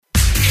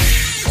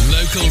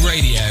Local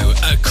radio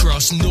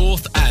across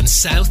North and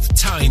South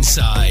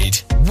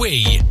Tyneside.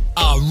 We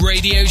are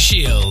Radio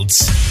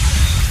Shields.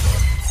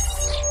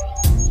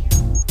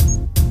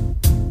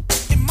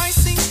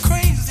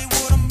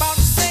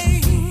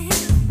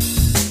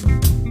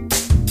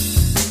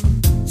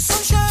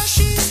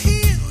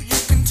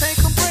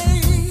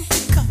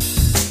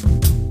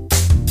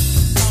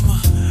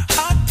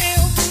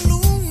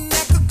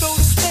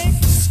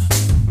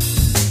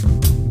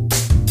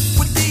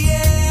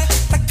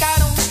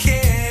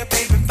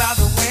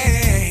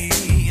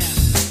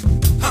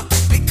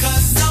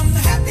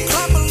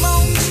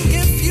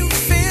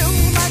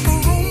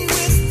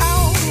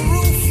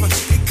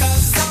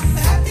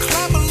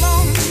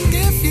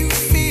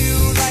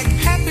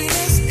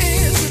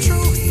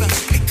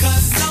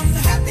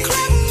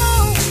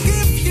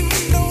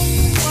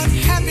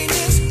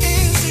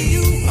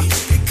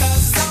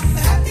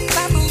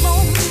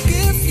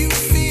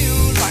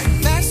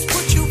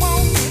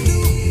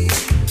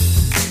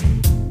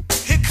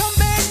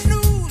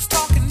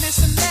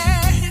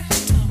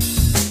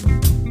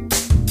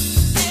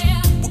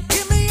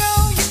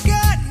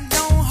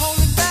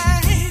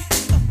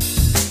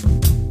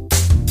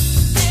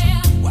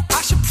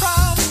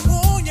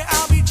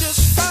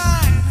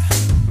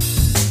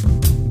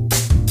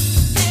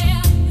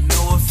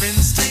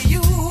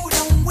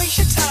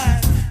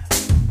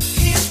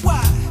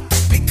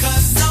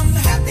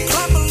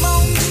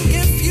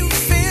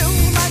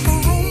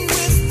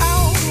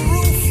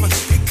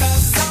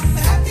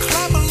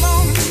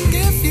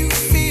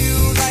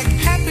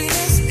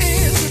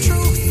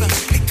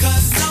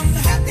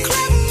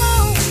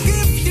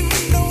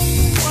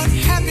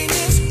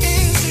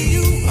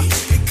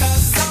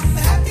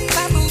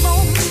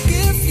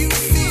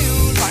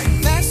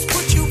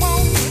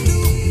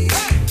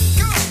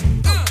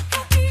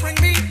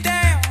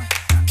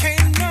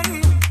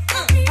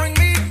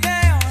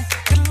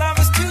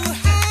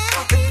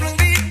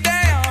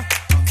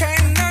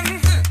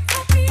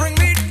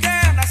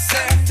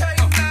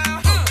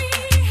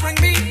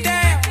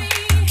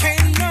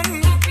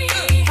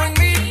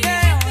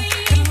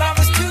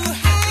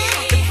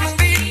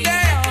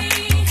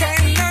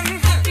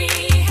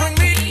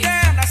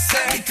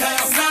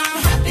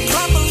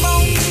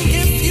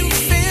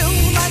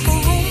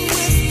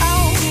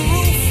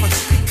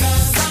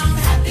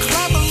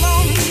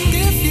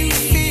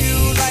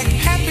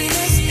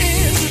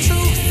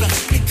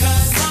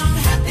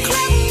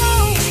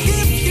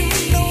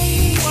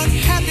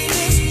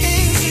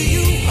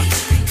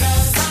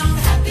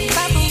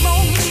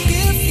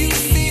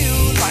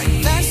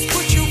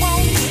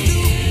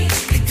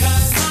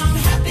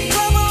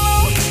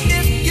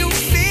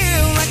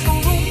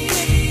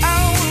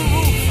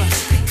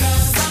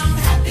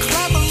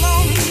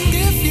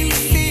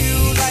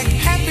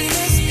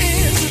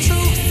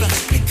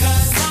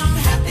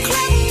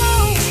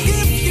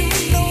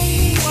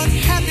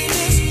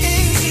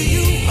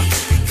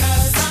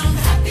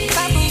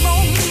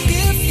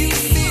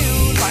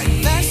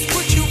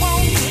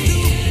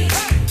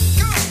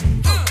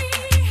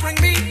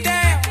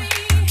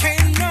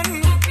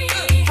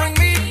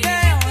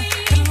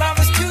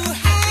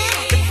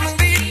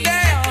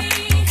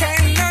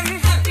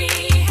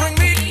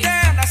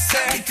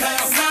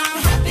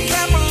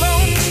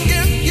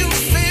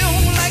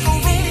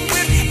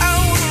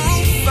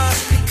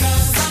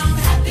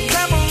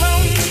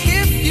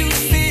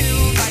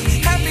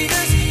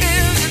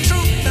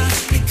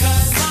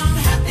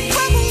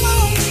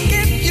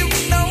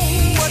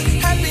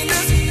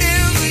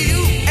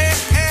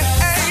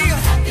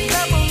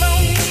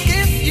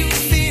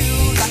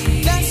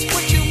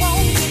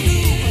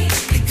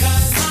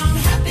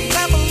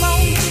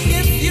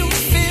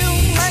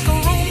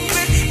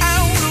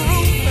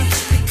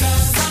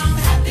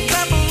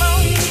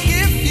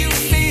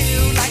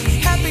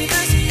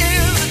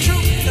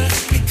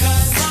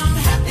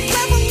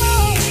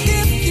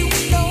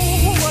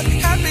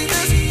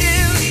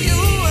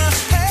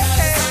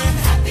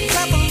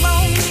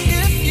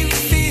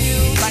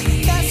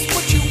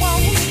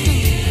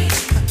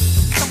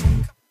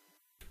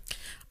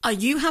 Are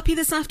you happy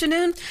this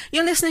afternoon?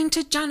 You're listening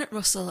to Janet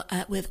Russell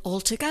with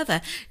All Together.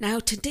 Now,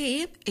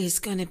 today is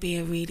going to be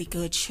a really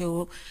good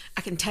show.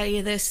 I can tell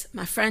you this.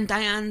 My friend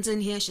Diane's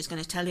in here. She's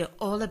going to tell you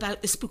all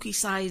about the spooky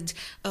side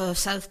of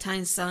South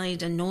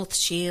Tyneside and North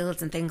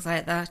Shields and things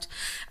like that.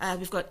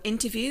 We've got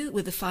interview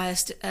with the fire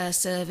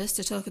service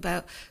to talk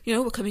about, you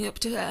know, we're coming up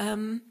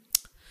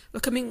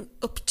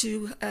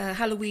to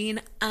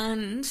Halloween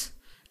and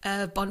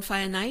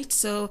bonfire night.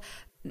 So,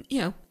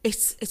 you know,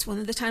 it's one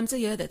of the times of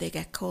year that they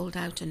get called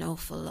out an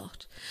awful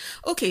lot.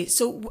 Okay,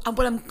 so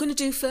what I'm going to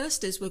do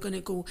first is we're going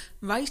to go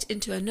right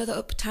into another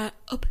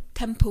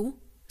up-tempo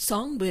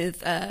song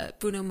with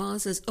Bruno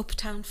Mars's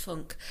Uptown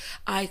Funk.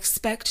 I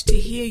expect to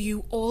hear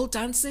you all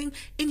dancing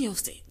in your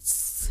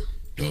seats.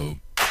 Do,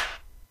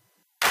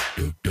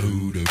 do,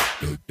 do, do,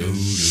 do, do,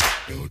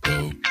 do,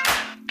 do.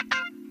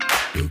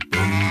 Do, do, do,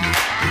 do.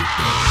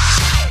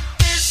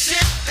 This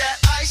shit that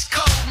ice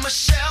cold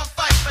Michelle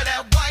fight for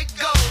that white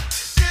gold.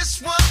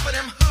 This one for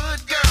them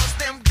hood girls,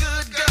 them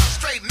good girls,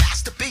 straight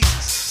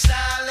masterpieces.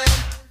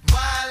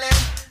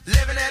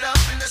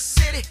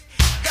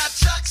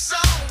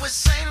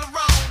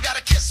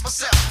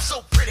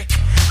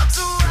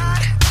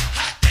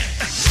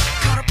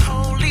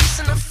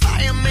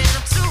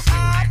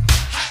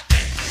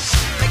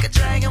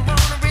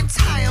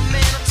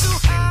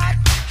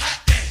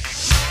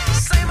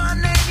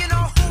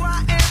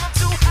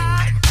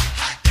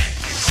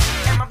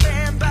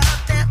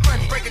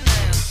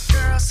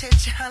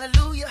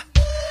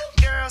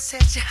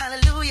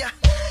 hallelujah.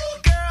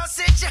 Girls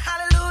hit you,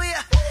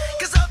 hallelujah.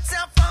 'Cause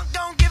Uptown Funk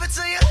don't give it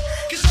to you.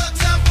 'Cause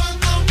Uptown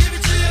Funk don't give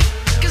it to you.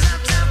 'Cause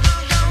Uptown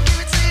Funk don't give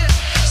it to you.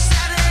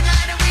 Saturday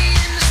night and we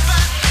in the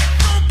spot.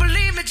 Don't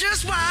believe me,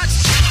 just watch.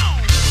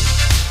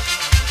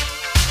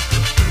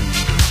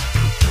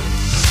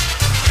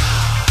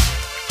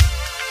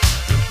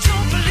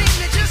 Don't believe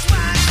me, just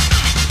watch.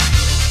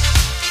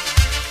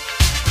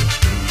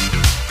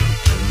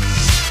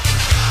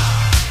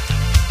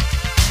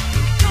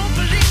 Don't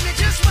believe me,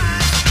 just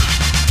watch.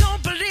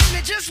 Don't believe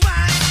me, just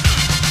watch.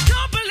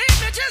 Don't believe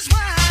me, just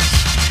watch.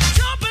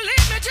 Don't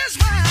believe me, just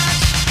watch.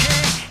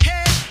 Hey,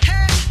 hey,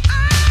 hey,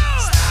 oh!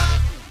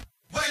 Stop.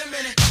 Wait a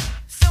minute.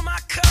 Fill my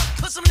cup,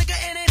 put some nigga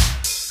in it.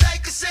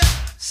 Take a sip,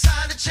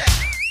 sign the check.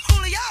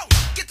 Julio,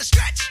 get the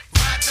stretch.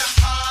 Right to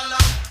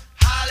Harlem,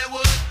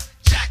 Hollywood,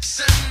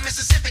 Jackson,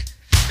 Mississippi.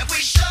 If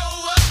we show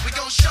up, we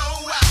gon'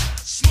 show out.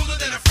 Smoother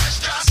than a fresh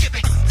drop. Skip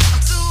it. I'm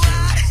too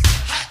hot.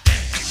 Hot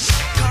dance.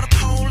 Call the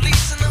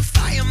police and the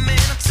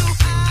fireman. I'm too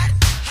hot.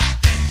 Hot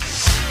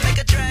dance. Make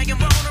a dragon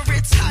wanna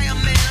retire,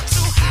 man. I'm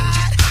too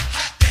hot.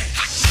 Hot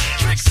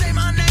dance. Trick say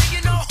my name,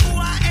 you know who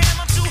I am.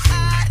 I'm too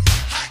hot.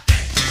 Hot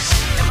dance.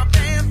 And my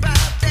band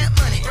bought that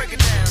money. Break it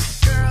down.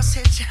 Girls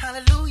hit you,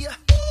 hallelujah.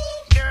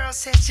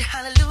 Girls hit you,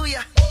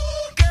 hallelujah.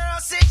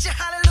 Girls hit you,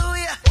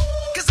 hallelujah.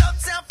 'Cause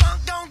Uptown Funk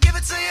don't give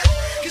it to you.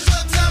 'Cause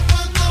Uptown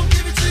Funk don't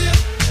give it to you.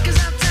 'Cause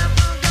Uptown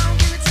Funk don't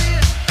give it to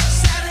you.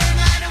 Saturday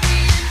night and we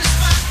in the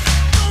spot.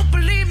 Don't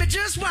believe me,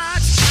 just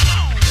watch.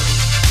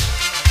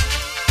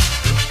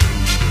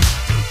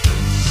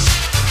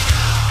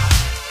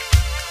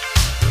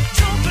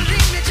 Don't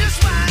believe me, just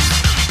watch.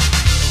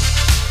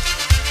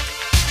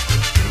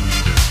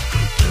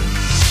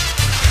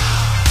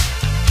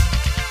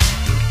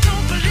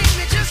 Don't believe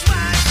me, just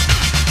watch.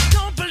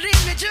 Don't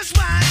believe me, just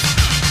watch.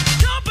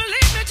 Don't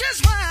believe me,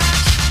 just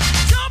watch.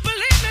 Don't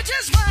believe me,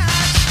 just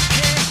watch.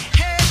 Hey,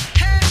 hey,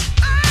 hey,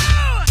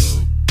 oh!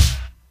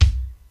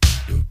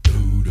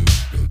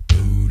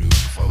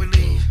 Before we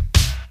leave,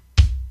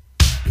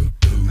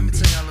 let me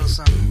tell y'all a little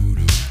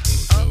something.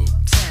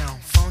 Uptown,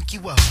 funk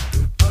you up.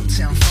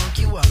 Uptown, funk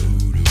you up.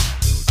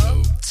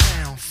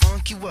 Uptown,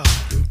 funk you up.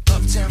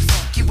 Uptown,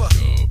 funk you up.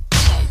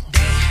 Come on,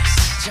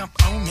 dance, jump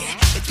on it.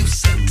 If you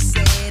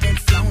succeed and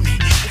flown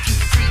it, if you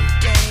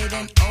freak dead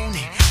and own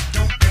it,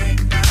 don't brag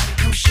about it,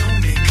 come show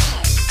me. Come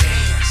on,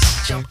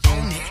 dance, jump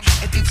on it.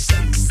 If you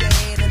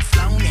succeed and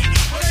flown it,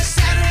 well, it's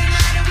Saturday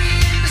night and we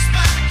in the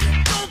spot.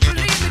 Don't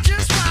believe me,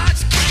 just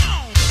watch. Come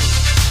on.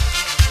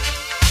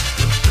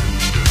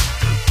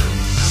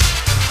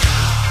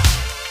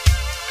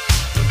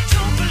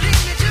 Don't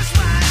believe me, just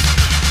watch.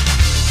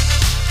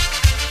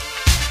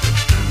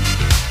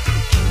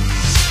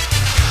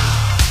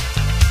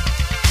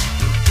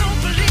 Don't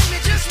believe me,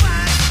 just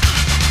watch.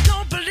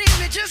 Don't believe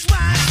me, just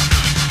watch.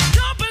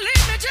 Don't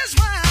believe me, just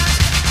watch.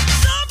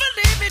 Don't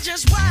believe me,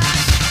 just watch.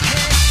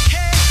 Hey,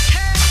 hey,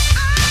 hey,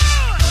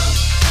 oh!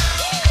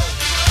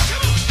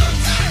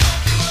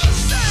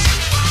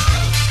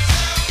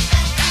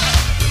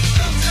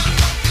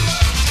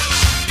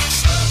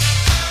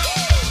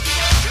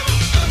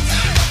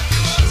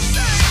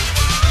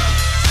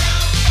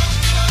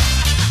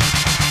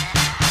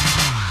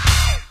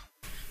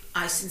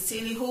 I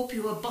sincerely hope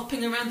you were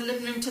bopping around the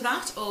living room to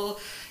that or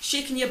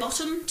shaking your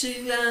bottom to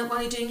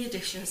while you're doing your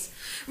dishes.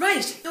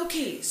 Right,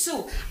 okay,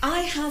 so I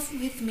have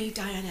with me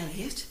Diane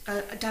Elliott.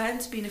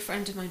 Diane's been a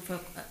friend of mine for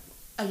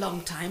a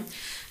long time,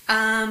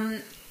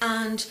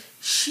 and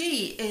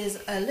she is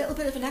a little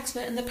bit of an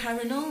expert in the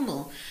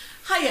paranormal.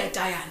 Hiya,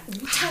 Diane.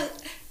 Tell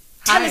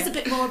Hi. us a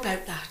bit more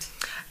about that.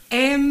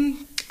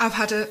 I've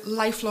had a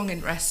lifelong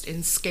interest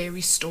in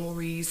scary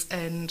stories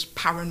and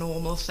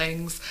paranormal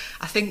things.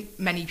 I think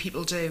many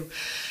people do.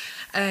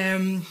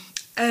 And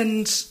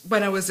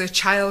when I was a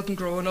child and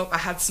growing up, I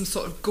had some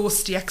sort of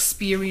ghosty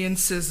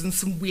experiences and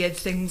some weird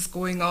things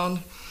going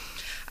on.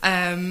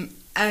 And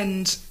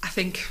I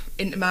think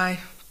into my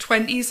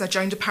 20s, I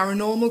joined a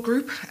paranormal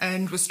group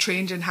and was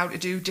trained in how to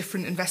do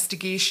different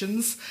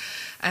investigations.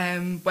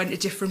 Went to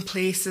different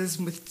places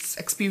and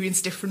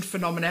experienced different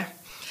phenomena.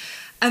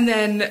 And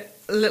then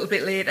a little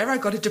bit later, I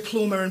got a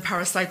diploma in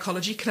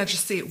parapsychology. Can I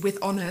just say it with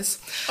honours?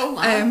 Oh,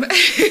 wow.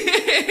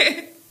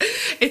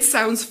 It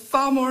sounds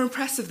far more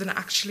impressive than it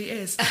actually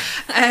is.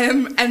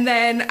 And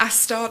then I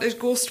started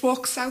Ghost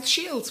Walk South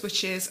Shields,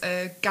 which is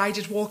a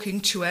guided walking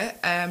tour,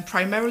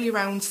 primarily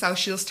around South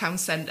Shields Town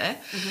Centre,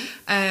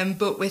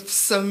 but with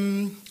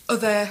some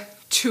other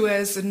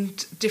tours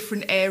and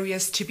different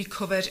areas to be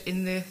covered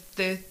in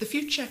the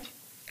future.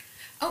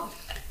 Oh,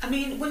 I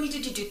mean, when you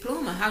did your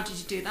diploma, how did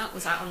you do that?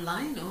 Was that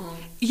online or?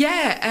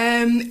 Yeah,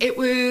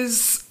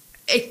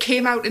 it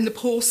came out in the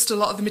post, a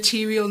lot of the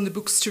material and the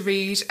books to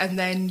read, and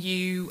then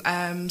you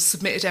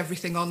submitted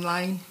everything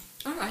online.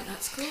 All right,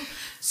 that's cool.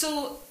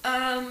 So,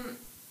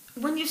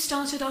 when you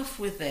started off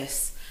with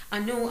this, I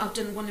know I've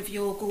done one of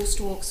your ghost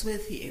walks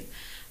with you.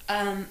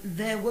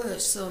 There were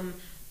some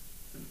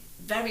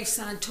very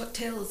sad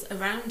tales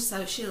around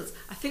South Shields.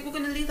 I think we're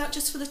going to leave that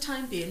just for the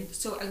time being,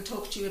 so I can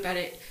talk to you about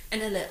it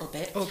in a little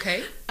bit.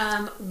 Okay.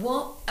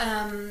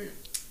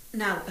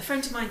 Now, a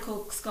friend of mine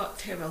called Scott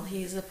Tyrrell,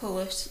 he's a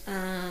poet,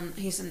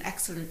 he's an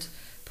excellent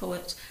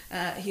poet,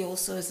 he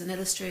also is an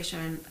illustrator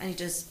and he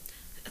does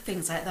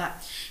things like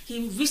that.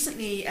 He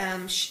recently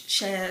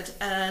shared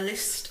a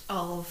list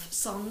of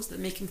songs that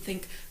make him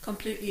think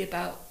completely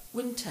about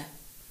winter.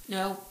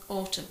 No,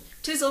 autumn.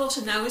 It is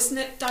autumn now, isn't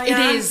it, Diane?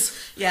 It is.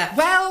 Yeah.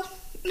 Well,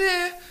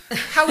 no.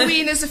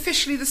 Halloween is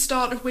officially the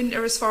start of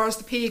winter as far as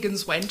the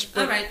pagans went.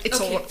 But all right,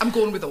 it's okay. I'm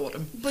going with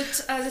autumn.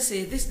 But as I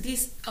say,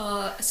 these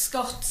are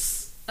Scott's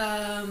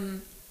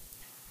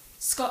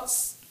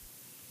thoughts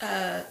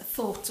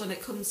when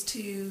it comes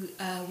to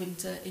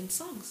winter in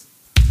songs.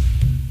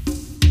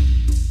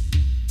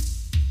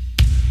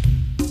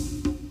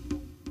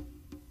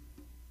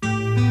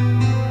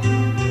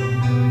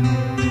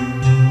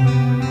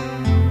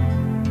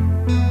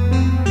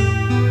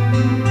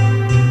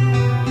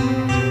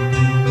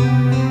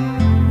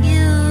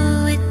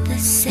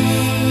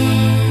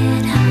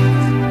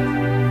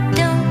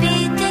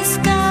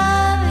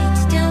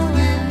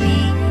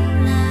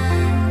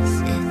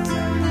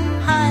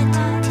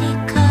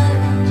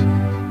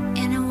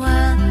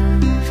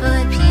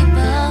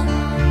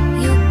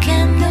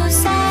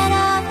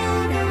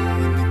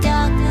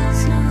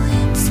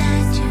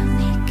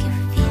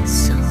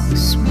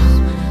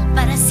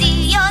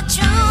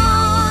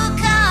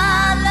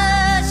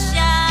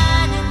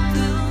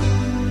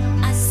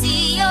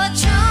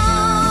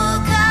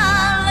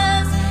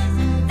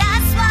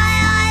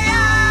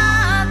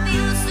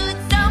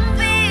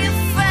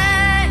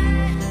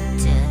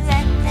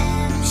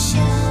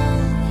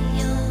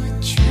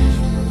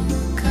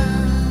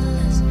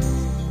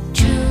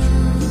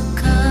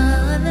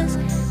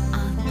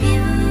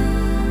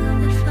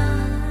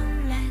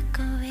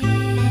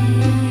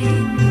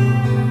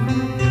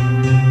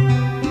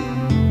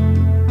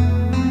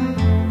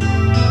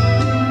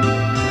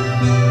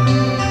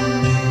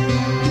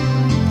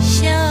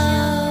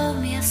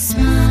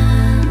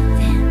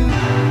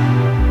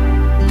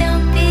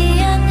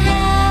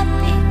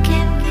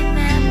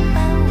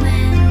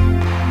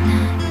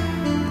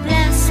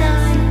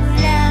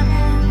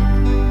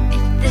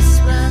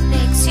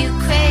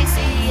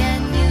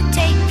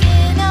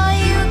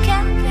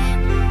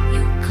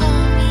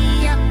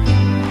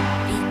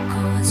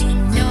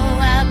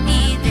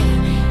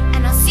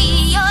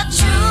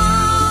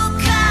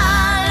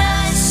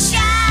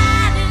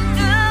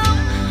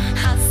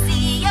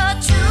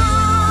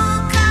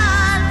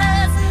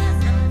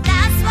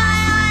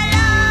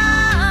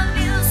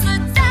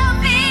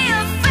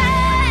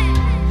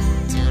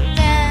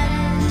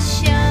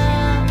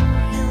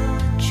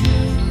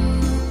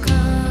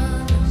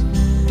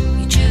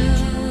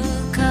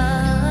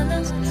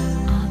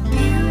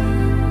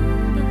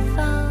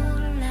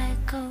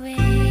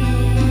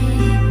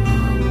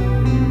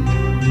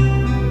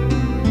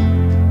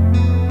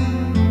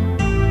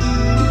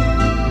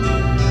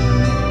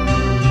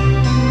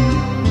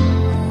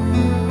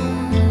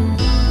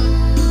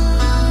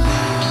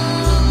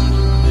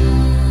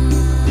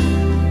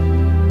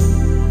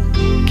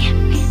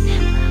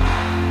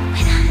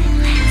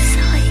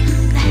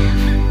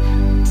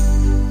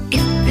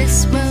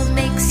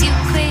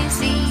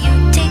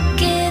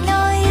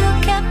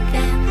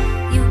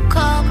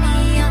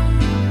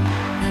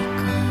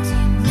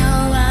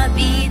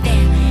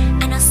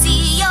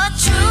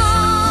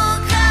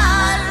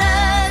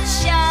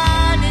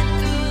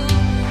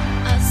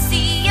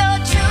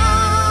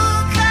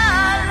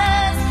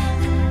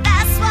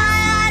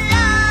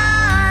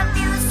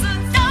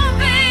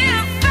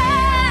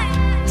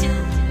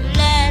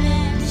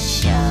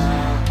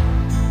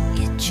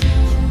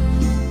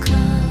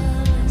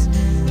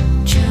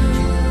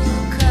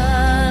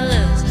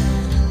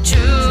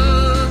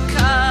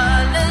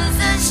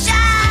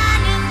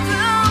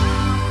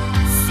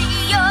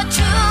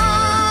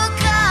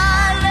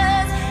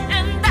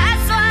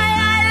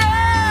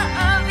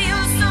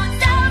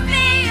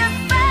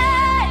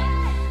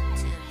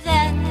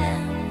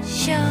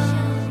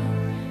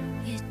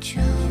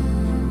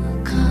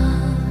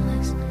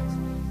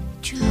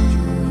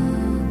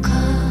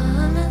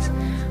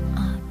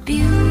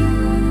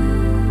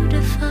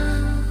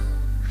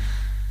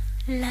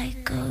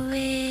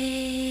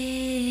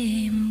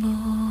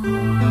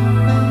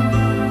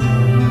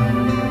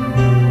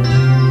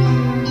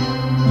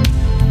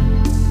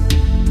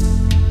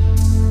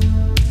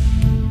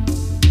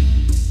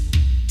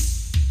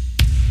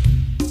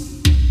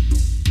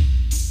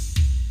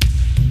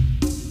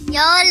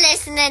 You're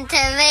listening to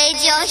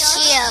Radio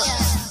Shield.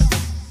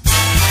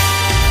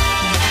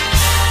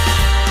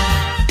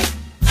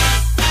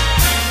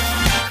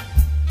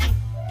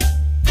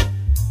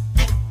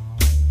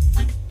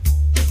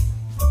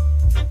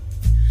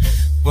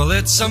 Well,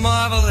 it's a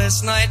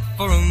marvelous night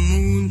for a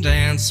moon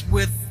dance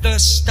with the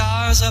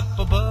stars up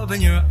above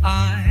in your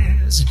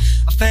eyes.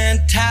 A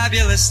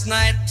fantabulous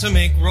night to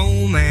make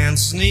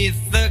romance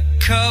 'neath the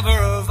cover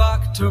of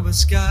October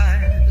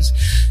skies,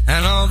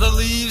 and all the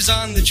leaves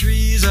on the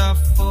trees are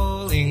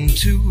falling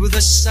to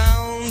the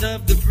sound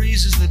of the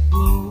breezes that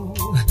blow.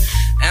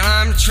 And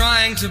I'm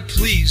trying to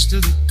please to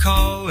the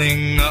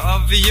calling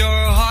of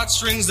your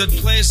heartstrings that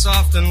play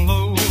soft and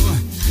low.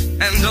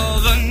 And all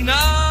the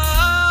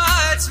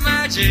night's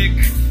magic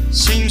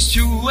seems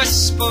to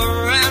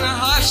whisper and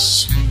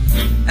hush,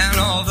 and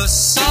all the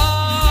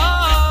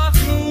soft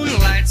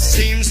moonlight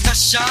seems to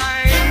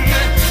shine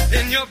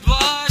in your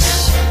blush.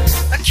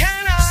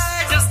 Can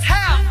I just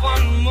have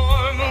one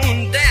more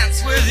moon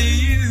dance with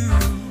you,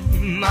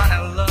 my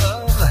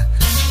love?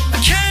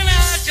 Can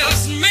I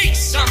just make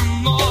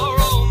some more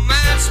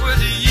romance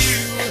with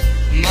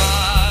you,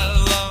 my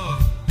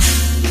love?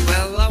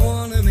 Well, I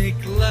wanna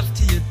make love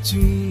to you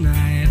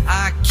tonight.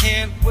 I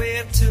can't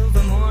wait till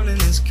the morning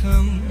has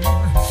come,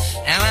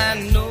 and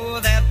I know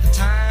that the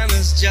time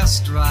is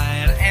just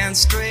right, and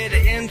straight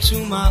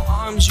into my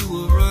arms you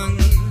will run.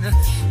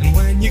 And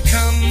when you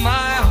come,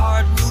 my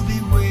heart will be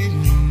waiting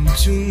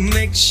to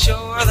make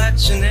sure that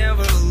you're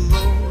never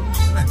alone.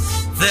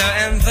 There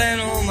and then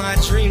all my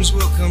dreams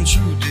will come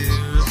true, dear.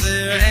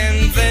 There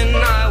and then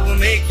I will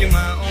make you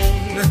my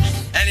own.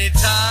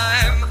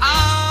 Anytime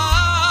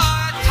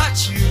I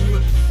touch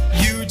you,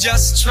 you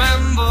just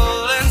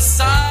tremble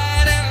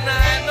inside, and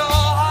I know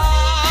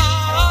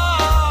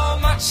how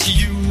much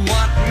you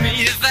want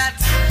me that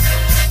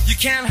you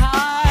can't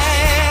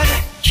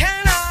hide.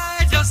 Can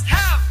I just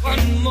have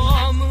one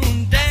more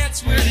moon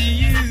dance with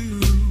you,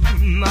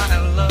 my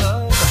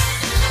love?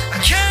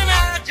 Can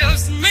I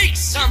just make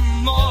some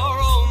more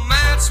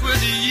romance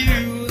with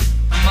you,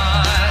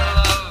 my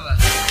love?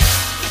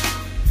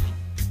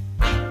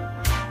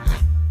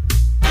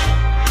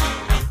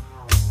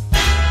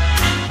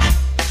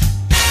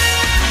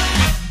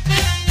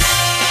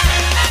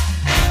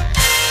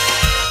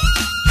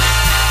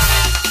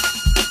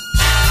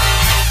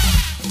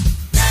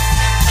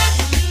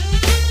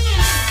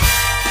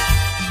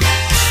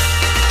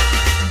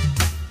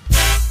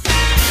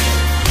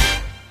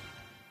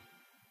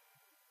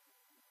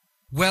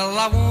 Well,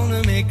 I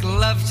wanna make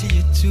love to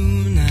you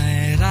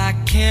tonight. I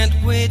can't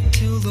wait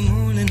till the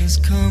morning has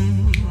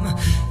come,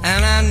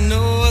 and I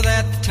know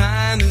that the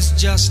time is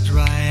just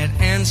right,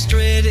 and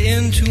straight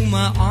into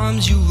my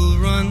arms you will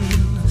run.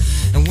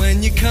 And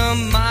when you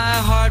come, my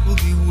heart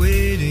will be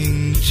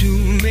waiting to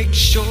make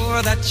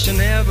sure that you're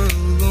never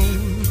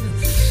alone.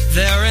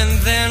 There and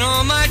then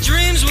all my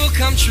dreams will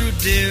come true,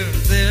 dear.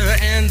 There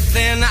and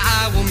then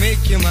I will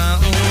make you my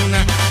own.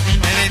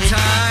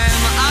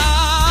 Anytime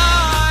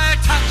I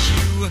touch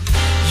you,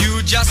 you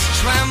just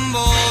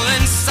tremble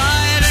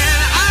inside,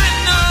 and I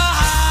know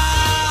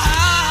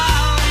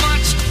how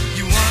much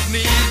you want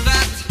me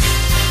that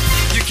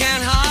you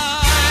can't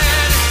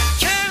hide.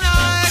 Can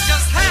I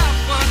just have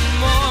one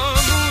more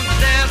moon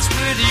dance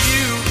with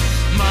you,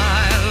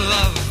 my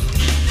love?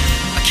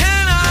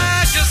 Can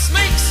I just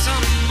make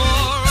some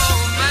more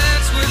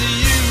romance with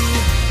you,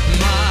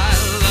 my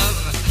love?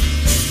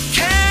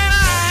 Can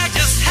I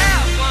just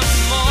have one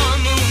more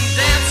moon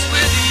dance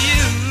with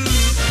you,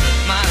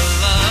 my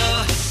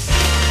love?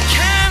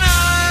 Can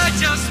I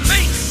just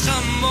make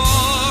some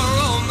more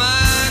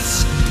romance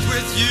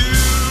with you,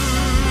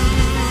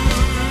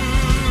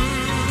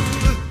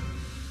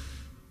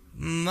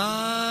 my love? My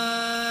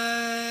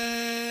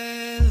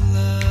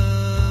love,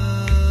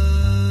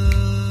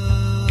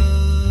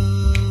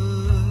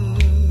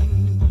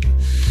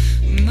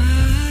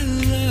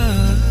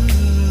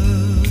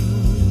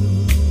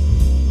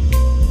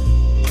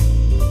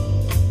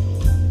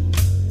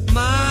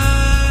 my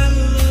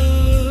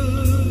love,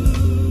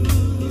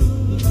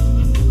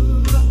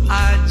 I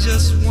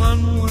just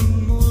want one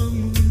more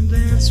moon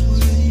dance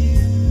with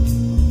you.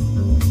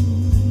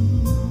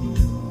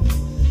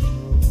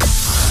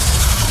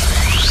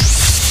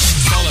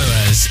 Follow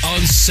us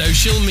on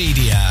social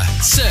media.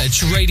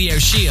 Search Radio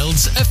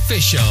Shield's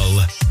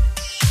official.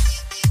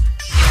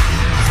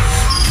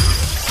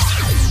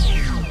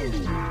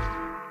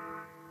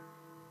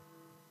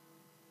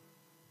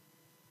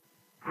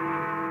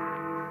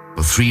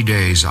 For 3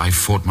 days I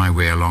fought my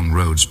way along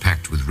roads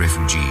packed with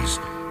refugees,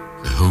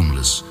 the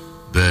homeless,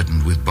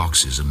 burdened with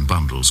boxes and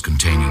bundles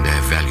containing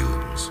their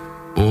valuables.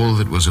 All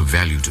that was of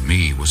value to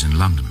me was in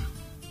London.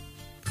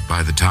 But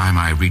by the time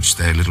I reached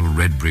their little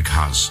red brick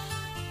house,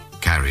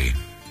 Carrie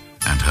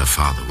and her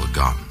father were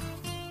gone.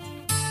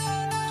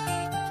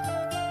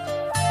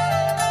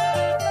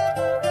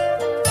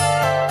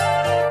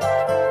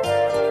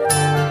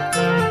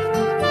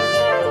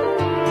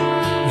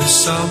 The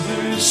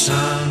summer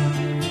sun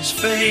is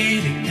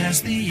fading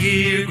as the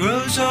year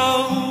grows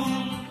old,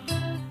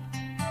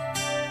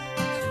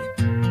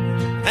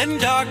 and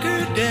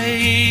darker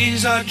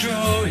days are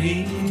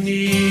drawing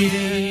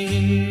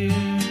near.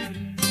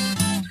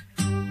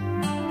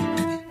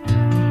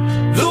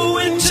 The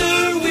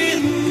winter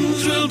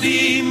winds will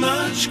be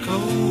much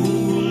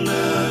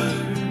colder.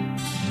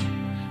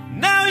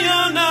 Now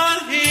you're not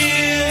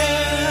here.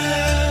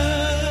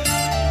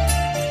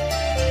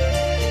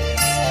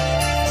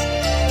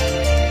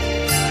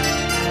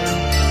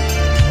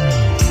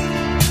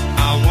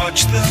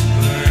 watch the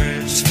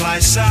birds fly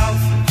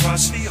south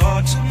across the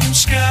autumn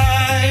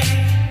sky.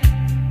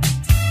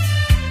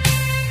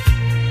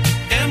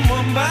 And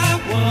one by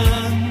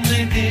one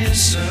they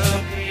disappear.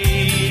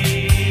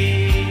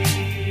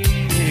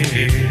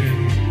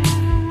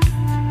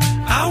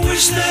 I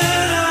wish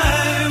that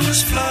I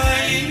was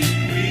flying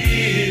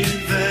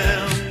with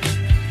them.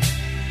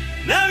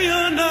 Now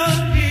you're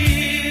not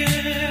here.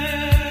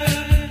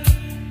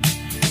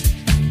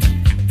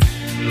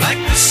 Like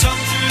the sun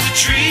through the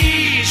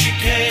trees, you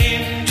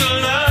came to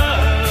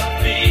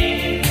love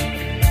me.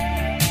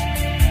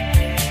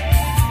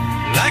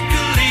 Like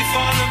a leaf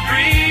on a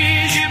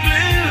breeze, you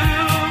blew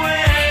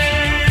away.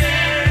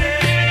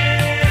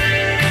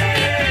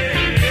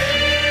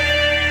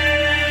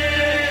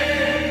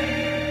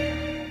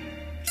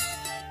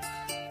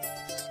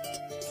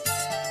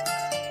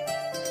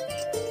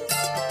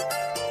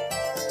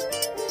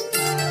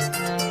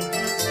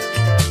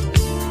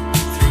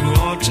 Through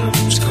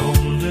autumn's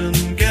golden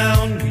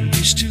gown, we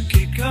used to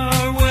kick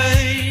our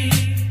way.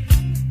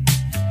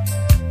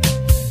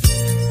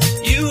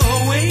 You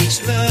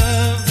always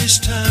loved this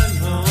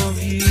time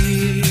of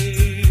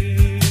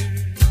year.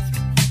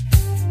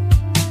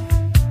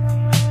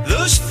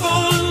 Those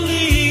fallen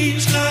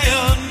leaves lie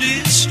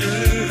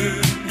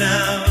undisturbed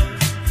now,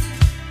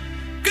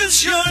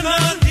 'cause you're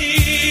not here.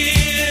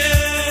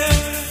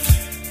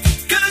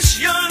 'Cause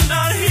you're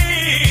not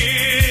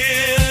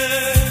here.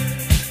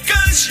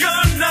 'Cause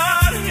you're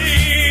not here.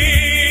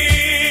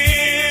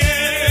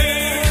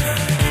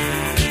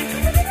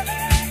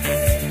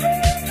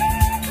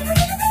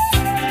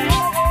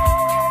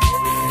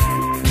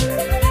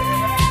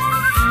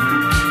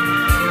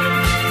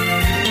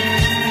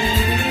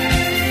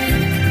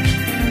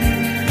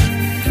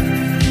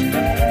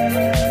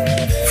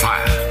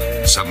 Fire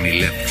suddenly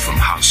leapt from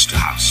house to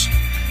house.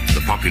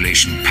 The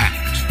population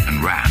panicked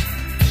and ran,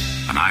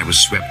 and I was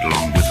swept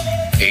along with them,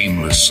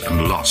 aimless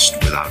and lost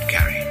without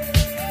carrying.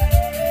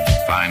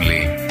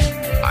 Finally,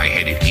 I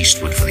headed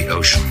eastward for the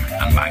ocean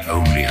and my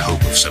only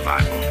hope of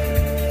survival,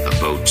 the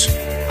boat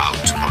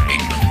out of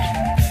England.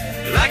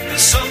 Like the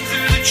sun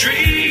through the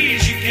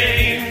trees, you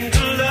came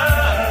to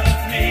love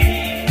me.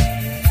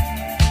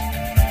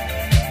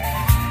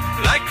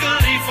 Like a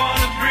leaf on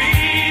a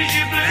breeze,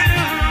 you blew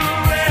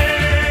away.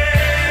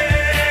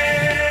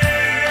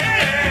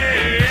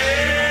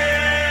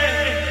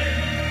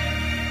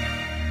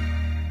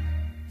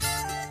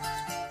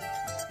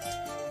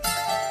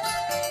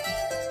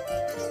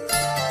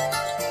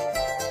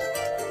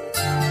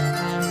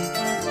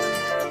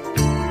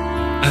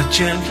 A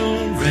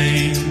gentle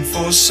rain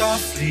falls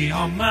softly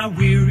on my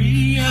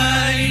weary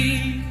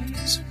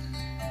eyes,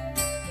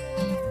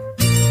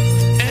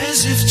 as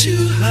if to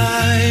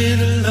hide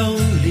a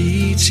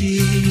lonely tear.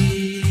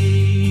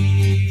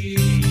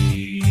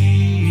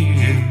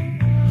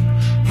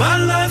 My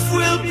life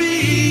will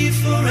be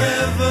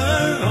forever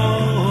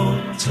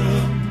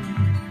autumn,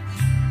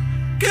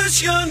 'cause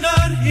you're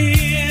not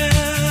here.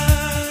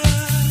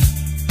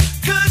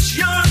 'Cause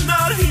you're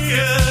not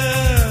here.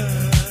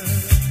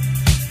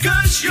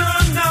 'Cause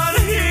you're not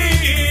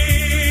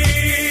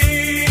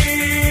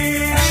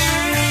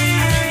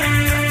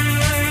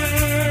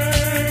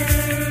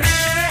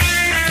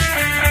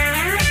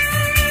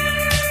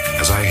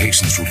As I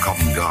hastened through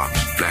Covent Garden,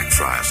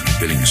 Blackfriars and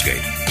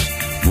Billingsgate,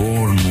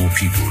 more and more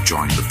people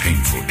joined the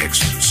painful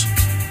exodus.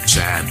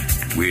 Sad,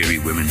 weary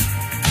women,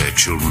 their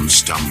children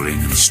stumbling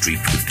in the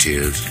street with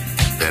tears,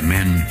 their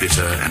men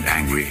bitter and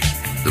angry,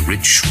 the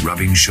rich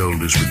rubbing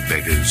shoulders with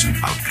beggars and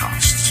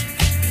outcasts.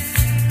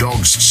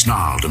 Dogs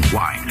snarled and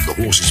whined, the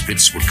horses'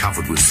 bits were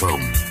covered with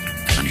foam,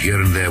 and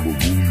here and there were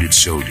wounded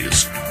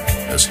soldiers,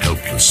 as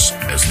helpless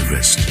as the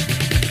rest.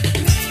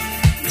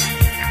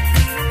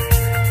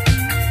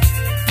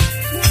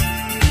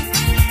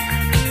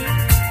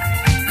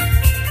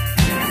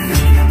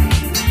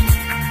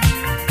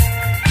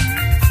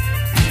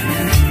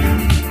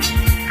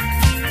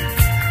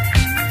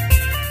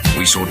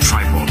 We saw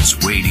tripods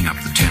wading up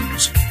the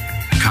Thames,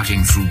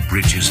 cutting through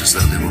bridges as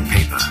though they were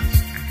paper.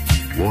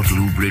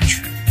 Waterloo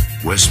Bridge,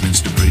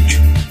 Westminster Bridge.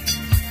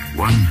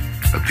 One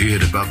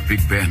appeared above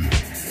Big Ben.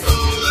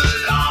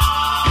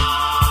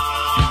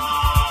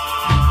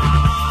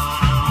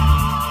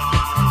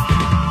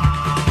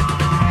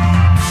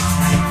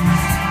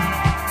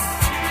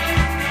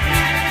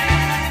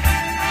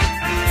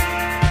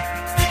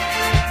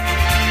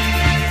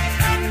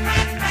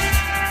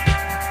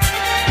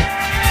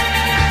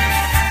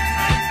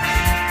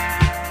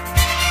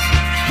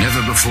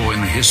 Never before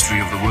in the history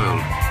of the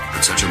world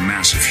had such a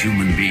mass of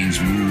human beings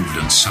moved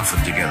and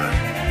suffered together.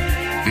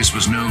 This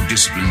was no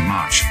disciplined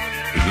march.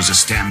 It was a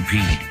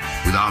stampede,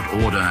 without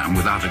order and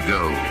without a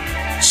goal.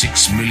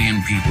 6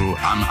 million people,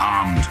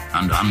 unarmed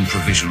and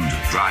unprovisioned,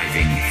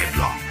 driving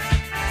headlong.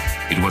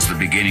 It was the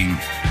beginning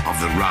of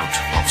the rout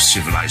of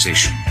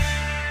civilization,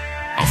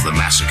 of the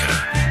massacre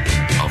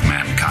of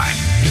mankind.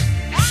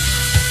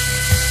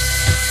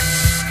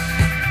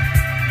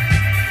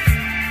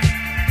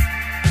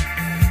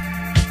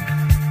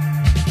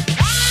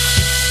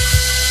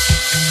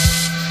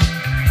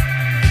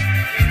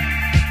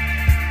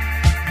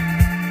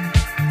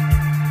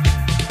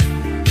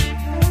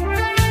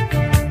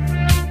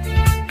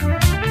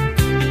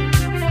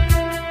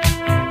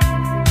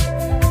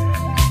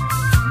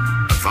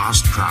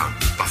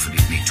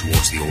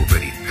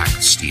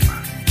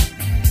 steamer.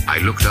 I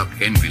looked up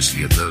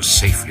enviously at those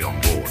safely on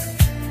board,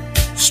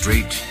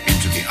 straight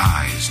into the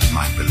eyes of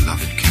my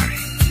beloved Carrie.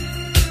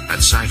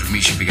 At sight of me,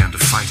 she began to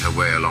fight her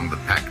way along the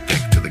pack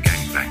deck to the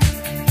gangplank.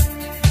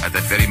 At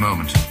that very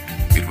moment,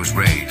 it was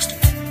raised,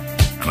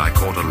 and I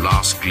caught a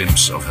last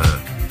glimpse of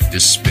her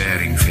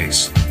despairing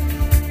face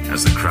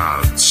as the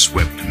crowd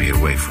swept me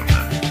away from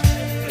her.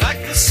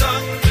 Like the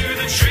sun through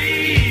the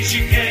trees,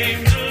 you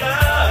came to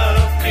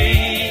love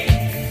me.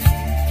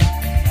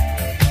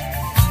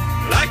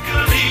 Like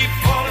a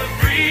leaf on a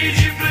breeze,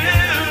 you blew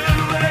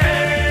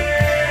away.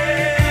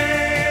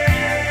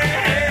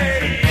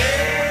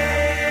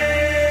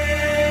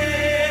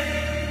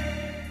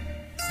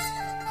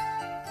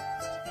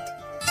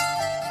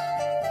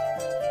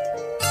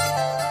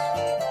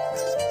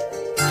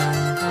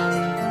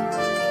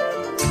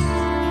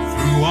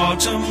 Through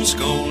autumn's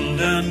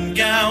golden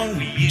gown,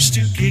 we used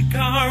to kick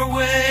our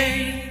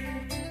way.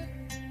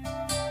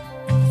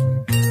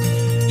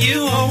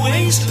 You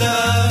always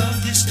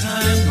loved this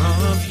time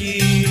of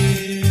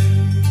year.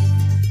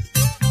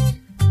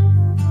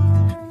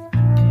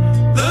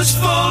 Those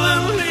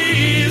fallen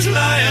leaves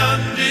lie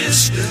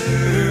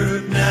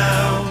undisturbed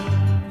now,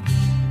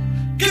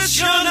 'cause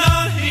you're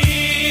not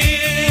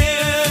here,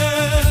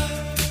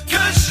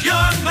 'cause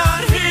you're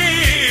not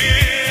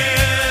here,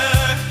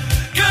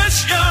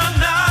 'cause you're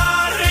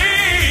not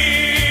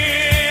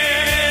here.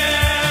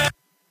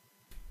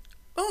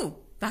 Oh,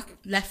 that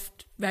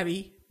left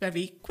very,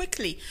 very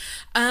quickly.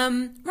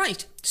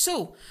 Right,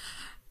 so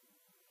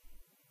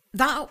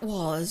that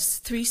was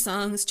 3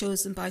 songs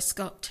chosen by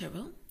Scott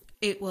Tyrrell.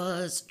 It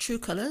was True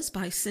Colours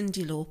by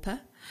Cyndi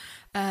Lauper.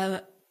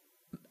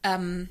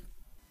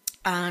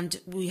 And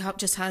we have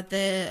just had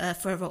the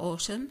Forever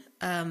Autumn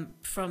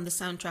from the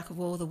soundtrack of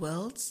All the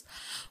Worlds.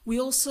 We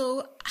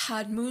also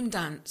had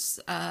Moondance.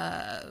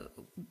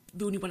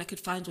 The only one I could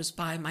find was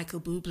by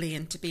Michael Bublé,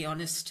 and to be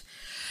honest,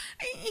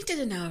 he did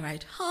an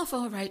half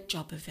alright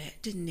job of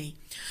it, didn't he?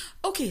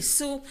 Okay,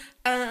 so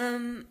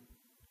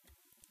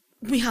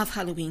we have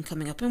Halloween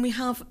coming up, and we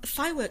have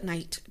firework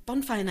night,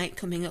 bonfire night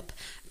coming up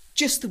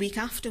just the week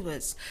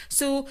afterwards.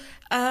 So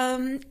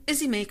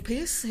Izzy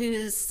Makepeace, who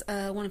is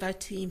one of our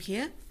team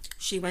here,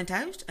 she went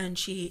out and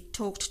she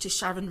talked to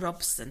Sharon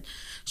Robson.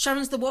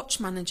 Sharon's the watch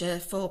manager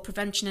for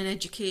prevention and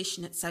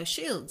education at South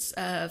Shields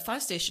Fire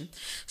Station.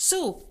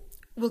 So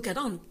we'll get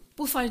on.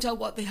 We'll find out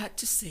what they had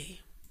to say.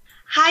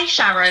 Hi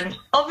Sharon,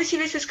 obviously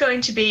this is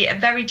going to be a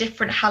very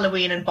different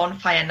Halloween and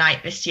bonfire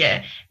night this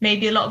year.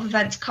 Maybe a lot of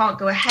events can't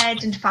go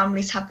ahead and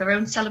families have their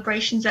own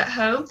celebrations at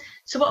home.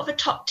 So what are the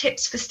top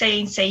tips for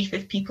staying safe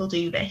if people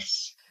do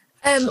this?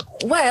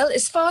 Well,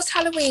 as far as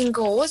Halloween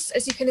goes,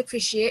 as you can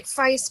appreciate,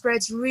 fire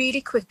spreads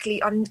really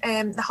quickly on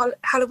the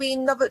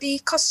Halloween novelty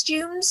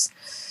costumes.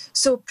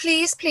 So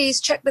please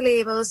check the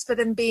labels for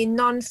them being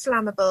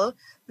non-flammable.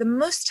 They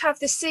must have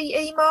the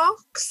CE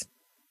marks.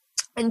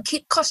 And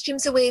keep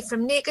costumes away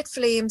from naked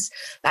flames.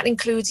 That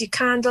includes your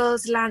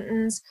candles,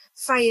 lanterns,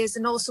 fires,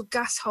 and also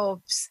gas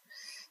hobs.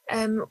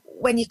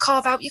 When you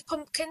carve out your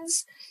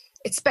pumpkins,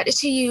 it's better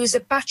to use a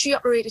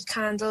battery-operated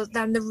candle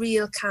than the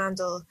real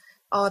candle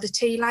or the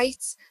tea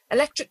lights.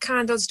 Electric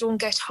candles don't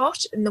get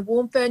hot and they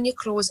won't burn your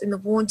clothes and they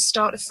won't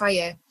start a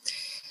fire.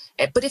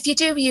 But if you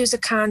do use a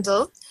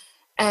candle,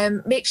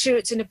 make sure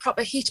it's in a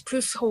proper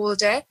heat-proof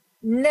holder.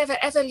 Never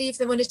ever leave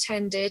them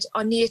unattended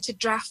or near to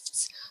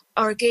drafts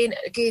or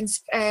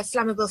against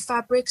flammable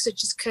fabrics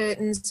such as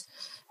curtains,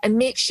 and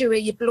make sure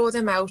you blow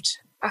them out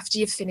after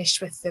you've finished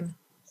with them.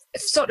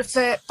 Sort of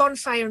for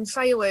bonfire and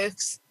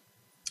fireworks,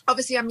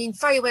 obviously, I mean,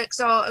 fireworks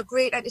are a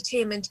great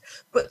entertainment,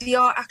 but they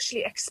are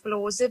actually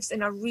explosives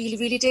and are really,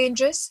 really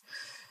dangerous.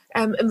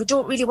 And we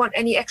don't really want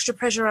any extra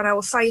pressure on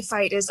our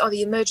firefighters or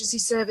the emergency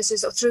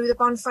services or through the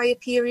bonfire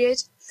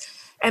period.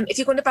 If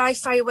you're going to buy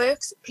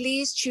fireworks,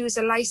 please choose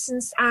a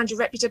licensed and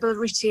reputable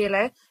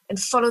retailer and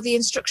follow the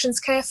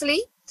instructions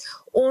carefully.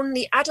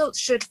 Only adults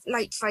should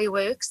light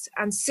fireworks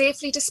and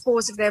safely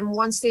dispose of them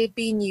once they've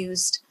been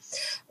used.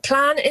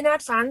 Plan in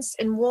advance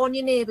and warn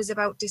your neighbours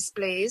about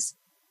displays.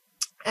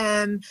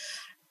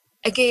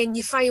 Again,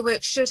 your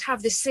fireworks should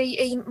have the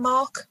CE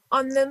mark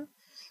on them.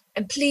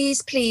 And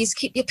please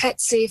keep your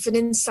pets safe and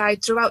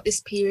inside throughout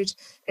this period,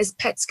 as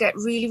pets get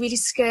really, really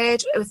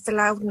scared with the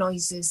loud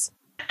noises.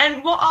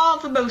 And what are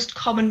the most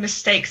common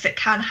mistakes that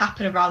can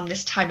happen around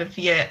this time of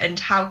year, and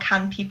how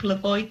can people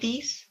avoid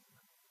these?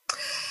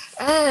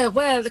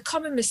 Well, the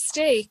common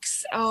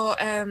mistakes are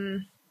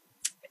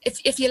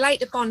if you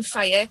light a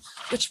bonfire,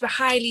 which we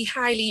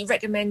highly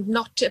recommend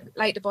not to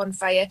light a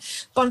bonfire.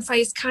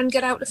 Bonfires can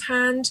get out of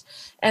hand.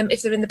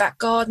 If they're in the back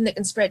garden, they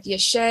can spread to your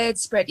shed,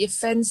 spread to your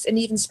fence, and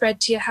even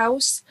spread to your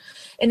house.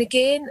 And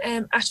again,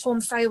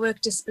 at-home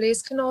firework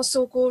displays can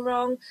also go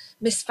wrong.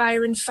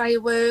 Misfiring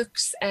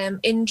fireworks,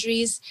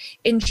 injuries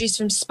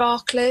from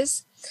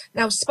sparklers.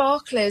 Now,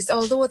 sparklers,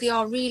 although they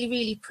are really,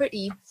 really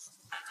pretty,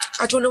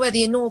 I don't know whether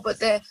you know, but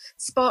the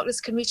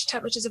sparklers can reach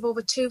temperatures of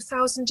over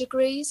 2,000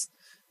 degrees,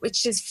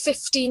 which is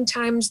 15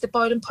 times the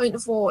boiling point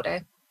of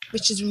water,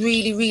 which is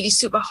really, really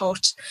super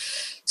hot.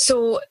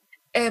 So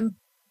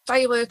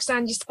fireworks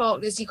and your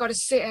sparklers, you've got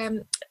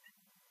to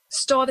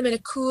store them in a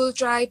cool,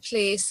 dry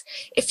place.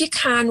 If you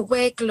can,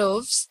 wear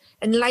gloves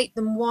and light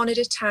them one at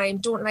a time.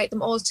 Don't light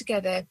them all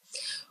together.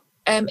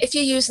 If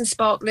you're using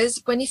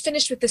sparklers, when you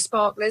finish with the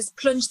sparklers,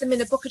 plunge them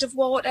in a bucket of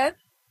water.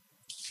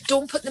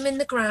 Don't put them in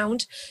the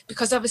ground,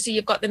 because obviously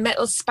you've got the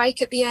metal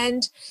spike at the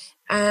end,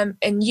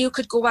 and you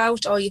could go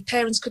out, or your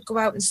parents could go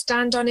out and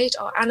stand on it,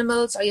 or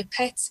animals or your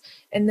pets,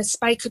 and the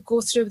spike could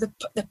go through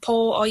the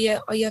paw or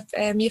your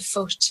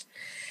foot.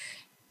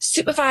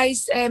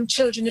 Supervise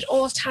children at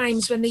all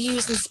times when they're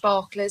using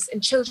sparklers,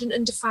 and children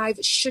under 5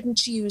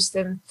 shouldn't use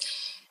them.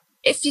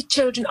 If your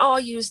children are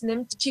using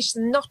them, to teach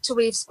them not to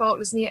wave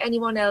sparklers near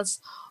anyone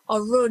else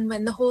or run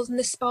when they're holding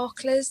the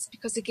sparklers,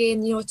 because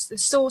again, they're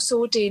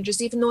so dangerous.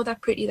 Even though they're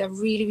pretty, they're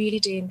really, really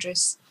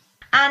dangerous.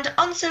 And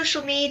on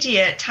social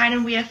media, Tyne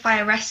and Wear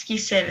Fire Rescue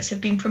Service have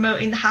been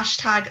promoting the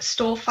hashtag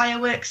Store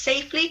Fireworks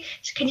Safely.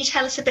 So can you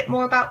tell us a bit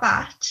more about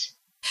that?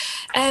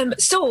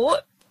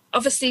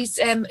 Obviously,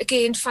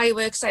 again,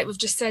 fireworks, like we've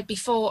just said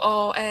before,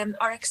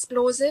 are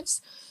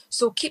explosives.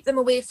 So keep them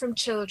away from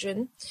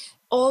children.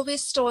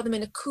 Always store them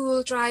in a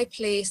cool, dry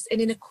place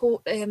and in a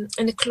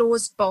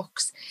closed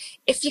box.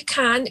 If you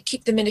can,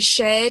 keep them in a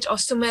shed or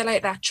somewhere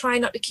like that. Try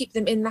not to keep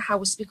them in the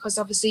house, because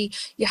obviously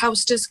your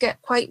house does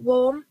get quite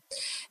warm.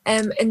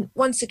 And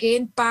once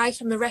again, buy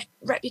from a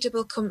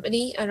reputable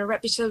company and a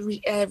reputable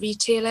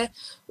retailer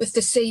with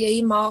the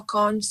CE mark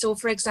on. So,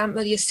 for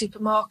example, your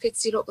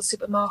supermarkets, your local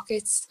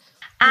supermarkets.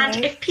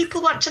 And if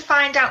people want to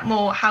find out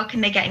more, how can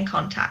they get in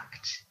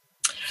contact?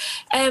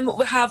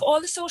 We have all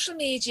the social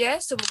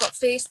media, so we've got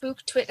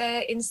Facebook,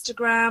 Twitter,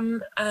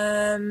 Instagram,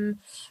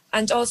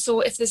 and also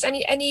if there's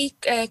any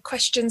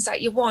questions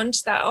that you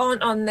want that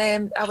aren't on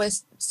our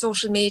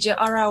social media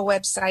or our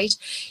website,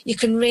 you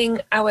can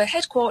ring our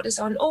headquarters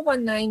on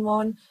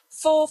 0191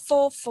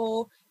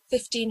 444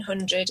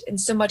 1500,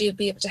 and somebody will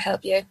be able to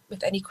help you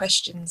with any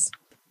questions.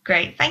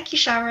 Great, thank you,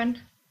 Sharon.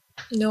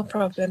 No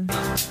problem.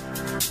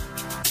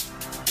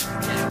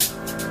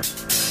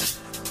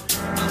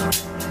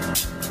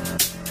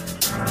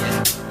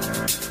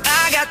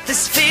 I got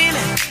this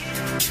feeling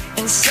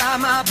inside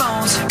my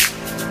bones.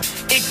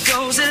 It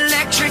goes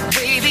electric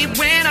wavy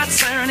when I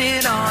turn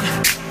it on.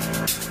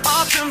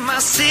 Off from my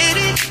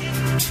city,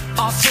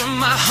 off from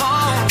my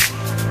home.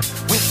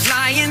 We're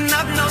flying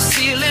up no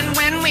ceiling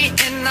when we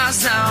in our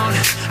zone.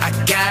 I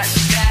got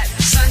that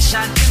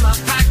sunshine in my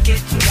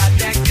pocket, got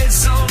that good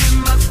soul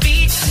in my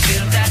feet. I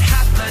feel that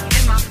hot blood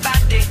in my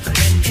body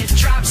when it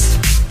drops.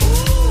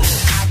 Ooh,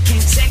 I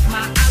can't take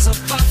my eyes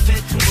off of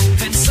it,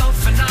 moving so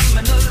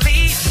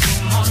phenomenally.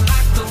 Come on,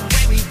 like the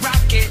way we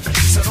rock it,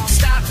 so don't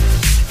stop.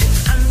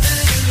 And under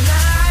the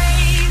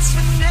lights,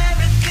 when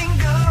everything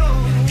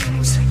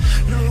goes,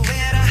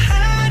 nowhere to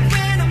hide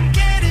when I'm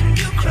getting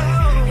you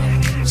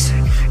close.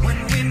 When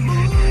we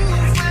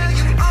move, well,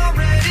 you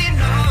already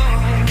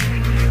know.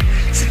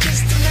 So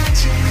just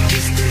imagine,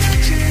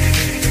 Nothing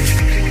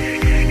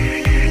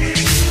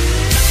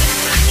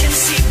I can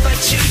see but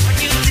you.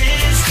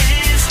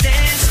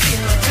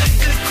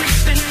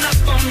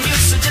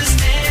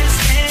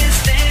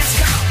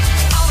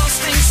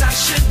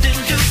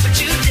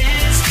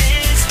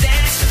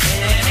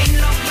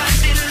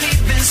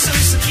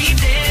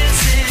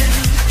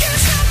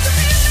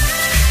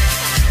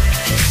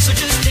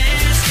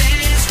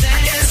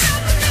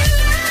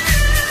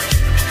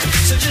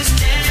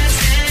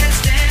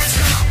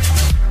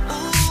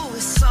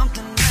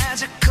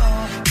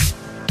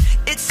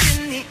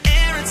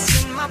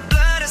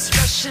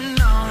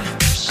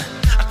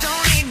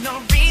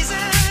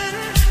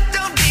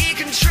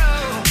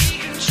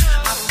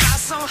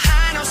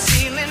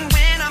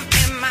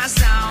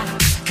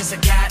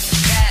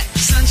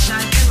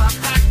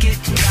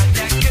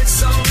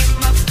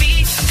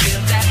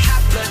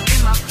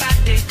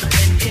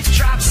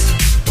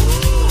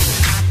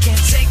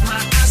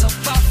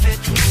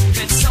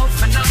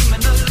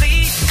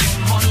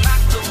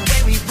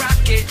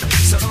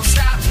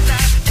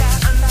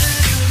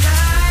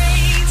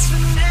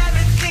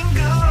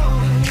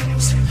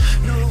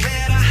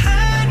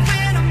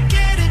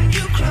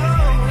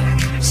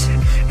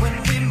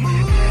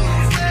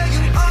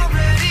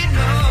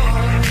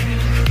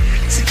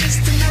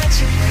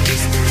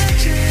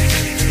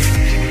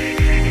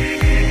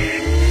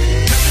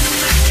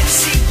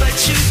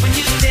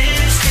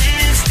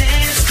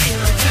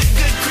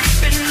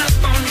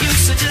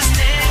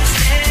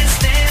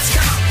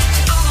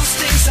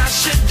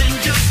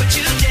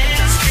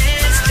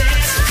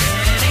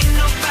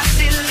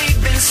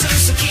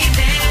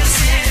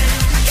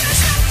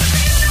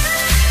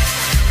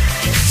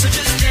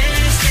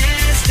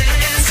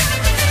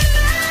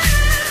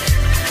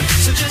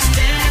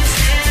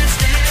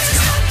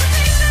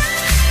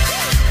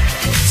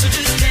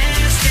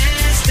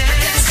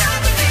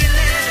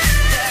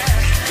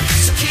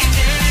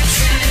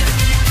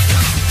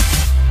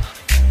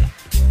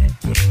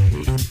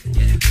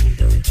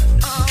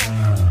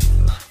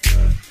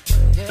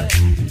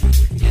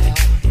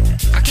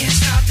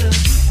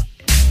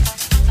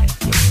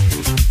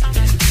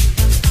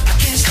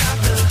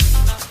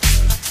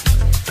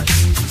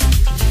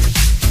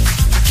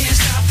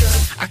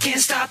 can't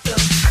stop the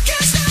nothing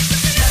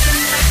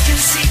I can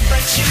see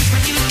but you when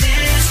you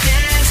dance,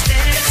 dance,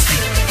 dance.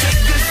 Feel the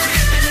good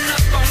creeping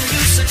up on you,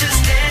 so just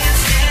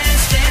dance,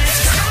 dance,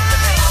 dance.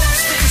 All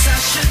those things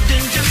I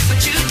shouldn't do, but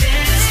you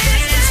dance,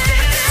 dance,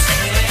 dance.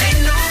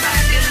 Ain't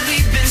nobody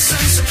leaving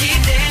soon, so keep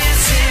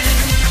dancing.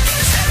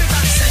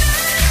 Everybody say.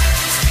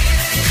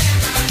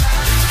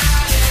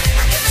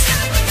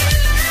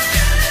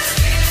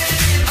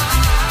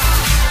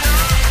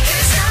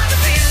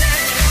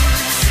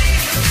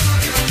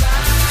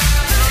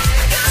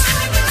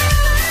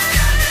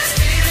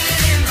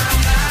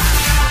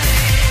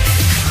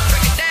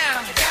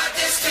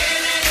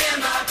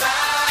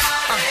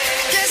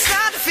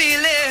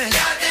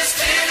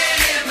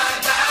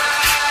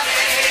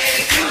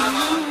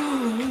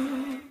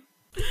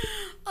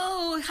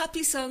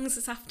 Happy songs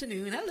this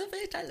afternoon. I love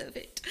it. I love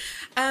it.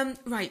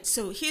 Right,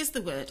 so here's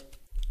the word.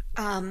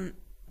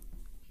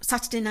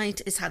 Saturday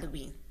night is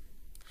Halloween.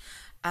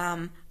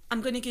 I'm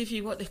going to give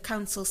you what the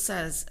council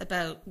says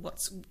about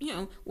what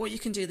you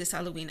can do this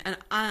Halloween, and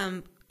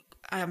I'm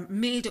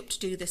made up to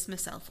do this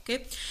myself.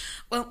 Okay,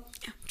 well,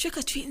 trick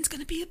or treating's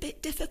going to be a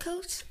bit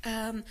difficult.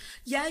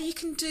 Yeah, you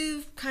can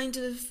do kind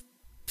of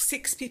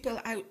 6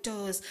 people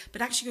outdoors,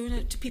 but actually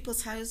going out to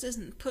people's houses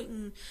and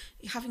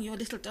having your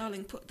little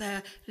darling put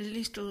their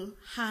little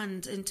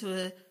hand into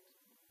a,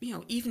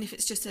 even if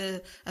it's just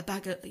a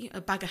bag of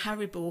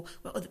Haribo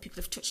where other people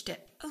have touched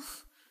it.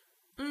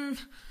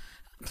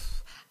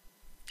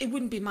 It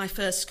wouldn't be my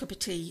first cup of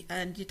tea,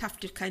 and you'd have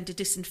to kind of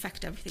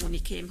disinfect everything when you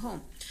came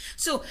home.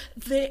 So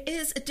there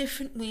is a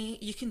different way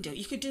you can do it.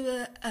 You could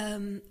do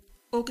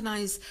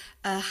organise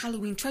a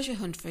Halloween treasure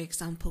hunt, for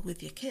example,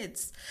 with your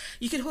kids.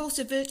 You could host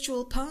a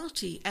virtual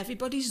party.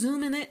 Everybody's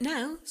Zooming it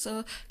now,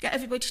 so get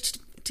everybody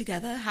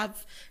together,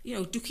 have,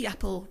 Dookie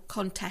Apple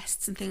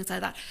contests and things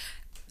like that.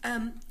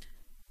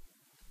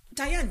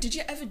 Diane, did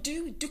you ever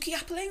do Dookie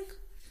Appling?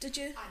 Did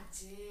you? I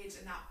did,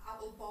 and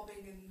apple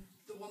bobbing and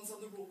the ones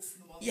on the ropes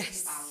and the ones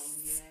yes. on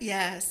the barrel.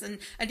 Yeah. Yes, and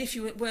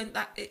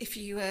if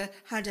you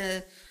had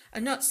a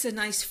not so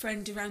nice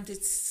friend around,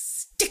 they'd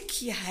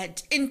stick your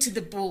head into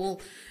the bowl.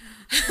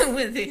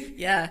 With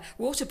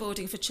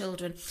waterboarding for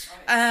children.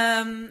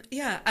 And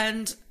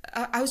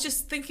I was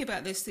just thinking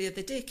about this the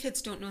other day.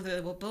 Kids don't know they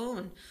were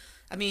born.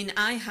 I mean,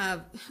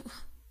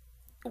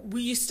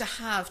 we used to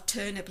have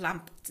turnip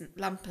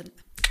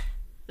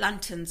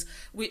lanterns,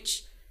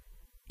 which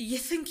you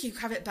think you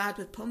have it bad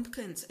with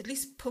pumpkins. At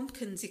least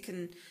pumpkins you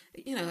can,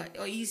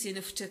 are easy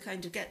enough to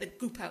kind of get the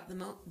goop out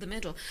the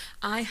middle.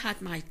 I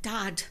had my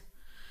dad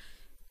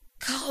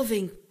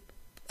carving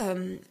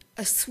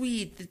a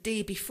Swede the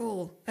day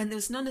before, and there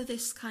was none of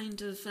this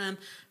kind of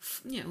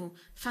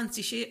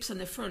fancy shapes on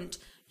the front.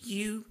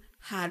 You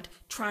had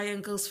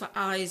triangles for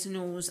eyes,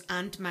 nose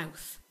and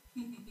mouth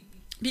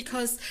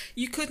because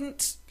you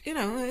couldn't,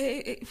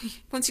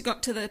 once you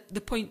got to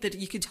the point that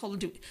you'd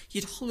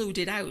hollowed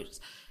it out,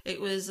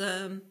 it was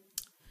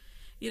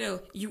you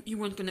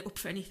weren't going to up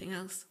for anything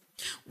else.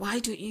 Why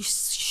don't you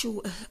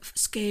show a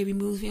scary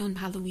movie on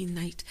Halloween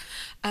night?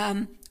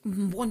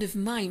 One of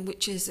mine,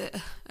 which is a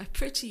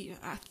pretty,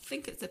 I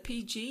think it's a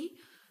PG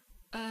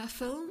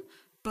film,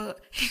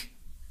 but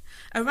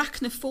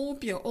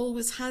arachnophobia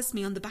always has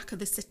me on the back of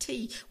the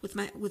settee with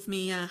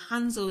me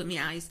hands over my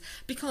eyes,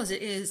 because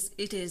it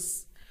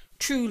is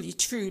truly,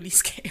 truly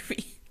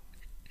scary,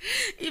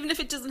 even if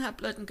it doesn't have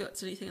blood and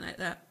guts or anything like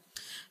that.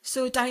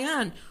 So,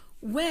 Diane,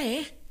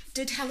 where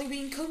did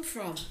Halloween come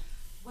from?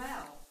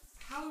 Well,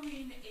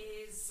 Halloween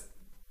is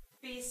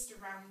based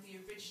around the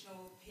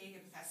original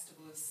pagan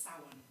festival of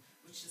Samhain,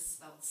 which is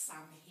spelled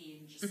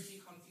Samhain, just too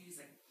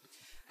confusing.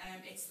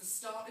 It's the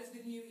start of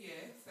the new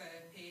year for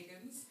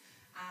pagans,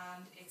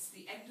 and it's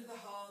the end of the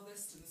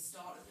harvest and the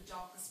start of the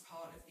darkest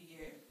part of the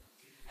year.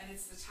 And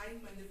it's the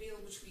time when the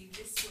veil between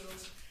this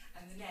world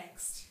and the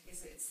next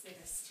is at its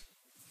thinnest.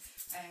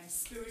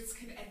 Spirits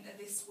can enter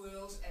this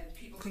world and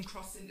people can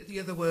cross into the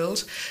other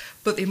world,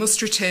 but they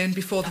must return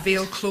before the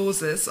veil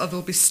closes or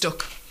they'll be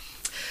stuck.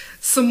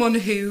 Someone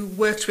who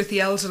worked with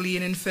the elderly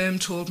and infirm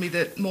told me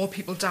that more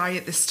people die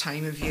at this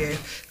time of year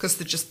because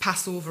they just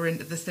pass over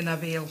into the thinner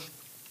veil.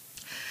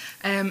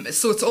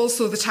 So it's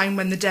also the time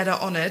when the dead are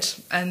honoured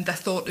and they're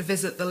thought to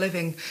visit the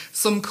living.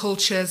 Some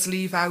cultures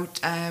leave out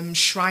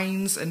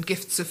shrines and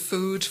gifts of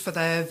food for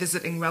their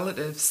visiting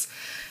relatives.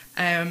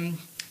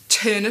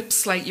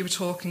 Turnips, like you were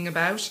talking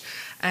about,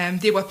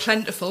 they were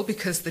plentiful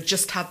because they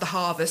just had the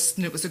harvest,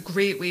 and it was a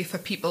great way for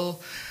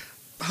people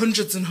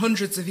hundreds and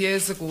hundreds of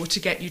years ago to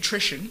get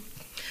nutrition.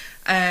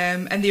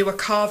 And they were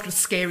carved with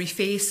scary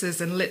faces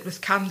and lit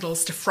with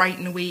candles to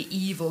frighten away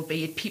evil,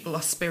 be it people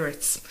or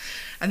spirits.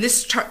 And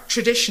this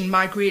tradition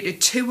migrated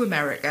to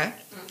America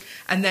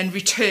and then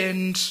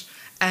returned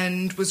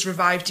and was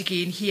revived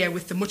again here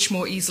with the much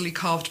more easily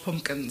carved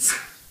pumpkins.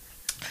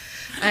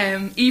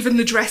 Even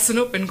the dressing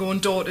up and going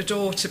door to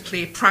door to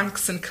play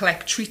pranks and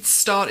collect treats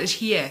started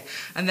here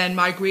and then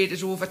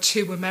migrated over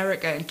to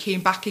America and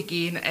came back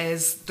again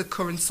as the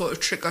current sort of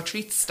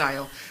trick-or-treat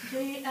style.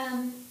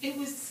 It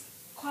was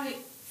quite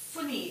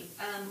funny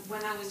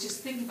when I was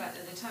just thinking about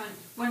it at the time.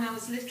 When I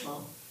was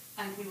little,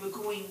 and we were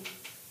going.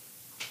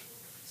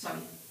 Sorry.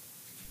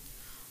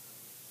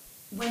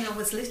 When I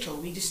was little,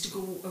 we used to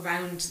go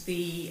around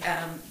the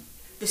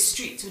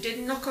streets. We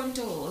didn't knock on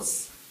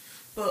doors,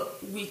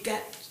 but we'd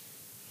get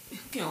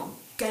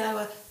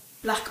our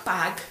black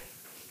bag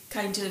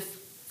kind of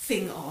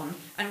thing on,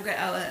 and get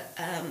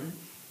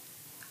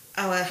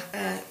our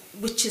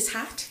witch's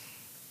hat,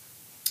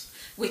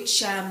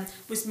 which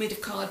was made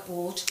of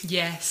cardboard.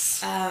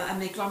 Yes. And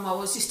my grandma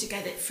always used to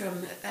get it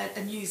from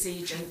a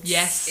newsagent.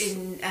 Yes.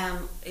 In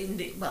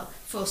the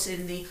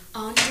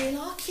Arndale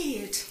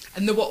Arcade.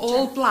 And they were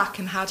all black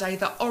and had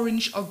either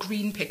orange or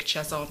green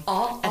pictures on.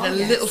 And a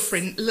yes.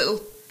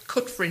 little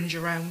cut fringe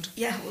around.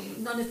 Yeah, well,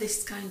 none of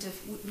this kind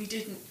of... We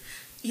didn't...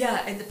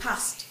 Yeah, in the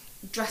past,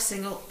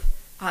 dressing up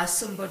as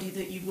somebody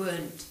that you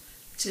weren't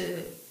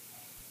to,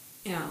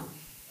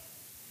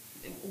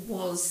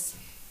 was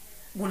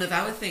one of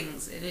our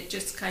things. And it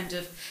just kind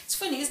of... It's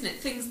funny, isn't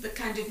it? Things that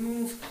kind of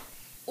move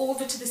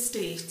over to the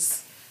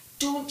States,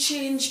 don't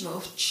change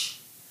much,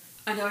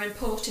 and are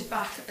imported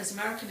back as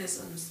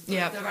Americanisms.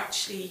 But they're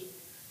actually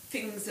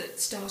things that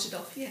started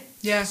off here.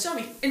 Yeah.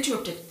 Sorry,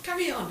 interrupted.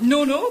 Carry on.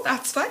 No,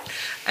 that's fine.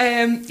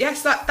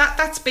 Yes,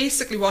 that's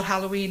basically what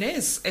Halloween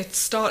is. It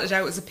started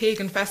out as a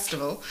pagan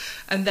festival,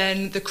 and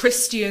then the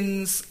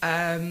Christians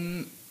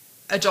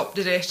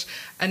adopted it,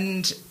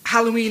 and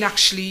Halloween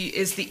actually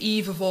is the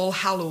Eve of All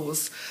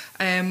Hallows,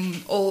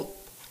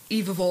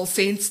 Eve of All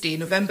Saints Day.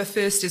 November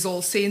 1st is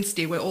All Saints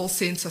Day, where all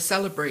saints are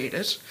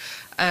celebrated.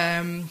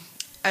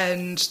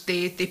 And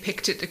they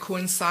picked it to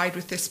coincide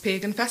with this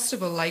pagan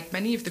festival, like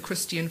many of the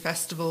Christian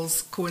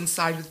festivals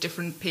coincide with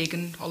different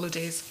pagan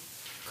holidays.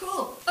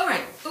 Cool. All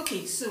right.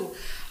 Okay, so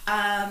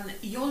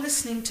you're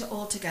listening to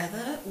All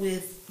Together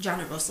with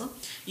Janet Russell.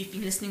 You've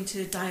been listening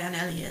to Diane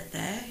Elliott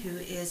there, who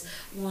is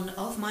one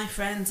of my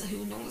friends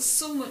who knows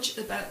so much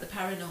about the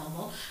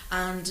paranormal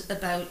and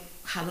about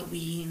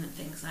Halloween and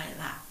things like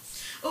that.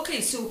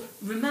 Okay, so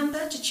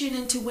remember to tune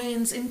into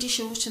Wayne's Indie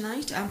Show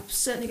tonight. I'm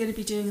certainly going to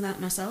be doing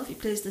that myself. He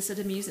plays the sort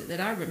of music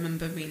that I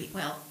remember really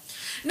well.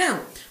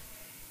 Now,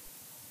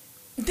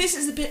 this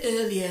is a bit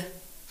earlier.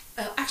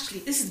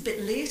 Actually, this is a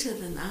bit later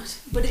than that,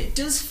 but it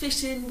does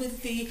fit in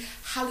with the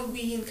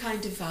Halloween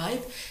kind of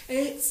vibe.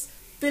 It's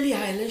Billie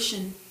Eilish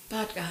and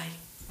Bad Guy.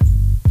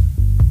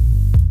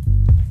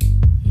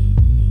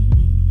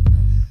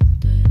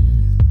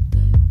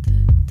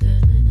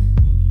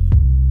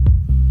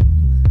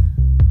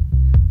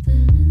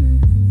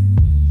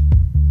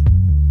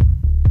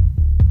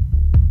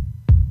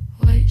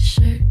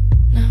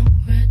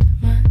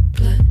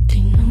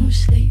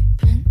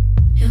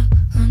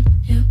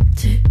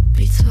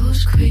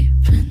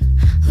 Creeping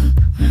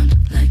around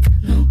like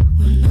no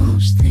one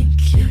knows. Think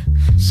you're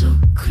so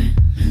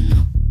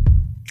criminal.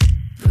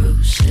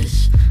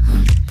 Bruises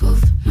on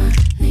both my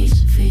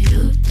knees for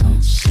you.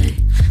 Don't say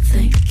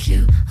thank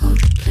you. Oh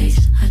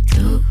please, I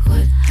do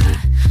what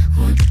I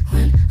want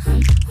when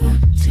I'm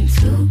wanting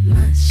to.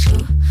 My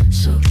soul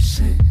so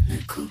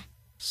cynical.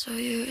 So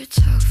you're a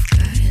tough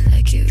guy,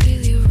 like you're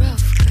really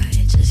rough guy.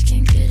 Just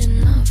can't get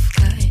enough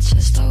guy,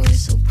 just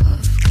always so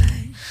puff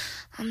guy.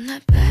 I'm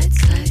that bad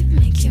type,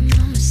 make your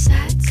mama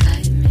sad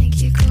type,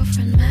 make your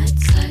girlfriend mad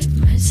type,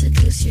 might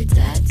seduce your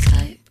dad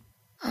type.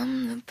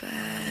 I'm the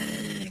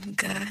bad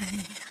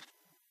guy.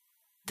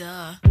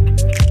 Duh.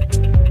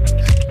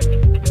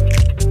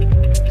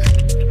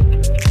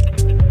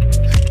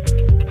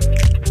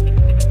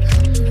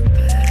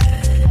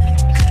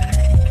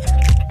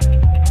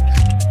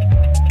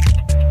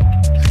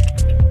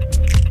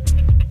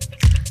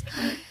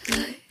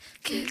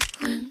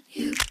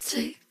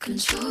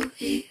 Control,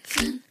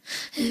 even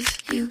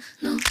if you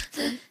know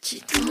that you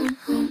don't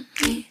own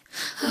me.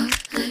 I'll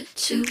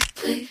let you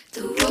play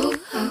the role.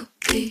 I'll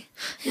be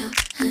your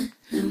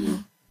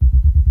animal.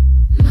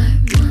 My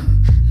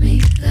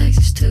mommy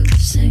likes to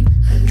sing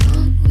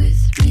along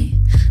with me,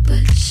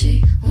 but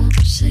she won't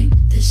sing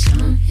this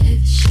song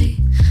if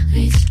she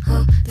reads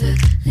all the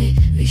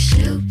lyrics.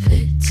 She'll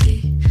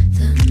pity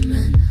the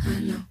men I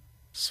know.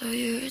 So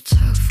you're a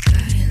tough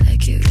guy,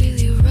 like you're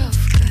really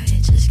rough guy.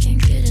 Just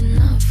can't get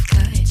enough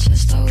guy,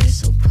 just always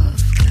so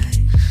puff guy.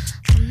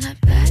 I'm that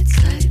bad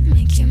type,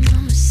 make your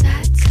mama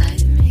sad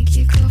type, make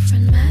your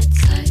girlfriend mad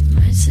type,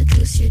 might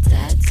seduce your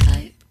dad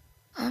type.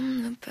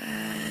 I'm the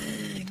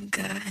bad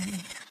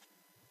guy.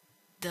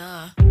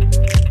 Duh.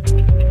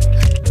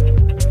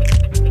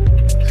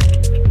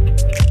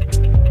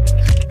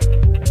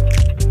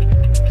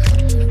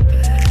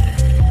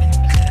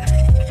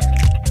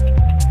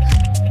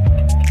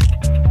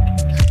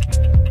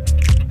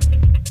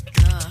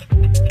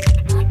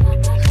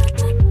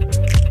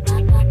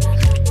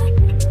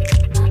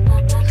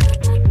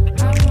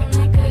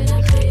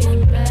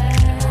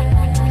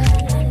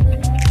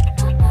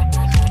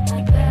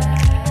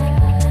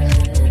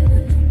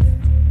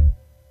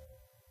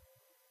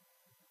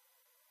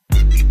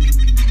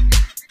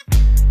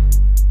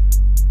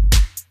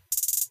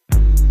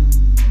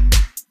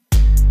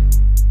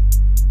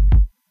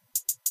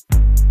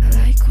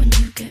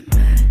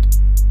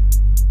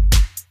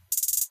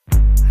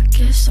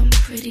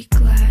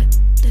 pretty glad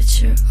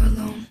that you're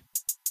alone.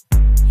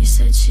 You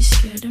said she's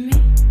scared of me?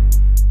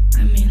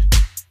 I mean,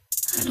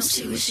 I don't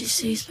see what she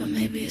sees, but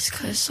maybe it's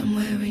 'cause I'm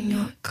wearing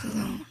your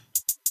cologne.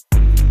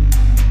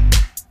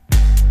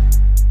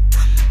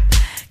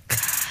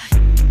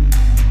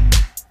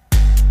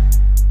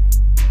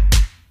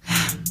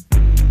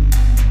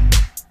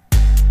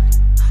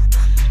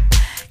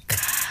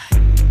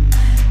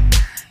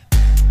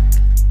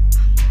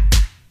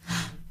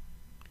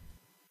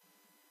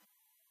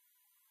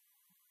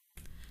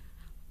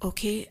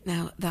 Okay,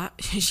 now that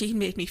she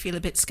made me feel a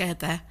bit scared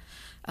there.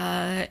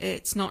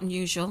 It's not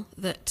unusual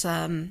that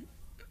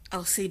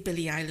I'll see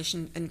Billie Eilish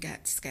and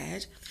get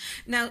scared.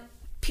 Now,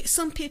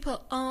 some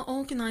people are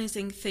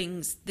organising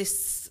things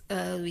this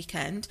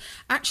weekend.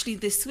 Actually,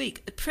 this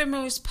week,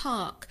 Primrose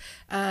Park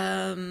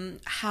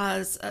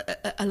has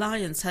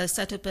Alliance has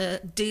set up a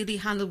daily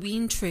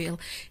Halloween trail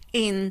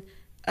in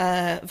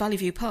Valley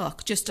View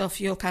Park, just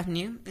off York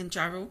Avenue in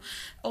Jarrow.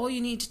 All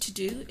you need to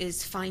do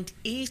is find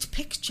 8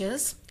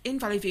 pictures in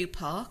Valley View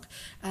Park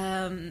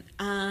and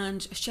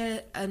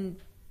share, and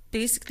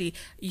basically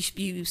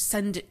you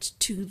send it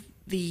to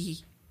the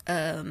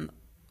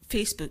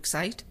Facebook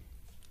site.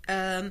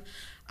 And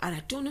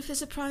I don't know if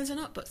there's a prize or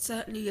not, but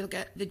certainly you'll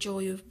get the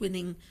joy of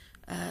winning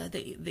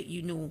that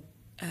you know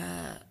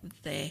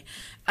there.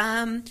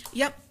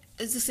 Yep,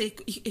 as I say,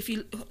 if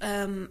you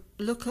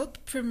look up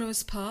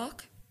Primrose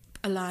Park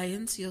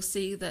Alliance, you'll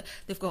see that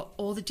they've got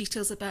all the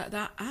details about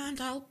that,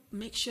 and I'll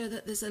make sure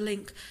that there's a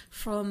link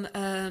from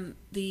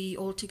the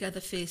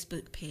Altogether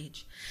Facebook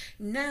page.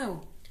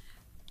 Now,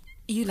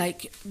 you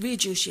like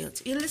Radio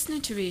Shields. You're listening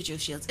to Radio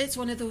Shields. It's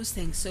one of those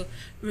things. So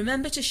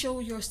remember to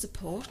show your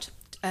support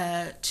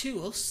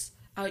to us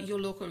at your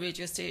local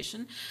radio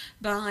station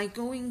by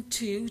going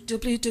to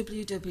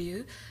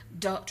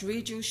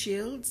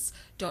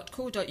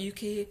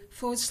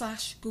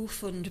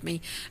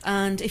www.radioshields.co.uk/GoFundMe.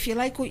 And if you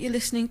like what you're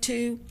listening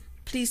to,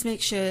 please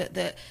make sure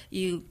that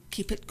you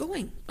keep it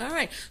going. All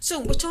right. So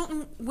we're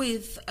talking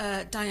with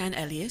Diane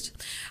Elliott.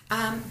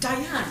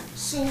 Diane,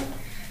 so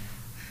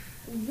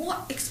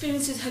what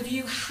experiences have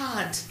you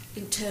had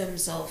in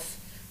terms of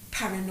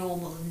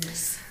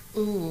paranormalness?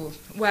 Ooh,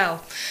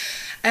 well,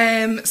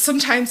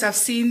 sometimes I've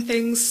seen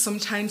things,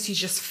 sometimes you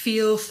just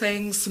feel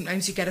things,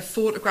 sometimes you get a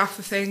photograph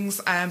of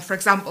things. For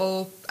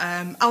example,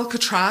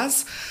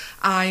 Alcatraz,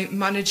 I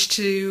managed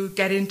to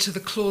get into the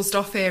closed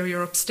off area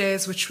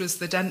upstairs, which was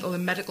the dental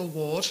and medical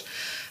ward.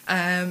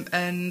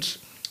 And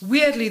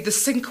weirdly, the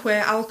sink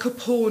where Al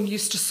Capone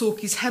used to soak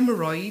his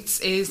hemorrhoids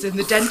is in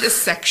the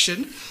dentist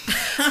section.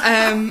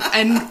 And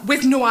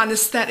with no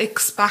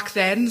anaesthetics back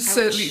then,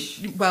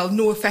 certainly, well,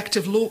 no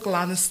effective local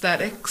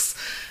anaesthetics,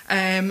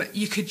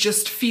 you could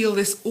just feel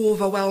this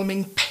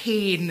overwhelming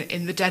pain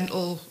in the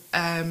dental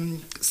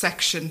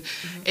section.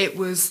 Mm-hmm. It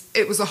was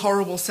a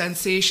horrible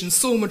sensation,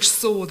 so much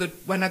so that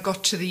when I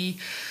got to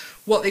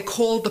what they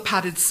called the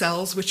padded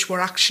cells, which were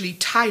actually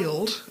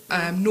tiled,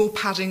 no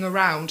padding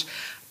around,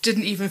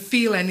 didn't even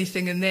feel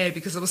anything in there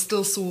because I was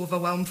still so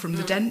overwhelmed from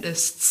the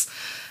dentists.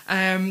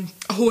 A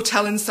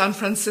hotel in San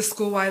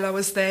Francisco while I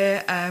was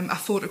there, I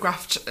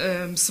photographed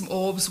some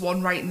orbs,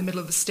 one right in the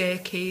middle of the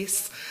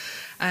staircase.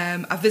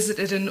 I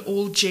visited an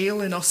old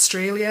jail in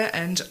Australia,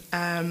 and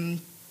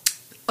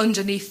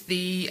underneath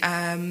the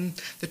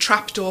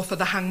trapdoor for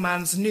the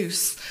hangman's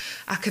noose,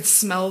 I could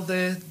smell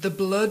the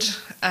blood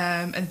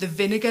and the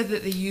vinegar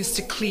that they used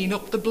to clean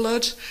up the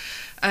blood.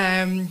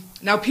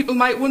 Now, people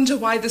might wonder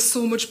why there's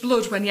so much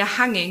blood when you're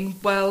hanging.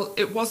 Well,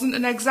 it wasn't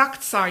an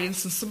exact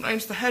science, and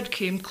sometimes the head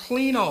came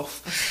clean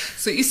off.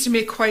 So it used to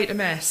make quite a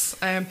mess.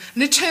 And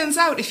it turns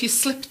out if you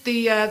slipped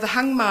the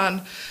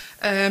hangman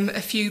a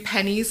few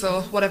pennies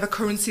or whatever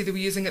currency they were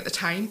using at the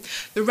time,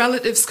 the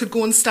relatives could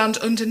go and stand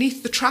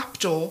underneath the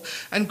trapdoor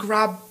and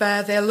grab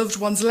their loved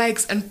one's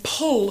legs and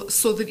pull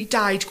so that he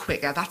died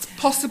quicker. That's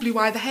possibly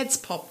why the head's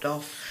popped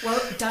off.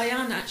 Well,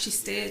 Diane actually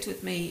stayed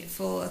with me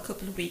for a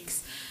couple of weeks.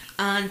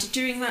 And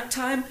during that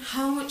time,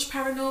 how much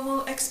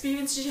paranormal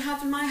experience did you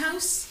have in my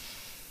house?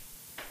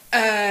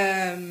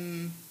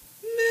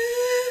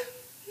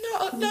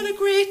 Not a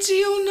great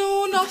deal,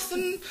 no,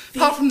 nothing,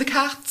 apart from the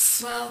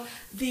cats. Well,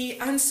 the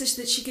answer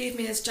that she gave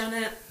me is,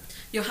 Janet,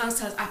 your house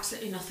has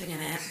absolutely nothing in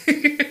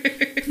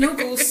it. No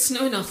ghosts,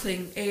 no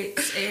nothing.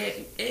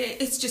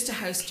 It's just a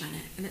house,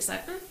 Janet. And it's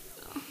like,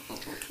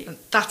 okay. And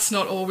that's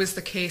not always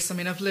the case. I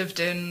mean, I've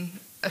lived in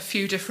a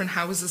few different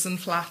houses and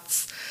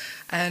flats.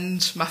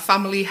 And my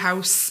family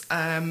house,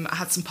 I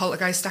had some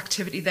poltergeist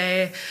activity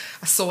there.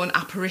 I saw an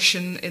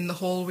apparition in the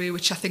hallway,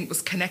 which I think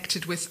was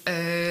connected with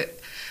a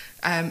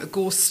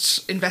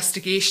ghost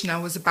investigation I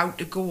was about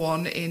to go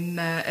on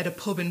at a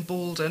pub in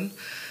Bolden.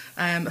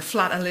 A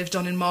flat I lived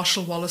on in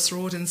Marshall Wallace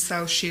Road in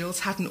South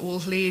Shields had an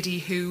old lady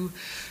who,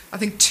 I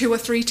think 2 or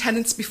 3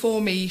 tenants before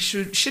me,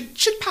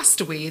 she'd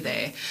passed away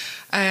there.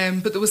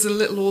 But there was a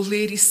little old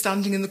lady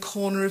standing in the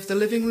corner of the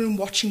living room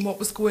watching what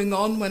was going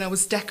on when I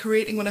was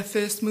decorating when I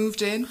first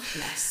moved in.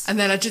 Yes. And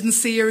then I didn't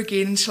see her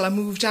again until I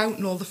moved out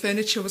and all the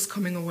furniture was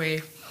coming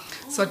away.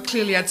 So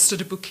I'd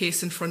stood a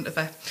bookcase in front of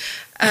her.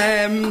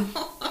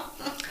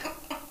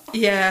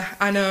 Yeah,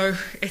 I know.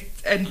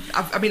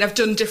 I've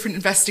done different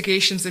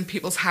investigations in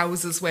people's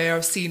houses where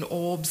I've seen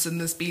orbs, and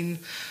there's been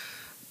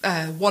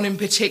one in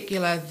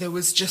particular. It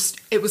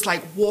was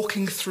like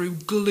walking through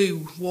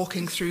glue,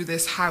 walking through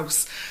this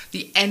house.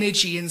 The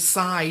energy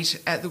inside,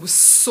 there was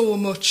so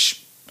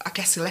much, I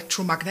guess,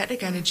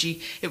 electromagnetic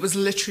energy. It was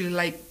literally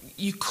like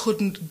you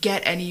couldn't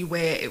get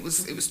anywhere. It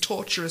was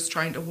torturous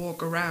trying to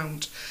walk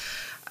around.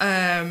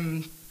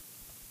 One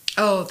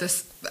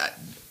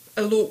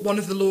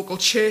of the local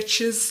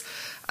churches,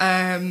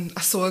 I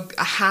saw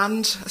a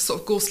hand, a sort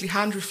of ghostly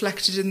hand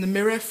reflected in the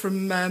mirror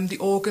from the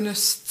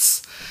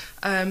organist's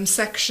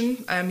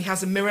section. He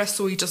has a mirror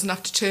so he doesn't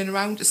have to turn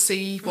around to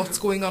see what's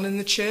going on in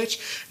the church,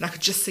 and I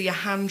could just see a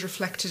hand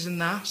reflected in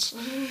that.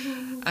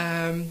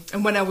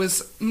 And when I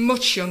was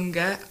much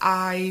younger,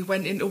 I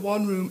went into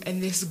one room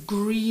and this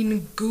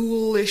green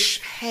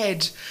ghoulish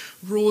head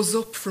rose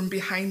up from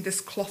behind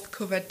this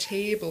cloth-covered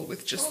table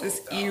with just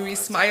this eerie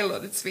smile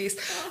on its face.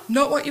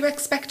 Not what you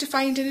expect to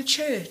find in a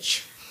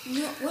church.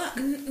 No.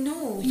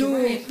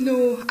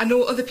 I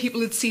know other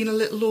people had seen a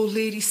little old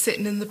lady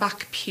sitting in the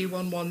back pew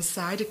on one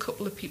side. A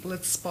couple of people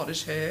had spotted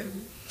her.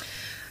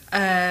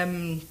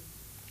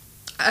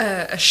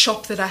 A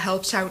shop that I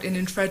helped out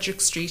in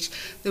Frederick Street,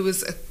 there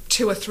was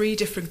 2 or 3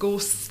 different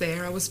ghosts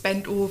there. I was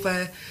bent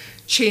over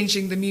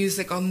changing the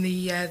music on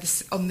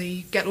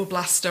the Ghetto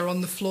Blaster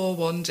on the floor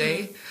one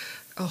day.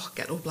 Oh,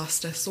 Ghetto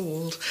Blaster, so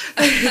old.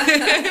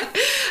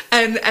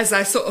 And as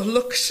I sort of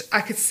looked,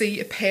 I could see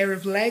a pair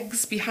of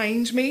legs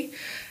behind me,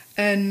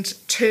 and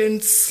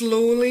turned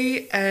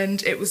slowly,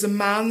 and it was a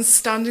man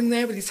standing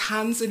there with his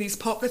hands in his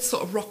pockets,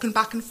 sort of rocking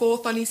back and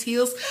forth on his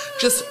heels,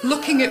 just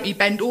looking at me,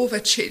 bent over,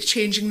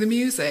 changing the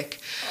music.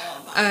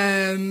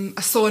 I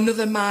saw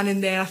another man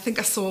in there. I think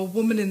I saw a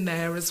woman in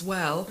there as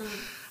well.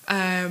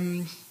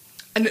 And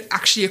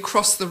actually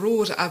across the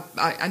road,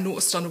 I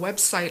noticed on a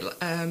website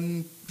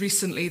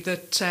recently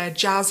that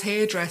Jazz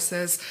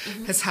Hairdressers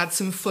has had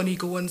some funny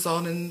goings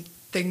on and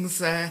things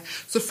there.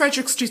 So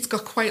Frederick Street's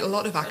got quite a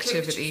lot of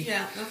activity.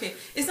 Yeah, okay.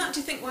 Is that, do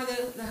you think, why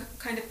they're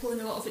kind of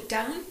pulling a lot of it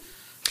down?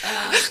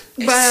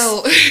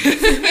 Well...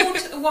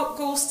 what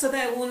ghosts are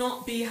there will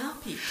not be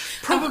happy.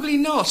 Probably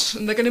not,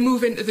 and they're going to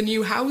move into the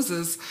new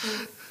houses.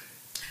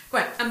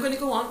 Right, I'm going to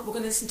go on. We're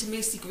going to listen to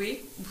Macy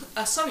Gray.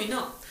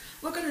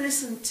 We're going to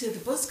listen to the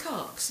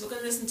Buzzcocks. We're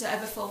going to listen to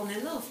Ever Fallen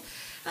in Love.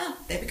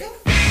 There we go.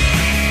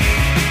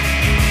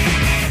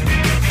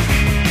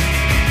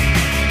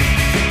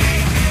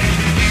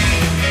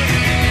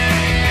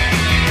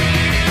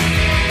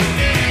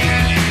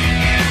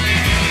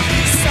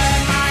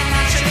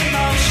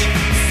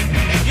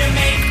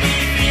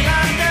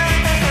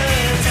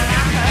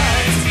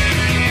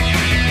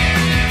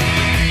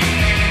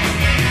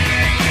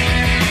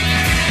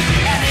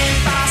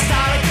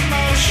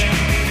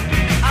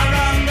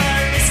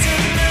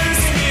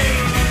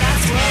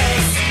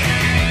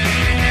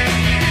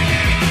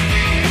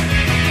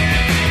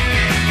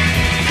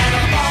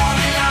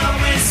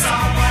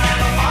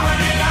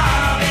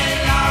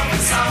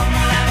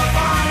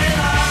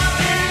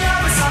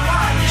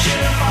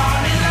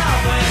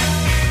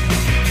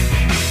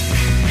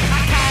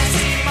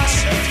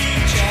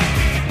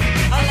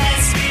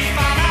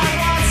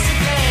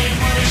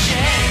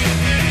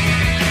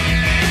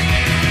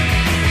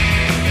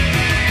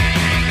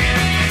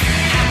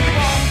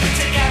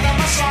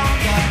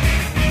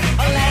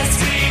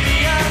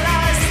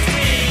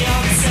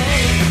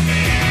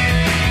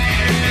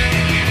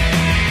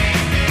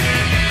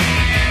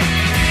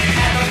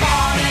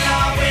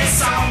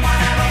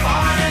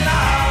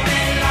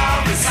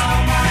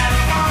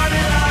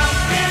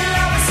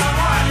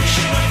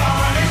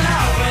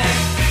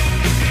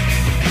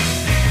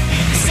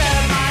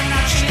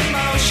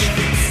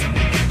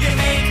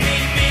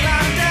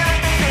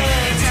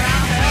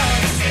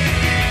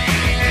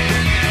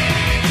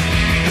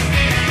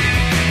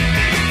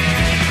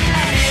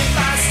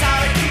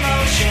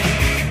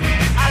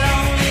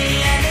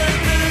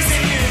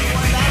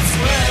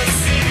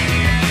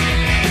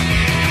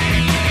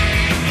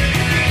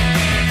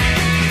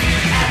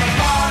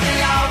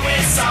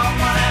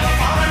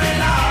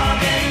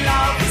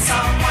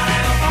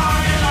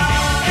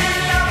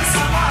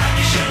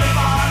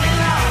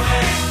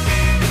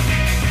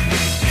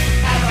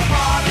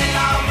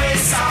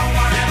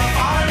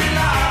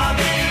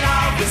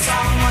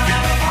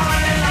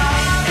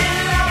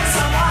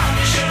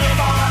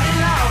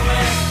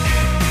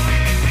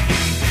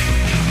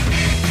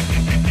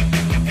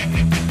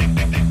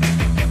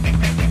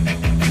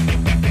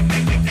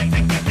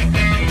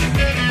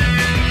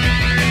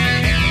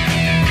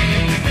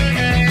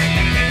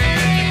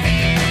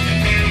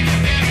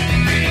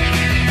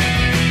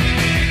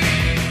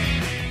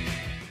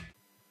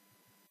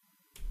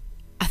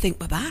 I think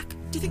we're back.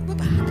 Do you think we're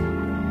back?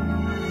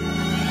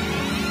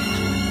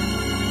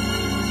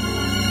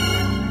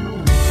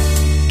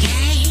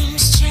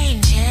 Games,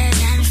 changes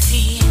and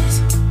fears.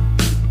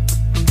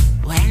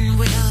 When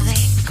will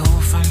they go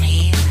from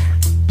here?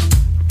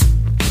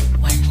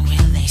 When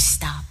will they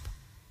stop?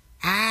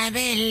 I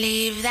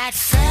believe that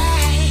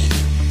fate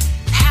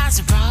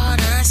has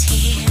brought us here.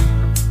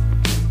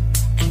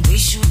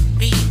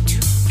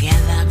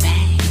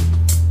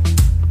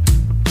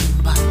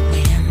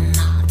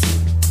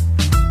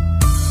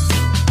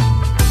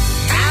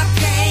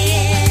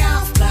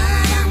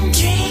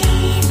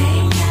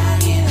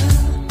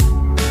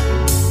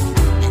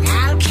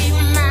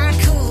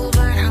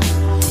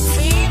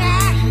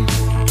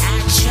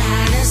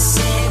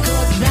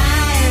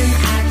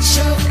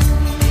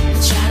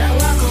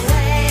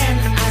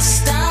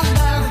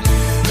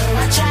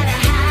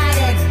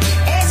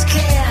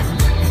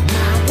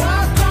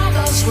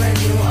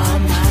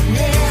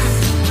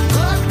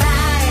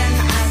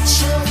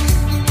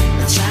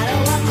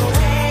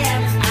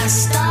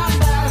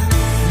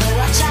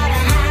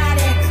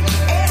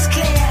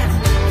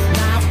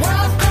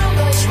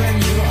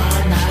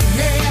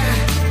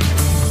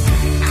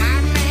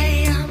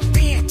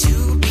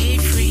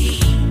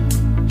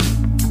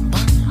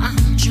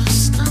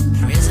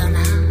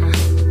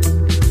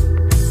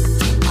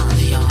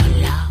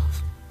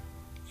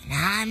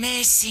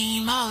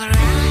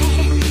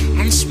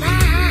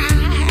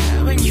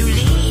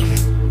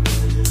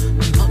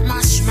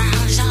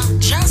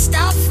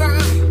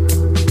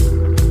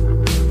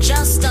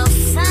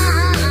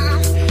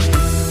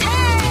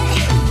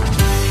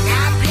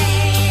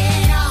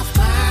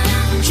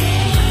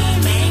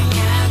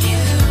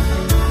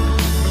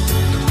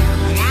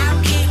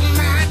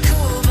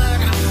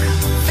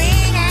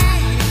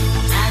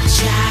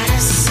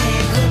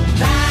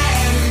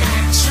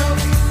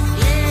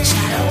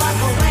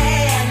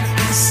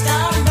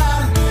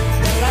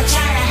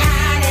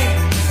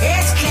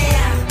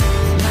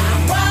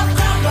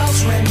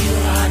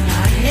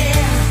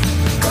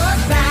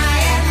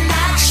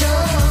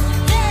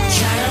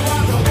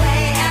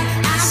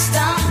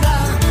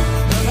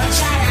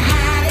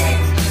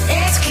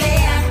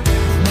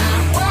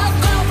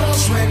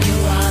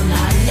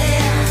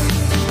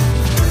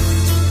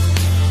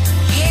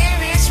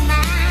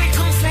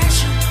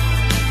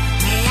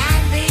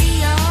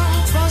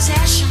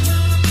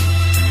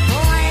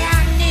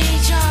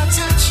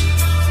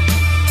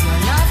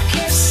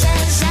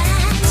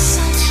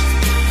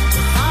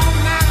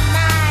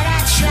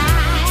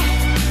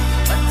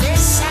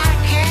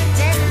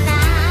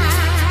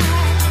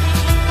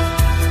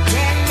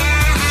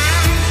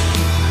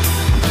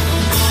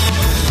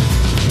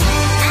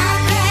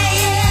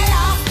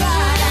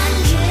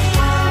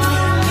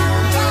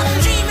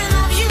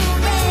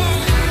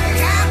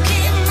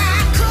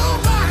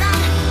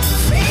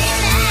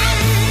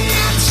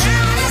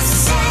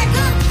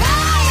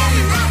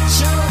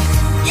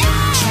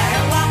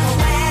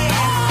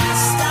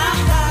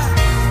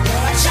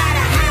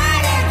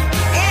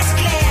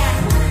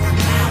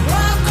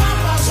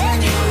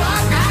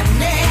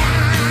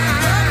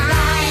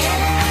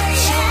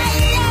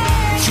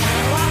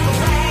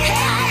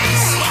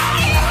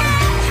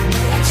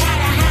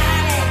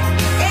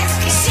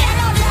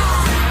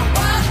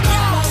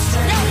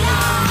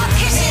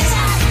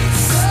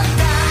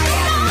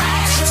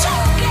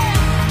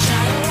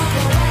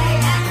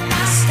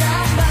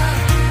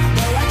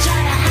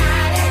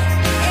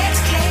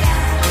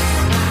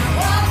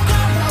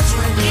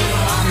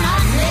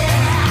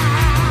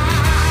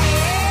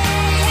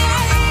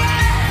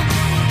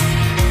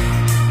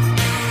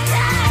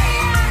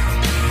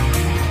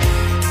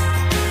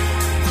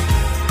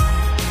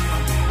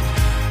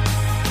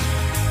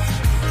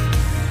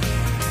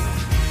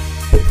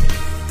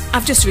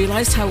 I've just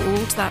realised how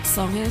old that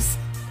song is.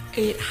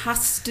 It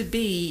has to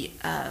be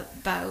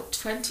about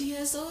 20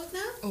 years old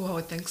now. Oh, I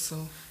would think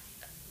so.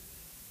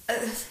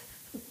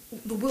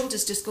 The world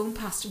has just gone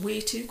past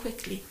way too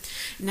quickly.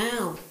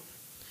 Now,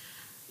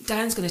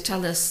 Diane's going to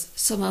tell us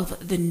some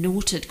of the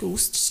noted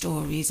ghost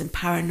stories and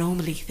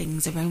paranormally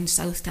things around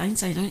South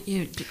Tyneside, aren't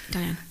you,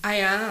 Diane? I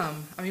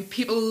am. I mean,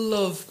 people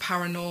love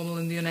paranormal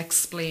and the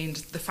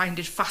unexplained. They find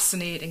it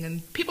fascinating,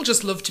 and people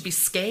just love to be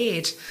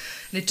scared.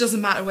 And it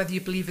doesn't matter whether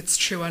you believe it's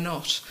true or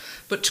not.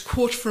 But to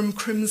quote from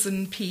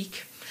Crimson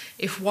Peak,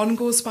 if one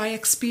goes by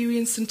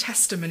experience and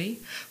testimony,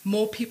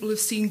 more people have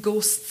seen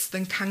ghosts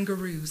than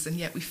kangaroos, and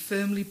yet we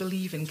firmly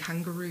believe in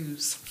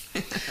kangaroos.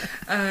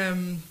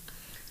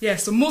 Yeah,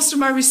 so most of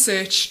my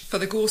research for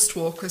the Ghost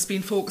Walk has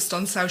been focused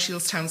on South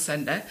Shields Town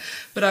Centre,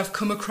 but I've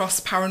come across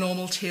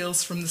paranormal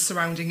tales from the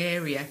surrounding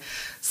area.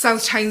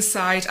 South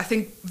Tyneside, I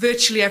think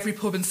virtually every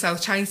pub in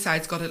South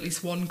Tyneside's got at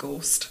least one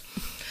ghost.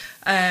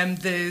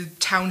 The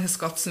town has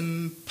got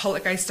some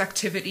poltergeist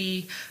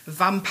activity, a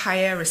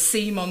vampire, a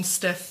sea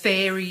monster,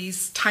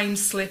 fairies, time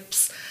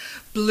slips,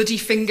 bloody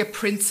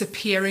fingerprints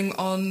appearing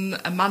on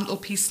a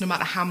mantelpiece no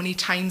matter how many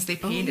times they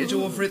painted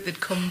over it, they'd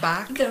come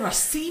back. There are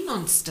sea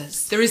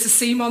monsters. There is a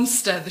sea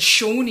monster, the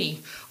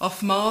Shawnee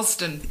off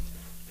Marsden.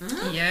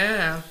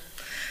 Yeah.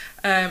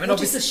 And what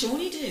does the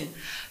Shawnee do?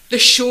 The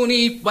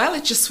Shawnee, well,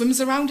 it just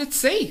swims around at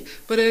sea.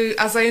 But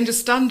as I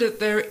understand it,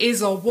 there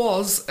is or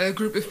was a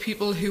group of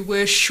people who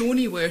were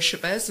Shawnee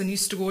worshippers and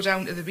used to go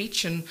down to the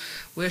beach and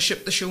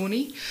worship the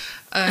Shawnee.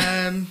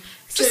 So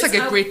just like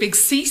a great big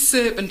sea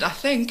serpent, I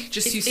think,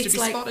 just used to be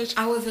spotted. It's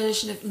like our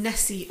version of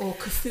Nessie or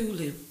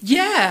Cthulhu.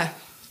 Yeah,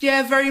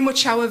 very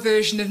much our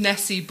version of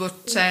Nessie,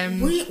 but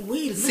We've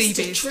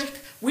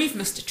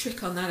missed a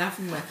trick on that,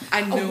 haven't we?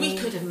 I know. Oh, we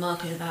could have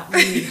marketed that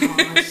really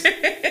hard.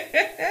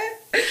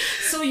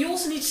 So you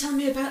also need to tell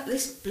me about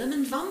this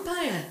bloomin'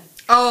 vampire.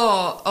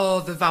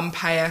 Oh, the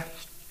vampire.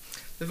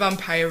 The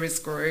vampire is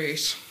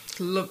great.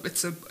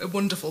 It's a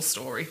wonderful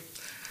story.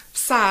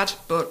 Sad,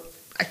 but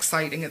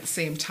exciting at the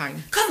same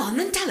time. Come on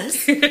then, tell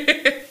us.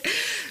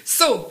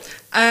 So,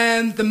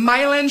 the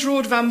Mile End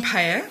Road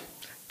vampire,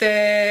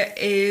 there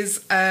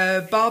is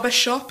a barber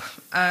shop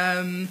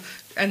and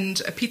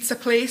a pizza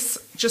place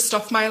just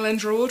off Mile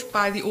End Road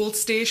by the old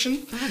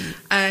station.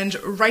 And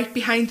right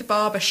behind the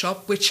barber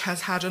shop, which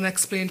has had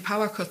unexplained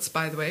power cuts,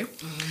 by the way,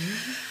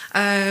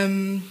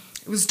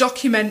 it was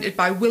documented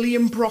by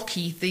William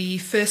Brocky, the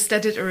first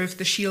editor of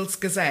the Shields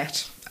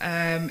Gazette.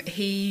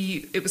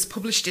 It was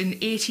published in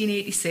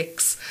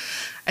 1886,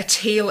 a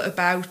tale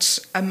about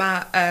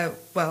the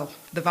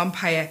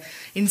vampire.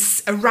 In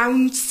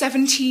around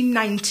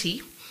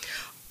 1790,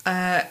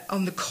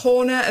 on the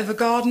corner of a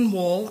garden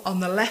wall on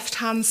the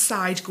left-hand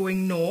side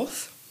going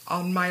north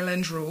on Mile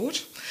End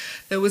Road,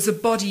 there was a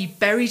body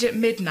buried at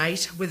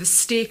midnight with a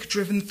stake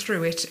driven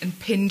through it and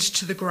pinned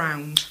to the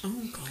ground.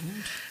 Oh, God.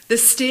 The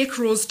stake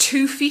rose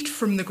 2 feet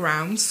from the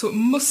ground, so it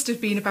must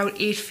have been about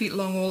 8 feet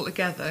long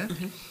altogether.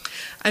 Mm-hmm.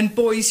 And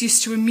boys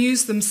used to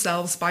amuse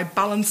themselves by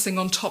balancing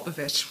on top of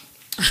it.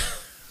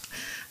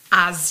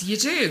 As you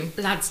do.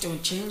 Lads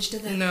don't change, do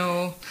they?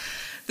 No.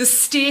 The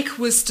stake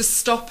was to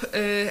stop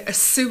a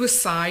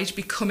suicide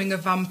becoming a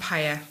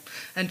vampire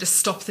and to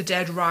stop the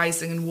dead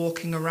rising and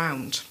walking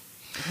around.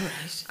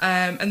 Right.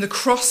 And the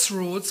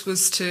crossroads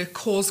was to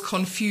cause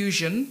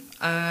confusion.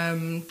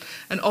 And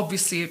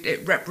obviously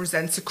it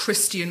represents a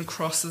Christian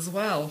cross as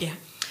well. Yeah.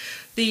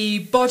 The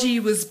body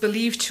was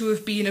believed to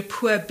have been a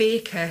poor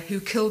baker who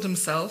killed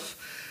himself.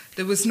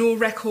 There was no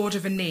record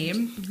of a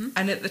name,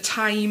 and at the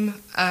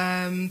time,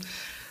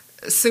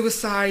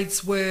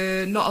 suicides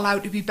were not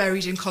allowed to be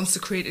buried in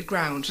consecrated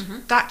ground.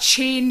 That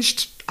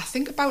changed, I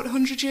think, about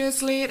 100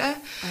 years later.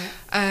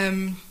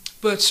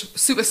 But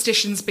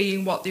superstitions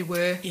being what they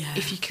were,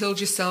 if you killed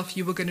yourself,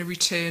 you were going to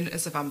return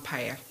as a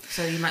vampire.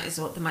 So they might as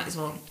well there's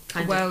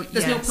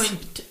no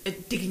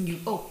point digging you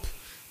up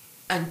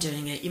and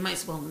doing it. You might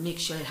as well make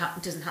sure it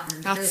doesn't happen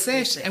in the first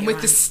place. That's it. And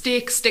with the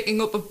stake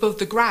sticking up above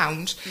the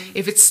ground,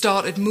 if it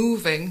started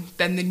moving,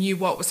 then they knew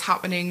what was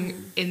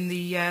happening in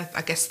the,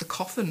 the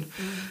coffin.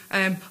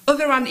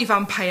 Other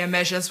anti-vampire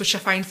measures, which I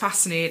find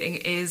fascinating,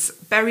 is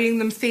burying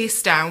them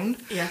face down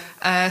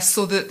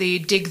so that they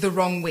dig the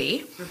wrong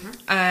way,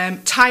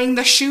 tying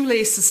their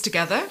shoelaces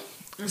together,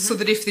 so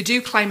that if they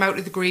do climb out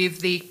of the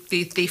grave, they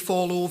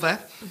fall over.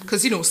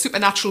 Because,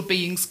 supernatural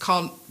beings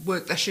can't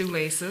work their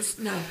shoelaces.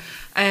 No.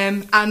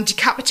 And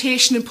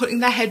decapitation and putting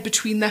their head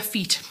between their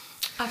feet.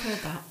 I've heard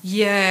that.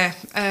 Yeah.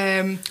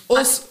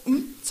 Also,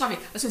 sorry, I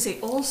was going to say,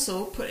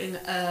 also putting,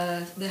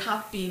 there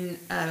have been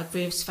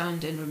graves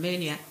found in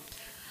Romania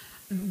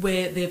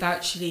where they've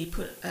actually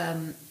put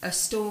a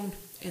stone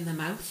in the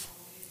mouth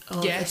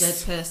of a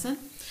dead person.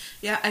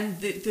 Yeah, and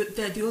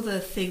the other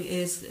thing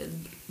is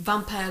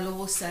vampire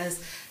law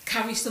says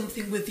carry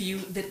something with you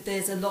that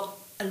there's a lot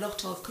a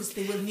lot of, because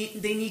they've got a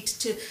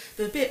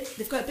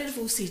bit of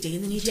OCD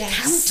and they need Yes.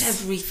 to count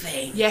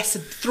everything. Yes,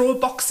 and throw a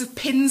box of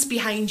pins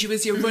behind you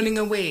as you're running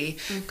away,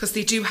 because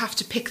they do have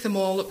to pick them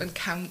all up and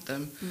count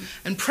them.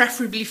 And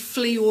preferably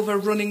flee over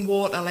running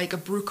water like a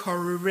brook or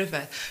a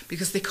river,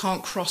 because they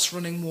can't cross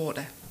running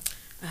water.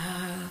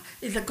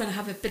 They're going to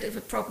have a bit of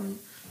a problem.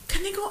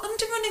 Can they go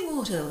under running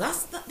water?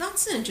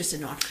 That's an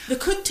interesting one. They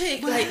could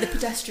take like the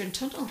pedestrian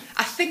tunnel.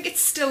 I think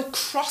it's still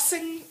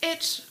crossing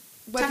it.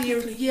 Whether you're,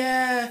 Technically.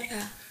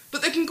 yeah.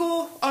 But they can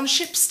go on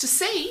ships to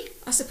sea.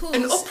 I suppose.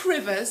 And up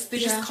rivers, they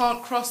Yeah. just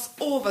can't cross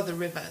over the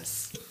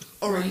rivers.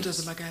 Or Right. under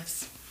them, I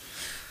guess.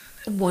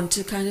 One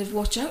to kind of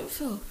watch out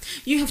for.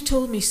 You have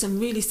told me some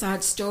really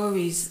sad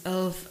stories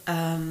of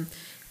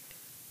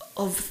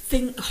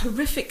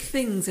horrific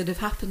things that have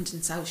happened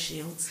in South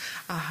Shields.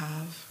 I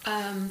have.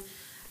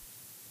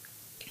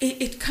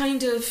 It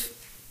kind of,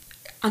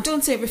 I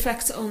don't say it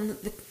reflects on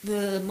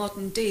the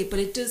modern day, but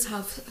it does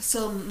have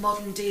some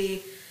modern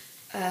day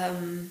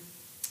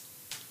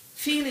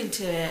feeling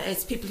to it.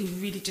 It's people who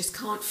really just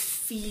can't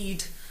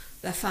feed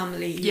their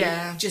family, who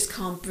Yeah. just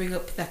can't bring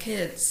up their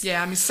kids.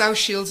 Yeah, I mean, South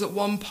Shields at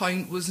one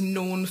point was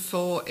known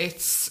for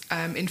its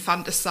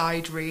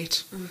infanticide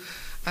rate.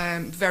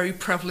 Very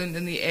prevalent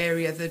in the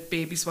area that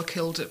babies were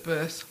killed at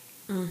birth.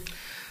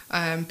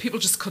 People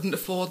just couldn't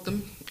afford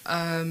them,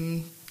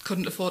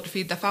 couldn't afford to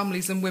feed their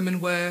families, and women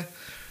were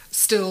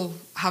still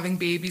having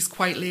babies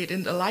quite late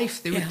into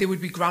life. They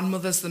would be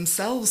grandmothers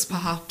themselves,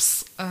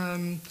 perhaps.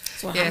 So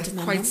Yeah, handing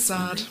their quite mums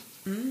sad.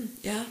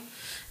 Yeah.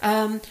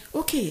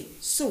 Okay,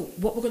 so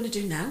what we're going to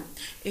do now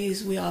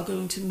is we are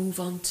going to move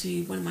on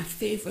to one of my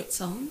favourite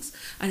songs,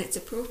 and it's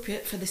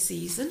appropriate for the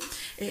season.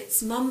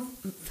 It's My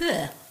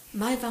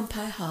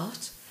Vampire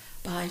Heart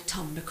by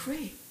Tom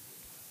McRae.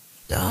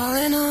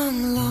 Darling,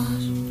 I'm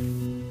lost,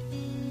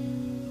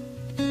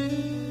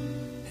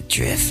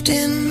 adrift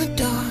in the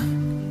dark,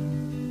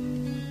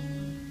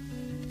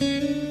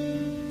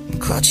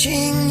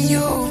 clutching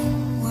your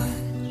words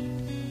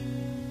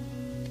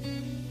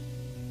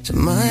to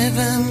my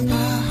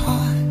vampire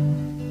heart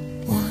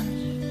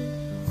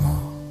once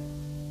more.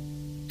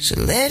 So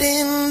let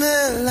in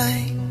the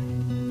light,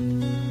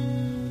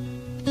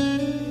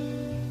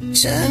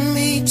 turn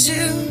me to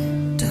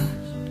dust.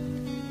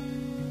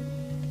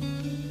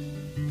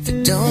 If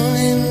it don't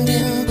end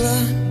in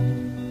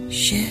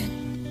bloodshed,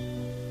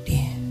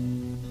 yeah,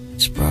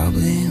 it's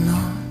probably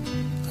not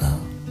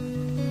love.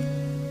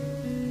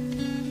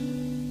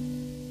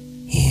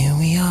 Here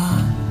we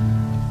are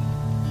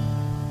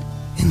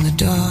in the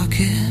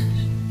darkest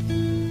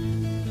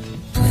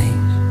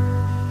place.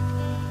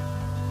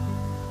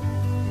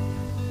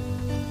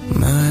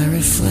 My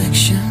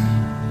reflection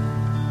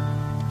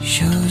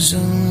shows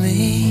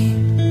only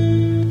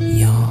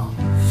your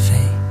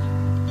face.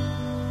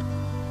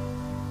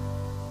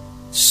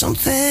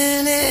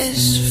 Something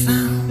is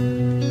found,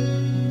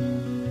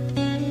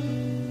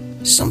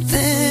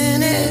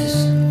 something is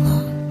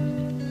lost.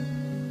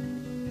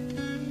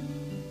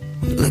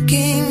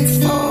 Looking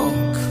for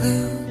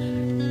clues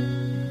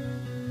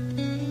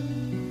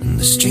in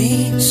the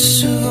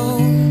streets of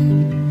old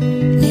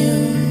New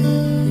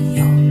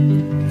York.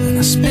 And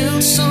I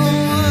spilled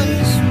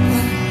someone's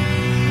blood,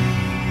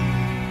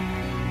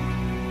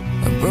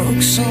 I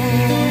broke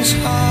someone's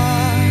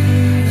heart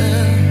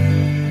again.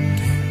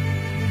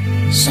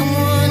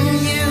 Someone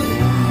you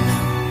know,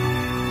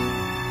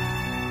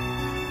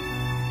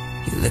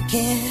 you're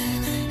looking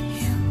at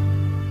him,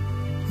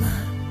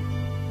 my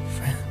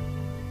friend.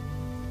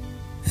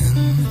 And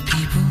the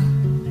people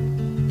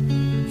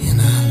in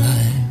our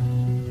life,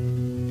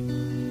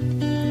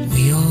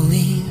 we all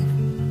leave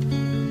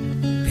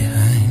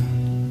behind,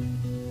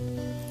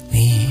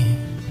 leave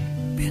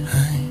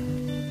behind.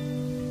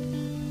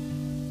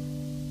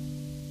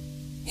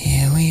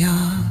 Here we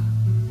are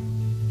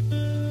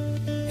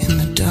in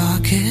the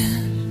darkest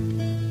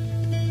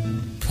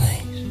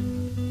place,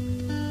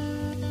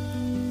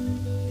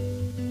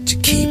 to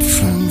keep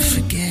from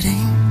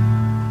forgetting,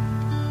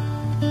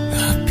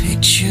 I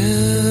picture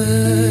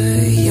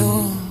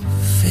your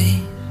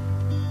face,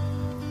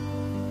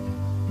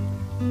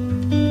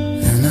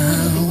 and I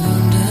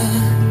wonder,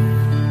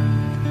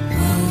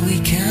 will we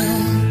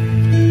count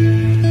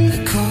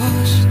the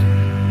cost?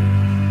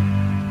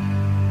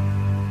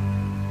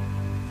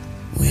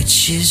 Which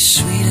is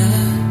sweeter,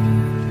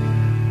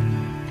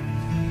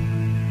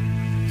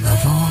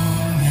 love or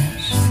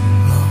is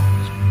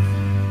lost?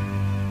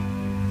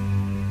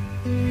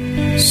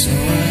 So I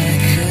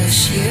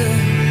curse you,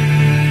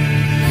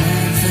 my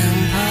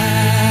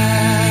vampire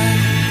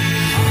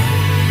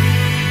heart,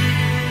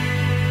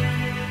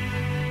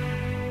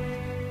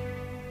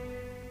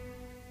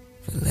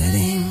 for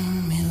letting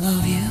me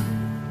love you,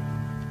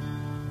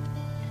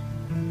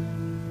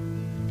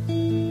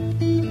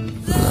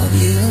 love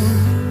you.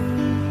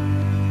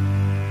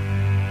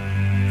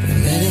 For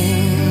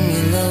letting me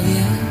love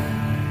you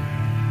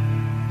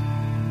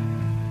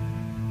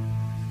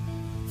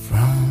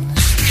from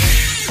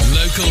the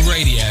Local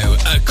radio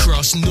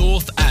across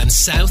North and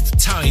South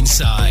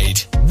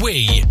Tyneside.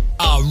 We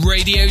are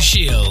Radio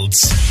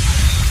Shields.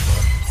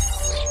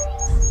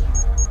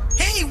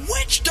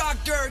 Witch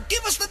Doctor,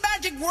 give us the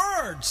magic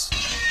words.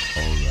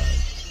 Alright.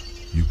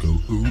 You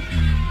go ooh,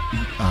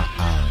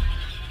 ah,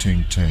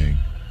 ting, tang,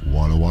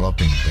 walla, walla,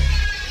 bing, bang.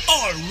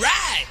 All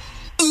right.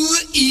 Ooh,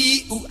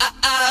 ooh,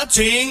 ah,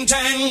 ting,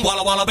 tang,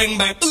 walla, walla, bing,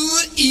 bang. Ooh,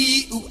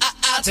 ooh,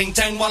 ah, ting,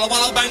 tang, walla,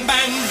 walla, bang,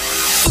 bang.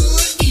 Ooh, ooh,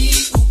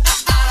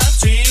 ah,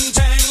 ting,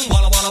 tang,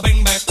 walla, walla,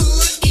 bing, bang. Ooh,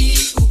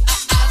 ooh,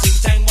 ah, ting,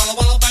 tang, walla,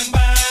 walla, bang,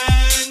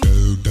 bang.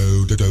 Do,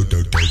 do, do, do,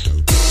 do, do, do.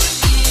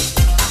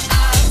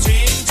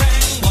 Ting,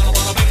 tang, walla,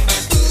 walla, bing,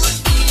 bang. Ooh,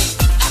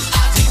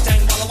 ah, ting,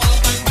 tang, walla, walla,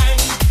 bang, bang.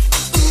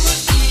 Ooh,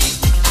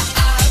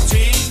 ah,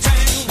 ting,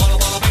 tang, walla,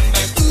 walla, bing,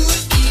 bang. Ooh,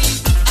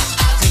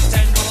 ah, ting,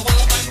 tang, walla,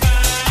 walla, bang,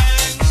 bang.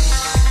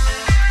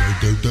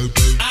 Do, do,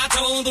 do. I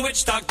told the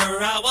witch doctor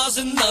I was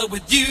in love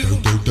with you.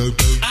 Do, do,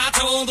 do. I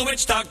told the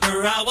witch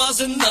doctor I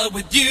was in love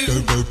with you.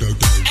 Do, do, do,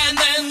 do. And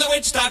then the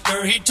witch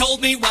doctor, he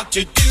told me what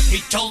to do. He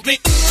told me,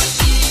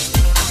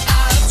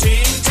 ah,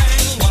 ting,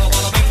 tang, walla,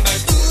 walla, bang,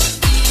 bang.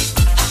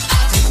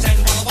 Ah, ting,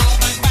 tang, walla, walla,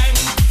 bang, bang.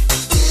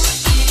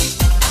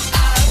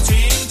 Ah,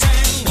 ting,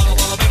 tang, walla,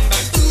 walla, bang,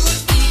 bang.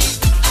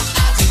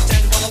 Ah, ting,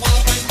 tang, walla,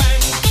 walla, bang,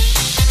 bang.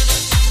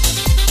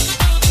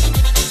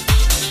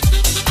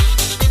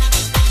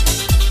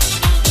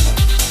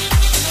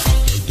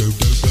 Do, do,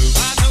 do. I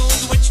told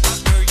the witch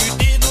doctor you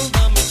didn't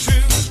love me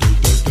true.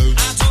 I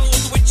told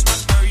the witch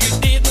doctor you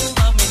didn't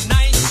love me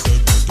nice.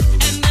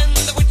 And then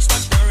the witch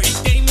doctor, he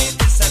gave me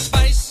this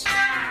advice.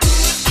 Ah,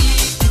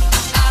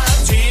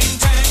 ting,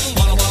 tang,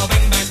 walla, walla,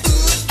 bang, bang.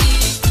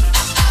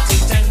 Ah,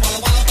 ting, tang, walla,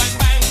 walla, bang,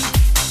 bang.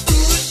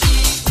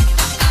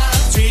 Ah,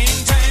 ting,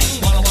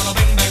 tang, walla, walla,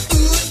 bang, bang.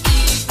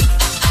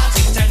 Ah,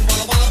 ting, tang,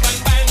 walla, walla, bang,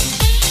 bang.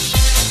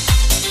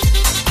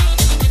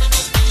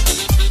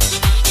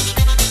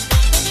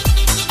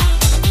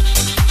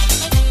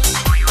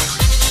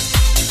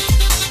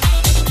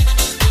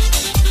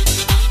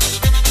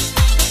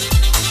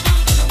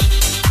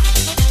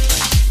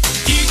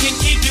 You can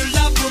keep your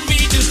love for me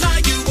just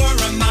like you were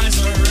a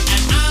miser.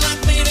 And I'll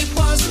admit it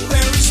wasn't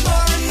very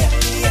smart.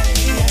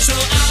 So I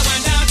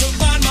went out to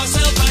find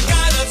myself a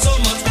guy that's so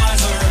much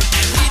wiser.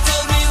 And he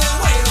told me the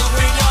way to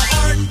win your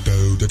heart. Do,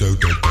 do, do, do,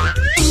 do, do.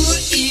 Ooh,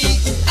 ee,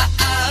 ah,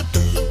 ah.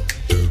 Do,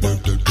 do, do,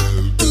 do, do.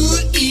 Ooh,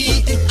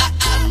 ee, ah,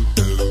 ah.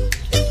 Do,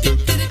 do, do,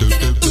 do, do.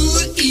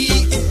 Ooh,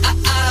 ee, ah,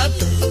 ah.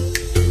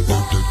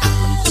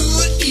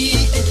 Ooh,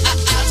 ee, ah,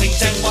 ah. Ting,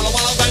 tang, walla,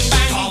 walla, bang,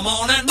 bang. Come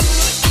on and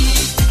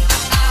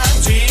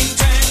ting,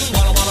 tang,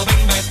 walla, walla,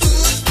 bang, bang.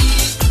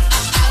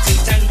 Ting,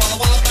 tang, walla,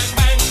 walla, bang,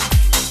 bang.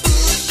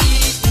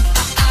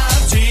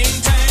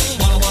 Ting, tang,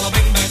 walla, walla,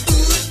 bang, bang.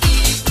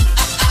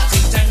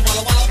 Ting, tang,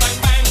 walla, walla, bang,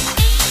 bang.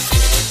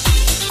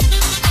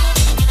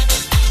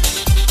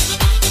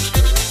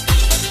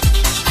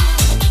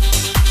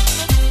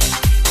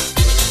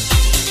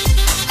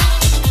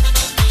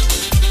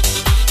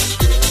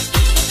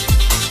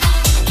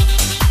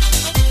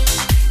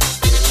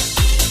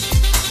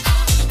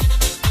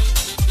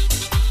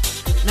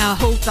 Now, I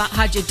hope that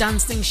had your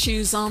dancing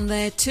shoes on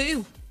there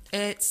too.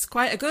 It's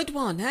quite a good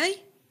one, eh?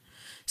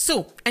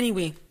 So,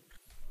 anyway,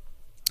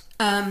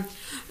 Diane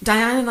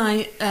and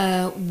I,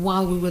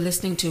 while we were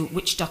listening to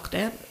Witch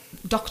Doctor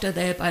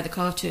there by the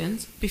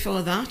cartoons,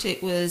 before that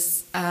it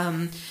was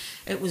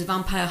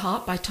Vampire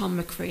Heart by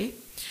Tom McRae.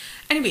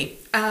 Anyway,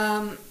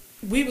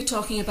 we were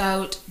talking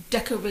about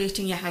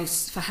decorating your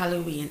house for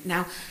Halloween.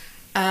 Now,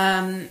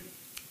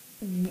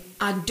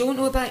 I don't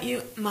know about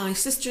you, my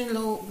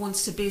sister-in-law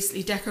wants to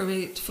basically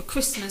decorate for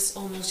Christmas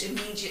almost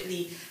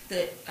immediately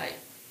that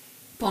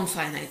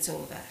bonfire night's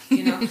over,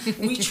 you know.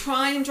 We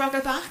try and drag her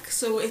back,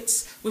 so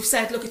we've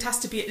said, look, it has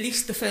to be at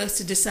least the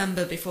 1st of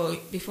December before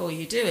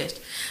you do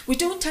it. We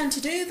don't tend to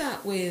do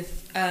that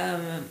with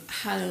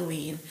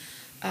Halloween.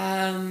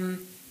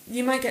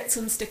 You might get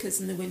some stickers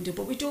in the window,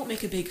 but we don't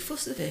make a big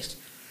fuss of it.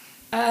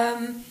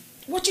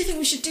 What do you think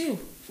we should do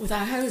with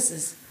our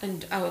houses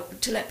and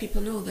to let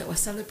people know that we're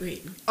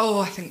celebrating? Oh,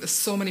 I think there's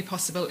so many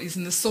possibilities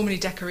and there's so many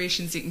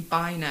decorations you can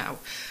buy now.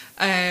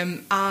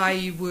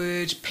 I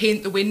would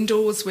paint the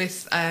windows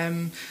with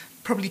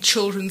probably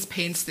children's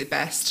paint's the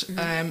best,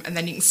 and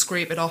then you can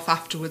scrape it off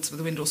afterwards with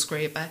a window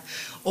scraper.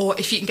 Or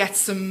if you can get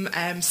some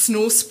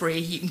snow spray,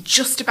 you can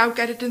just about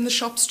get it in the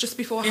shops just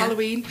before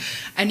Halloween,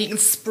 and you can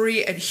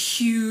spray a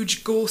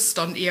huge ghost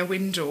onto your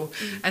window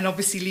and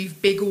obviously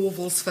leave big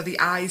ovals for the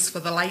eyes for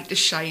the light to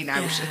shine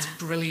out. Yeah. It's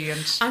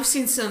brilliant. I've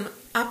seen some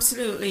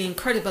absolutely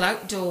incredible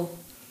outdoor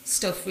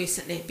stuff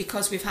recently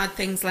because we've had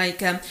things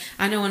like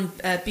I know on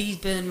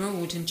Beesburn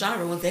Road in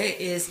Jarrow there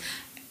is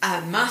a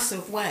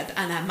massive web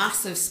and a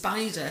massive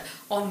spider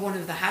on one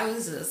of the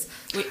houses,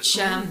 which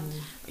I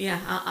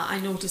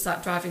noticed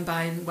that driving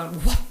by and went,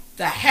 what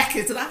the heck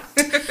is that?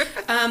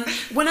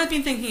 What I've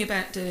been thinking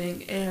about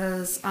doing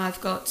is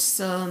I've got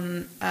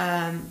some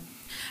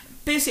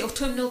basic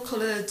autumnal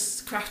coloured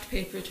craft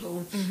paper at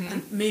home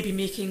and maybe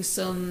making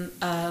some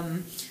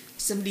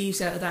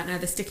leaves out of that, and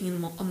either sticking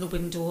them on the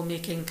window or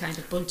making kind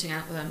of bunting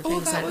out of them and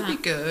things like that. Oh, that would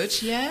be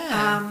good,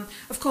 yeah.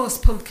 Of course,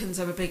 pumpkins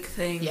are a big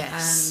thing,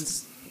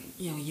 yes. And,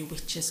 you know, your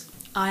witches.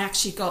 I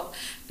actually got,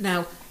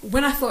 now,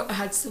 when I thought I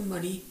had some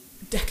money,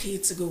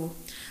 decades ago,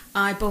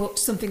 I bought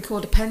something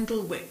called a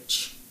Pendle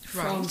Witch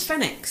from Right.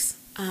 Phoenix.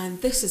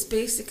 And this is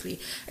basically,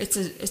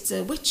 it's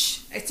a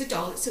witch, it's a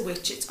doll, it's a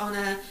witch, it's on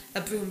a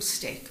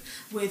broomstick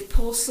with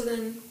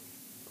porcelain,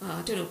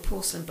 I don't know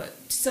porcelain, but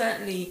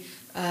certainly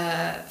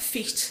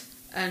feet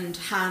and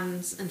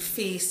hands and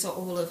face are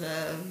all of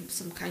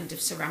some kind of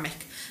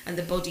ceramic, and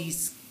the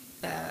body's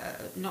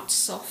not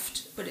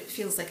soft, but it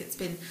feels like it's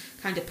been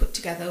kind of put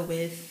together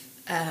with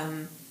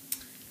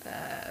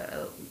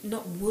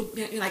not wood,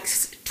 like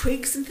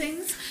twigs and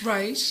things.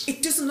 Right.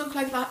 It doesn't look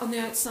like that on the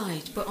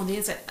outside, but on the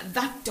inside,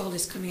 that doll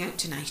is coming out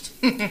tonight.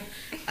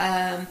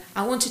 I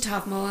wanted to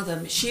have more of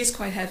them. She is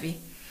quite heavy,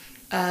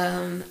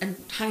 and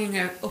hanging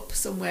her up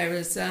somewhere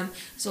is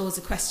always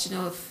a question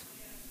of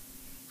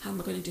how am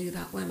I going to do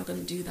that? Where am I going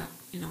to do that?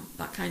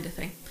 That kind of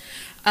thing.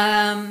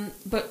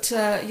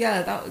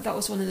 Yeah, that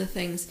was one of the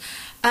things.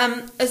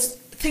 As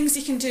things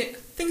you can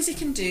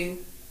do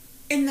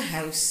in the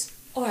house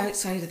or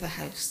outside of the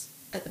house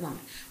at the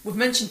moment. We've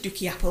mentioned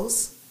dookie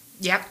apples.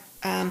 Yep.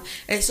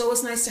 It's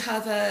always nice to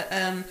have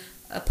a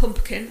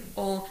pumpkin,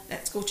 or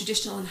let's go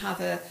traditional and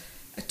have a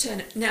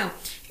turnip. Now,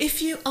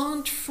 if you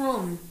aren't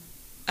from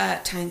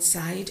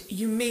Tyneside,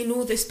 you may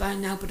know this by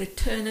now, but a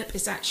turnip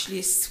is actually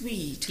a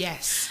swede.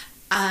 Yes.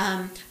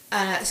 Or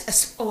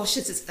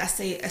should I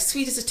say, a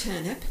swede is a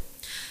turnip,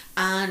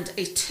 and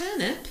a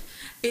turnip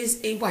is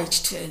a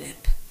white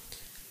turnip.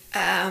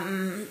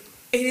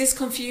 It is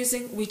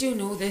confusing, we do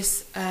know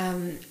this,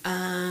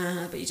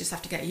 but you just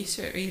have to get used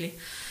to it, really.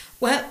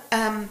 Well,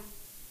 I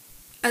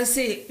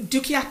say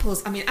dookie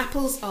apples. I mean,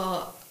 apples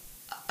are,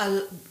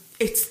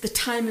 it's the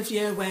time of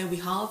year where we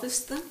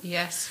harvest them.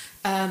 Yes.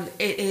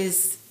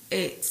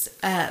 It's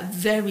a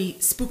very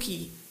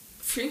spooky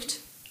fruit.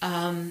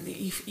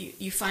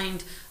 You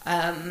find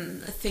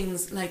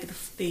things like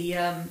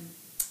the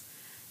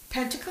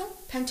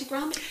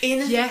pentagram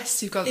in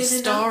yes, you've got the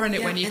star in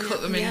it when you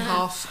cut them in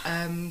half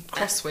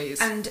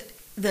crossways. And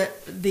the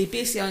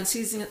basically are in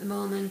season at the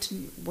moment.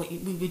 What we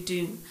would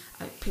do,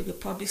 people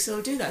probably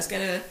still do that, is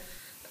get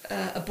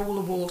a bowl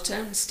of water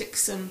and stick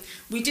some.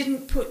 We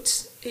didn't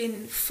put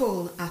in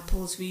full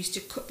apples. We used to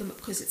cut them up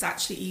because it's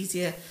actually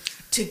easier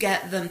to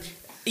get them.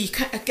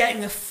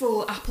 Getting a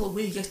full apple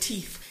with your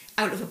teeth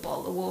out of a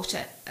bottle of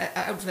water,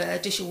 out of a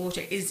dish of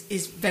water,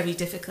 is very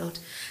difficult.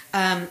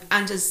 And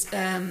as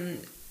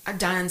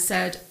Diane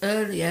said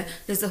earlier,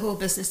 there's the whole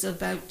business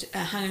about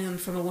hanging them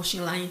from a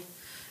washing line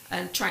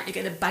and trying to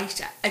get a bite.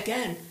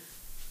 Again,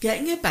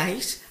 getting a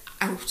bite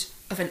out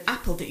of an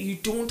apple that you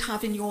don't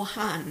have in your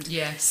hand.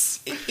 Yes.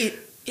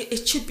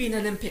 It should be an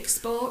Olympic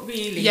sport,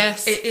 really.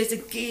 Yes. It is a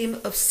game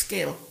of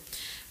skill.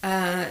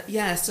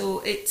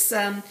 So it's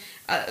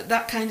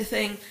that kind of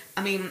thing.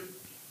 I mean,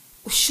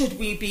 should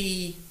we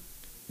be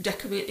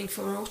decorating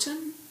for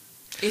autumn?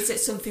 Is it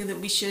something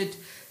that we should,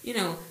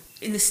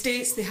 in the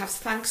States they have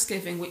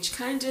Thanksgiving, which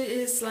kind of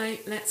is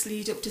like, let's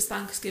lead up to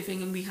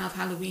Thanksgiving, and we have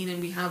Halloween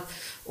and we have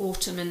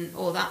autumn and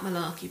all that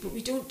malarkey, but we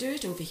don't do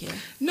it over here.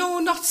 No,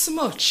 not so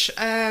much.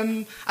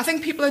 I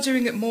think people are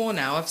doing it more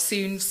now. I've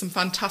seen some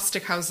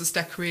fantastic houses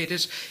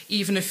decorated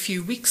even a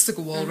few weeks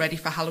ago already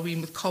for Halloween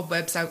with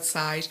cobwebs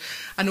outside.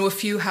 I know a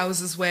few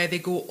houses where they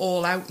go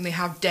all out and they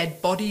have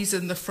dead bodies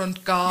in the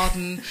front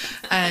garden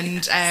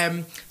and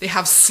they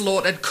have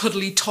slaughtered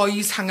cuddly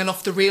toys hanging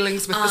off the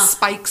railings with the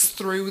spikes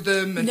through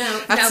them. And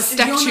that's a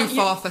statue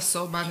for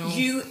some, I know.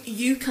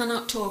 You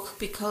cannot talk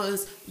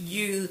because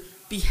you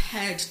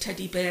behead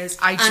teddy bears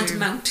and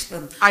mount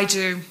them. I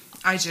do.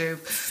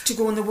 To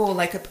go on the wall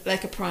like a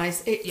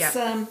prize. It's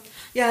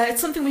it's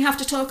something we have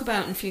to talk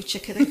about in future,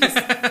 kiddies.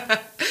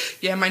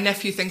 Yeah, my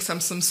nephew thinks I'm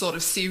some sort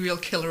of serial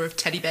killer of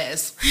teddy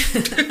bears.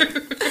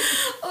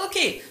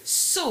 Okay,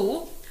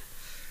 so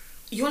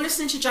you're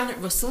listening to Janet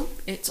Russell.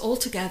 It's All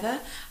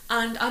Together,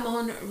 and I'm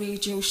on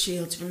Radio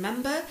Shields.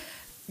 Remember,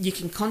 you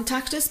can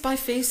contact us by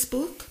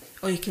Facebook,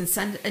 or you can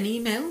send an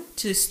email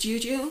to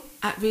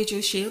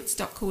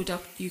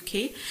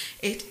studio@radioshields.co.uk.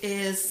 It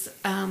is,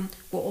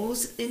 we're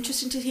always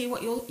interested to hear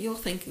what you're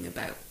thinking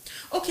about.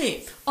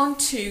 Okay, on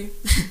to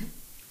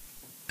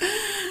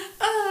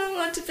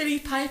Billy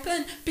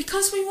Piper,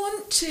 because we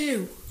want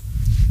to.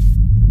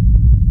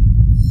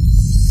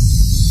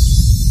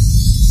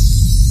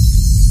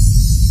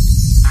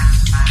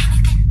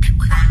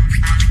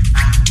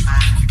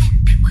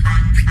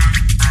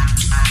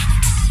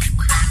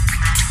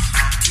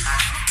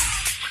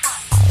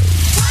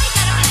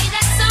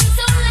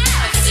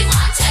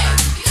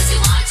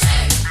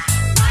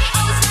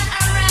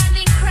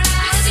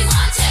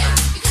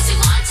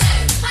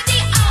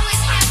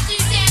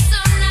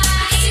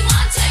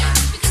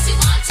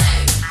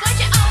 Why'd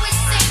you always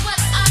say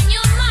what's on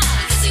your mind?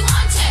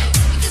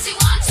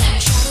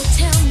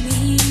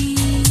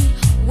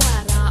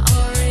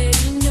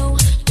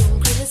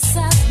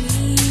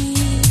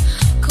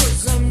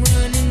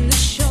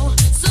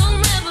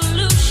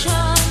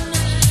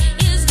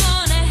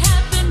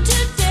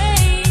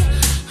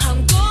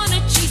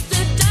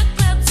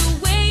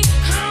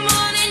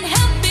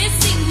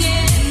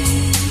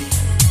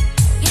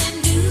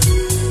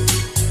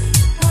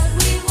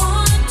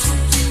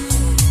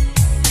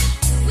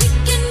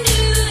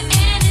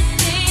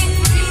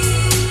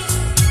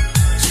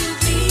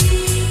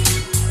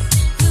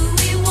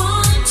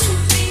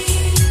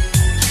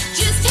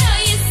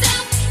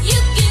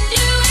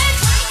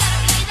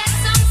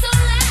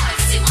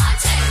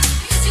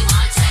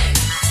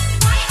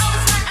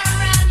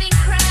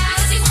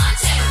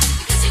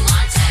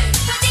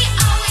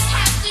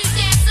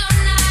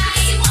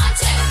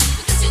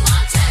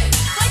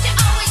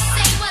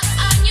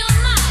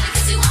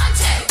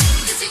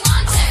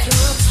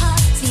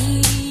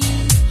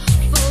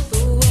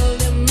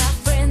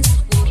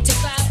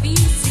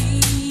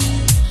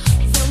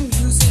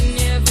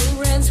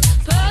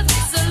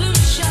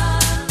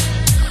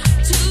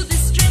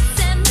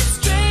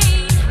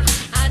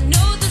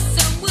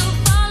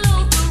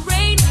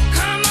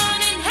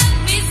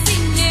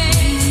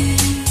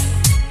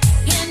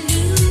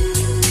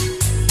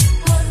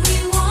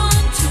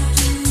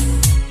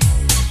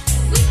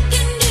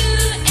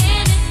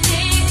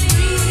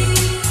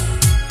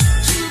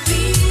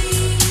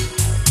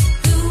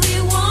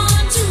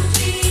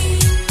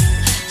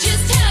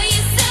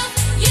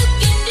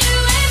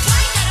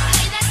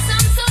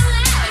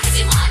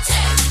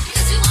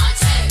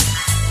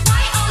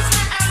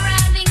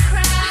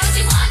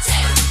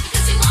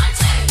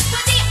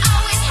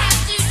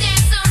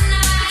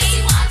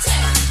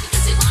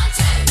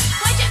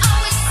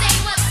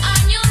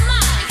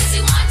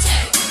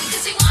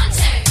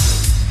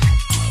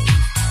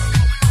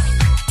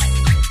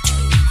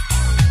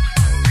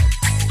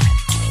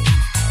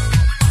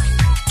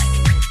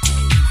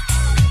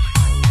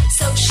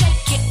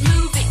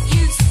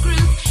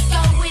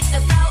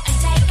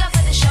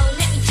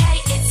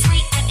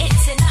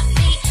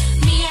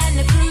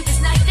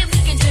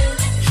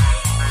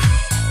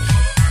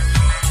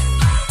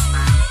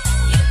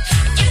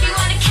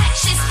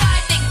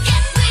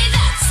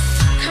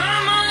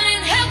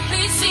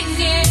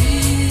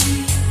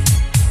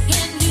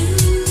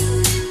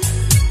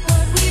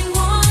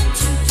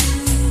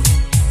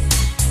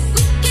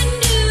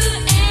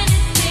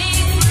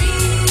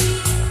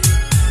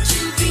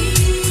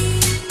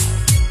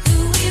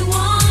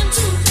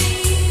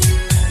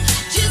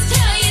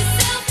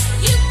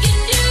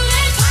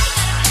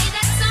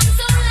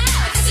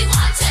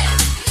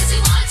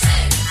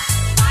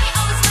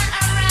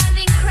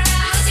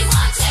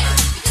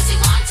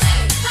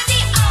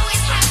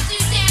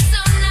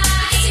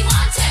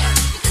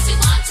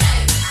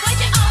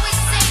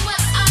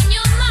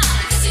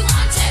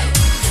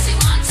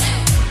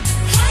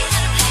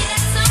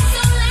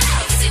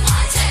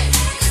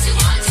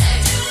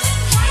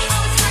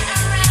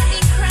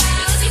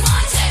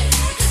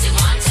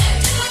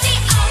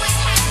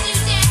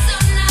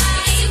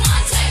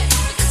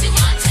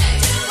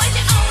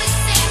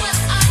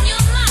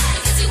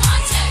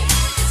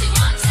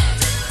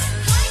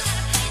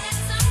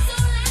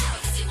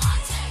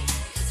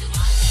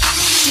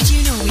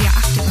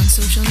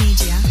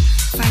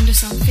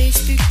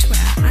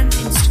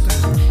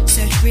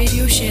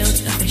 Radio Shield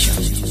official.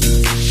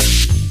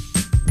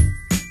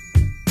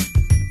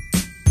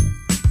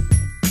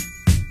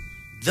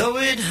 Though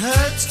it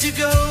hurts to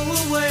go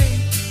away,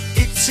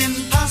 it's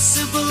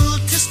impossible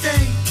to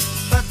stay.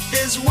 But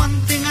there's one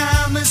thing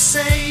I must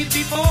say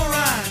before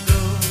I go.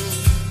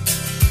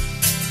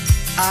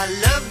 I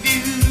love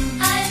you.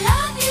 I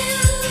love you.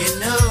 You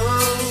know,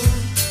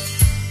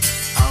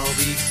 I'll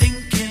be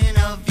thinking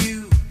of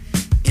you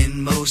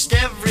in most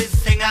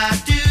everything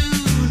I do.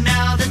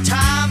 Now the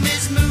time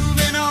is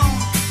moving on,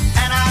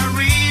 and I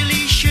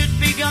really should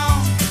be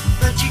gone.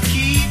 But you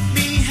keep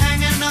me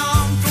hanging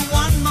on for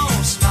one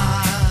more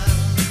smile.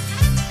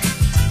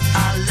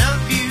 I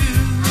love you.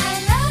 I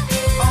love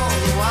you. All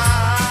the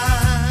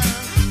while,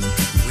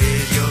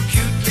 with your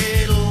cute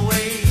little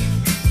wave,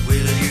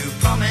 will you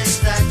promise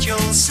that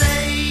you'll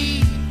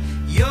save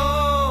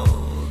your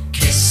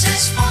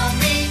kisses for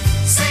me?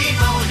 Save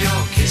all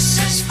your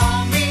kisses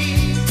for me.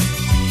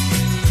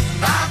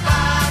 Bye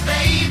bye,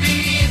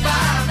 baby,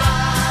 bye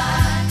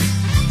bye.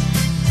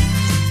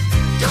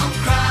 Don't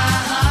cry,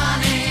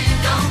 honey,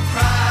 don't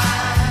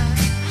cry.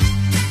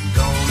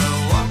 Gonna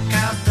walk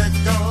out the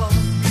door,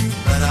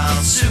 but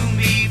I'll soon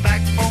be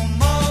back for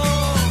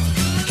more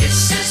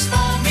kisses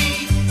for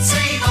me.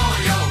 Save all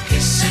your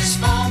kisses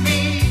for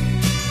me.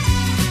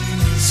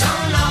 So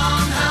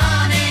long,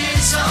 honey,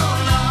 so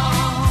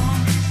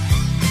long.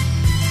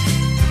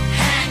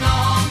 Hang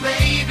on,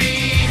 baby,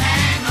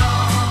 hang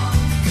on.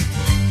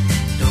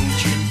 Don't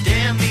you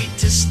dare me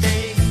to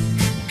stay,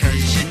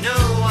 'cause you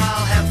know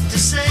I'll have to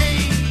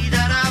say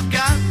that I've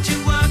got to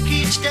work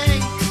each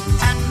day,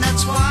 and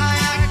that's why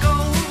I go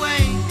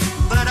away.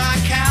 But I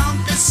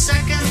count the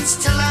seconds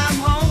till I'm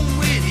home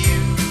with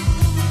you.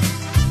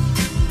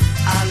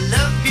 I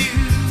love you.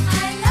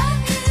 I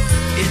love you.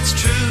 It's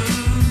true.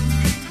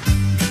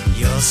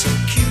 You're so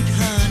cute,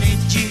 honey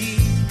G.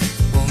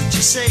 Won't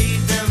you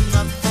save them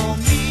up for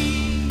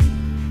me?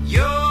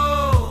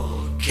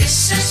 Your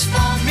kisses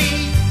for me.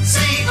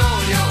 Save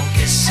all your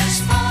kisses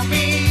for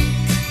me.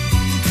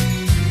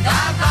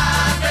 Bye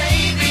bye,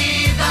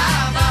 baby,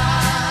 bye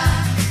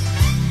bye.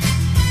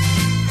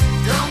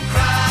 Don't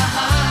cry,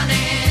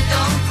 honey,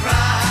 don't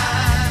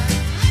cry.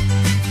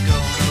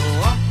 Gonna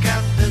walk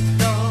out the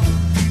door,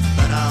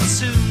 but I'll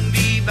soon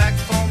be back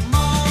for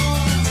more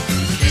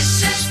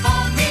kisses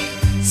for me.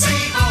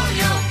 Save all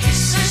your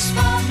kisses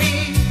for me.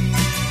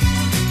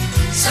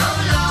 So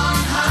long,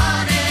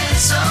 honey,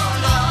 so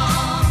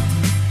long.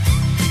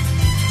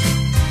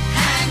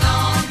 Hang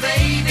on,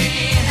 baby,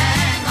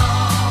 hang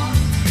on.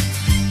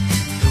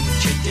 Don't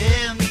you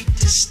dare me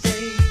to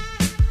stay,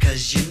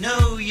 'cause you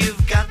know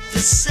you've got to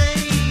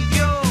save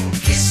your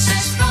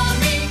kisses for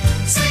me.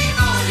 Save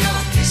all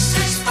your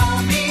kisses for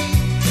me.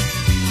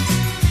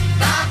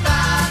 Bye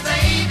bye,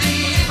 baby,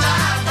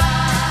 bye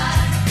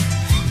bye.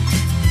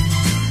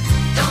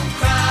 Don't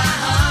cry,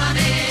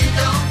 honey,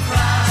 don't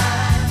cry.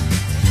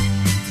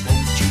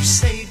 Won't you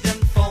save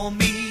them for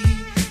me,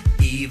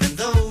 even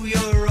though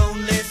you're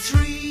only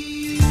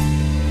 3?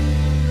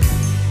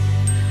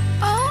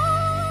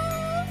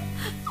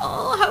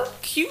 Oh, how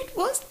cute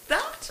was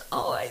that?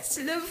 Oh, it's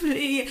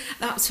lovely.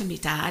 That was for me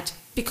dad,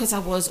 because I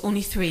was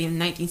only 3 in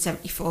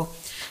 1974,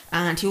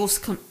 and he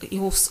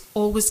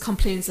always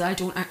complains that I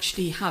don't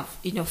actually have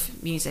enough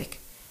music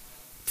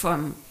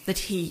from that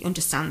he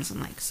understands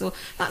and likes. So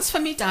that's for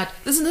me dad.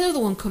 There's another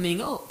one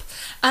coming up,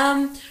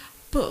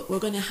 but we're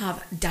going to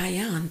have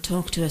Diane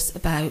talk to us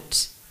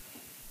about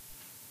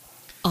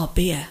our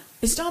beer.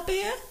 Is it our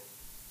beer?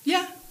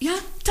 Yeah. Yeah.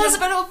 Tell us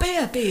about our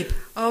beer, babe.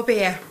 Our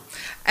beer.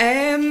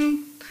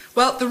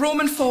 Well, the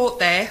Roman fort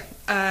there,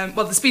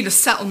 well, there's been a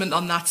settlement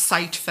on that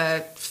site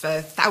for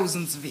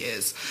thousands of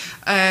years.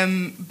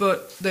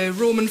 But the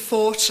Roman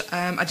fort,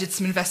 I did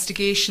some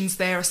investigations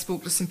there. I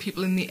spoke to some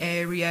people in the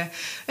area.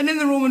 And in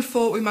the Roman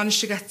fort, we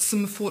managed to get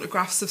some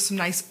photographs of some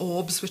nice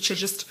orbs, which are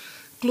just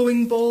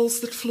glowing balls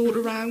that float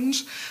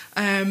around.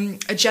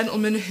 A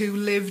gentleman who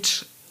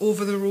lived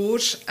over the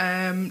road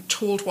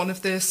told one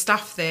of the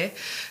staff there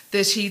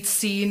that he'd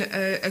seen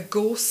a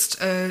ghost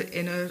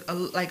in a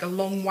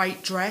long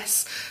white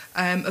dress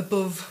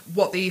above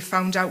what they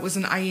found out was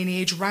an Iron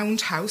Age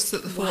roundhouse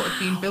that the fort had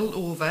been built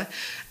over.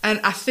 And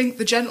I think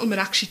the gentleman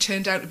actually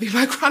turned out to be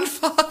my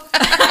grandfather.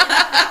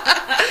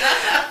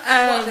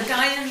 What, the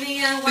guy in the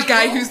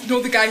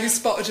the guy who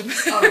spotted him.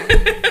 Oh.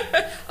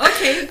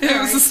 Okay. It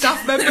was a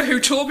staff member who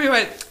told me,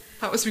 went,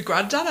 that was my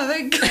granddad, I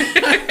think.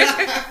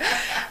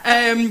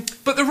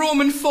 But the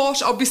Roman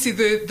fort, obviously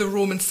the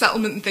Roman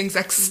settlement and things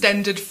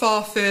extended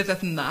far further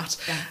than that.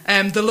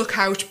 Yeah. The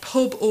Lookout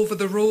pub over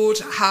the road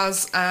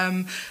has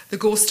the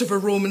ghost of a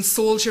Roman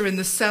soldier in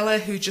the cellar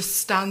who just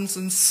stands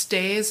and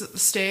stares at the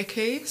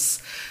staircase.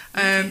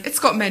 It's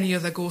got many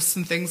other ghosts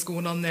and things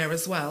going on there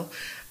as well.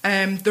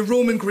 The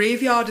Roman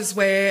graveyard is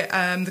where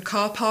the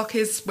car park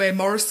is, where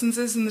Morrison's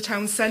is in the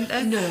town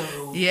centre.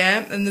 No.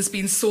 Yeah, and there's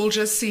been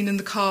soldiers seen in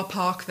the car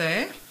park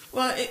there.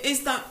 Well,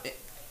 is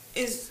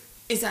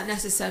that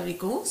necessarily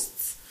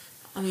ghosts?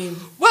 I mean...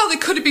 Well, they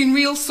could have been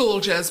real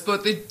soldiers,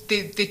 but they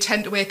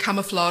tend to wear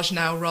camouflage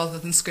now rather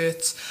than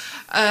skirts.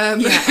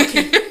 Yeah,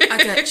 okay, I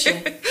get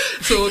you.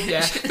 So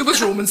yeah, it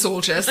was Roman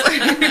soldiers.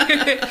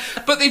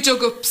 But they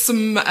dug up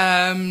some.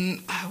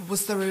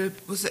 Was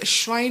it a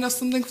shrine or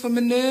something for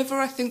Minerva?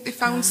 I think they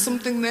found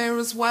something there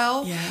as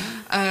well.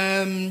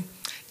 Yeah.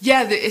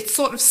 It's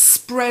sort of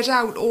spread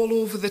out all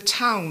over the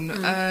town.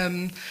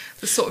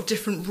 The sort of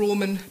different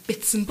Roman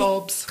bits and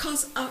bobs.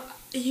 Because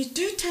you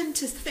do tend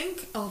to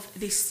think of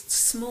this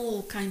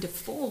small kind of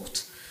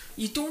fort.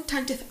 You don't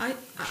tend to.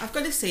 I've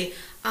got to say,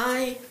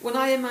 when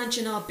I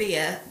imagine our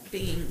beer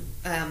being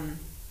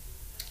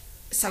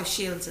South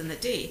Shields in the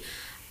day,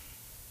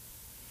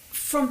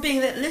 from being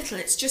that little,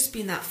 it's just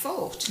been that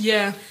fort.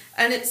 Yeah.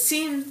 And it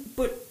seemed,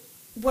 but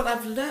what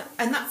I've learned,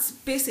 and that's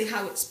basically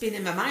how it's been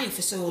in my mind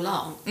for so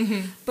long.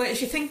 Mm-hmm. But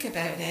if you think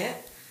about it,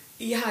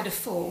 you had a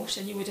fort,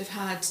 and you would have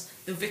had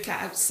the vicar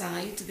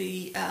outside,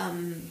 the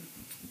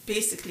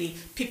basically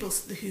people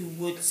who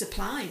would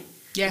supply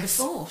the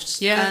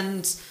fort,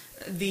 and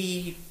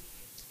the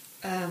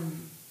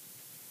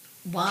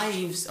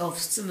wives of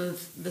some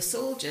of the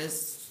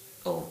soldiers,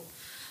 or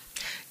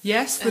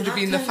yes, there'd have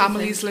been the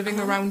families living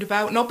around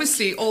about, and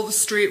obviously all the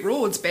straight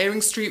roads,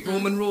 Baring Street,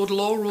 Roman Road,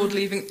 Law Road,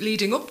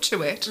 leading up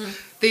to it,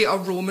 they are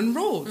Roman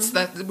roads,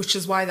 which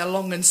is why they're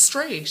long and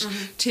straight,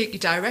 take you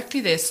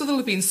directly there. So there'll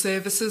have been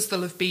services,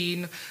 there'll have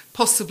been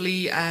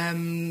possibly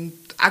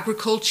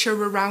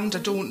agriculture around, I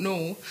don't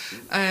know,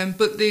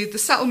 but the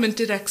settlement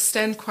did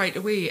extend quite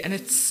a way, and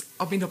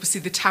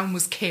obviously the town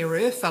was Caer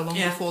Eartha long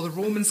before the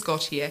Romans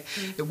got here.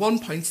 At one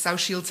point, South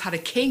Shields had a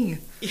king.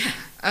 Yeah,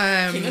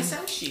 King of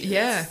South Shields.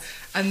 Yeah,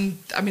 and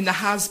I mean there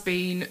has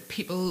been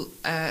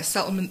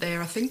settlement there,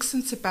 I think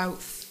since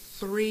about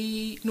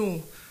 3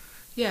 or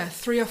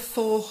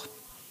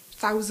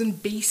 4,000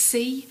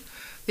 BC.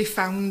 They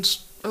found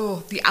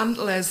the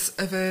antlers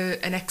of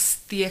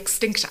the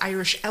extinct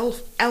Irish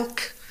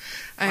elk.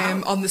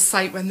 On the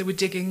site when they were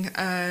digging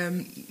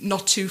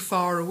not too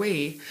far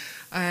away,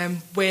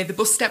 where the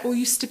bus depot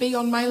used to be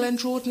on Mile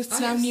End Road, and it's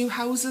now new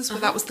houses,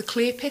 where that was the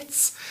clay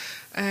pits.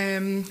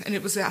 And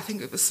it was, I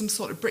think it was some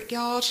sort of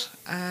brickyard,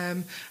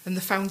 and they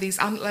found these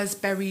antlers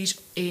buried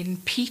in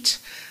peat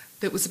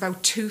that was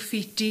about 2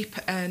 feet deep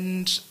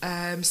and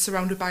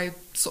surrounded by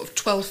sort of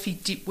 12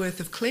 feet deep worth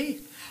of clay.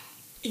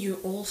 You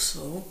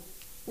also,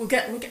 we've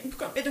got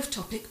a bit off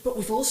topic, but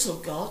we've also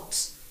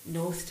got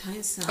North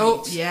Tyneside.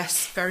 Oh,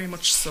 yes, very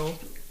much so.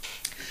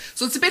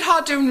 So it's a bit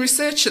hard doing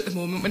research at the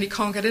moment when you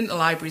can't get into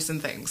libraries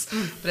and things.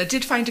 But I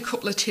did find a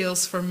couple of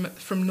tales from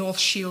North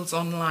Shields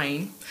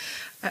online.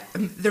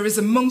 There is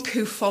a monk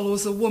who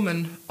follows a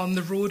woman on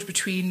the road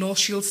between North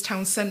Shields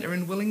town centre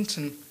and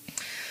Willington.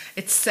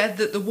 It's said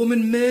that the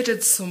woman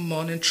murdered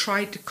someone and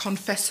tried to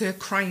confess her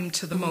crime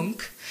to the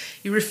monk.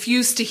 He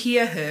refused to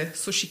hear her,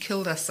 so she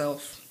killed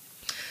herself.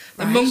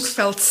 The monk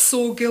felt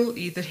so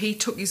guilty that he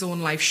took his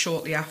own life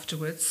shortly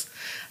afterwards,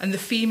 and the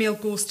female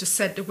ghost is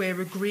said to wear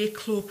a grey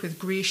cloak with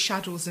grey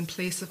shadows in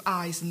place of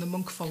eyes, and the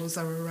monk follows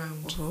her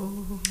around.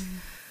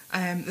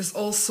 There's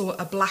also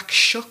a black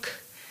shuck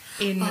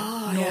in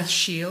North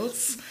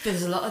Shields.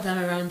 There's a lot of them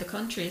around the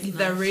country, isn't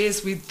there? There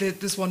is.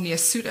 There's one near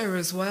Suter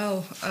as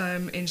well,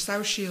 in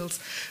South Shields.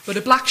 But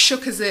a black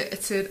shuck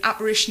it's an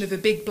apparition of a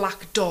big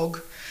black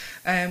dog,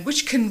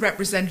 which can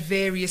represent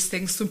various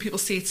things. Some people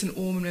say it's an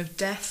omen of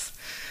death.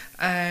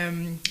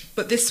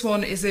 But this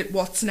one is at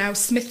what's now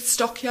Smith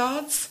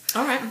Stockyards.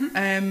 All right.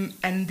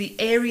 And the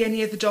area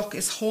near the dock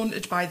is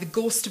haunted by the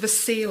ghost of a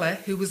sailor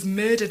who was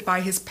murdered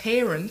by his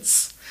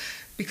parents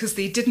because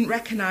they didn't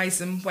recognise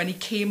him when he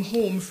came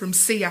home from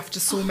sea after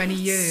so many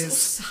years.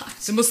 So sad.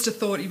 They must have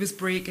thought he was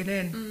breaking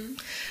in.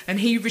 And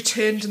he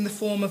returned in the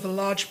form of a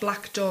large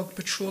black dog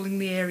patrolling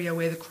the area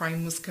where the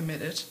crime was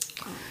committed,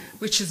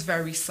 which is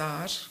very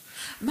sad.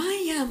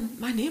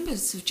 My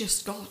neighbours have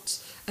just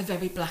got a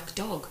very black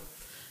dog.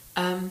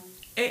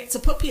 It's a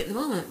puppy at the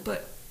moment,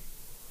 but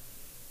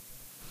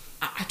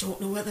I don't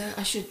know whether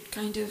I should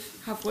kind of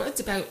have words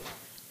about.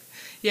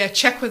 Yeah,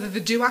 check whether they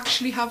do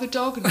actually have a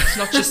dog and it's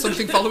not just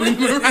something following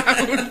them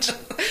around.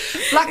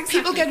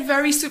 People get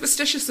very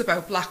superstitious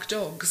about black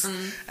dogs,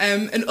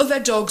 and other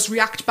dogs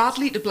react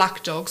badly to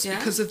black dogs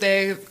because of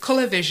their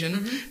colour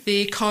vision.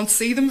 They can't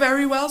see them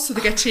very well, so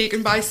they get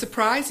taken by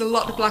surprise. A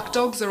lot of black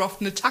dogs are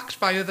often attacked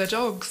by other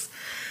dogs.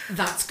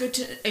 That's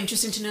good,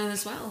 interesting to know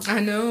as well. I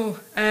know.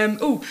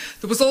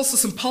 There was also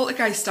some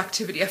poltergeist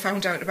activity I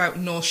found out about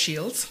in North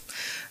Shields.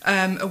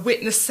 A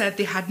witness said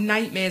they had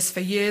nightmares for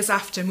years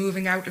after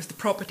moving out of the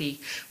property,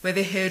 where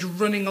they heard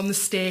running on the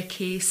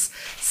staircase,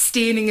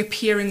 staining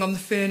appearing on the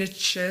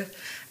furniture,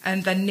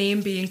 and their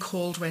name being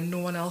called when no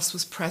one else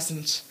was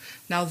present.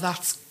 Now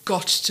that's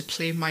got to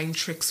play mind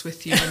tricks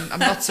with you, and I'm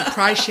not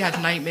surprised she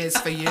had nightmares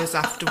for years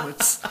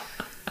afterwards.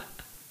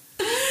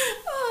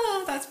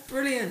 Oh, that's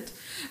brilliant.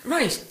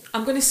 Right,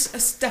 I'm going to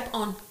step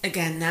on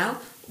again now.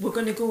 We're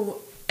going to go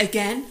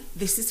again.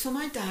 This is for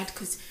my dad,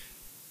 because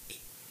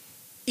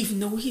even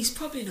though he's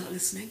probably not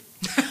listening,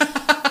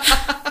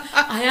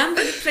 I am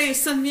going to play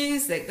some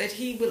music that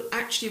he will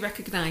actually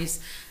recognise.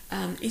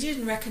 He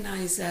didn't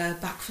recognise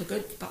Back for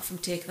Good, Back from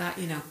Take That,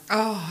 you know.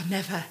 Oh,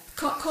 never.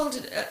 Called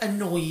it a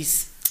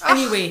noise.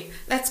 Anyway,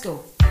 let's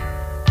go.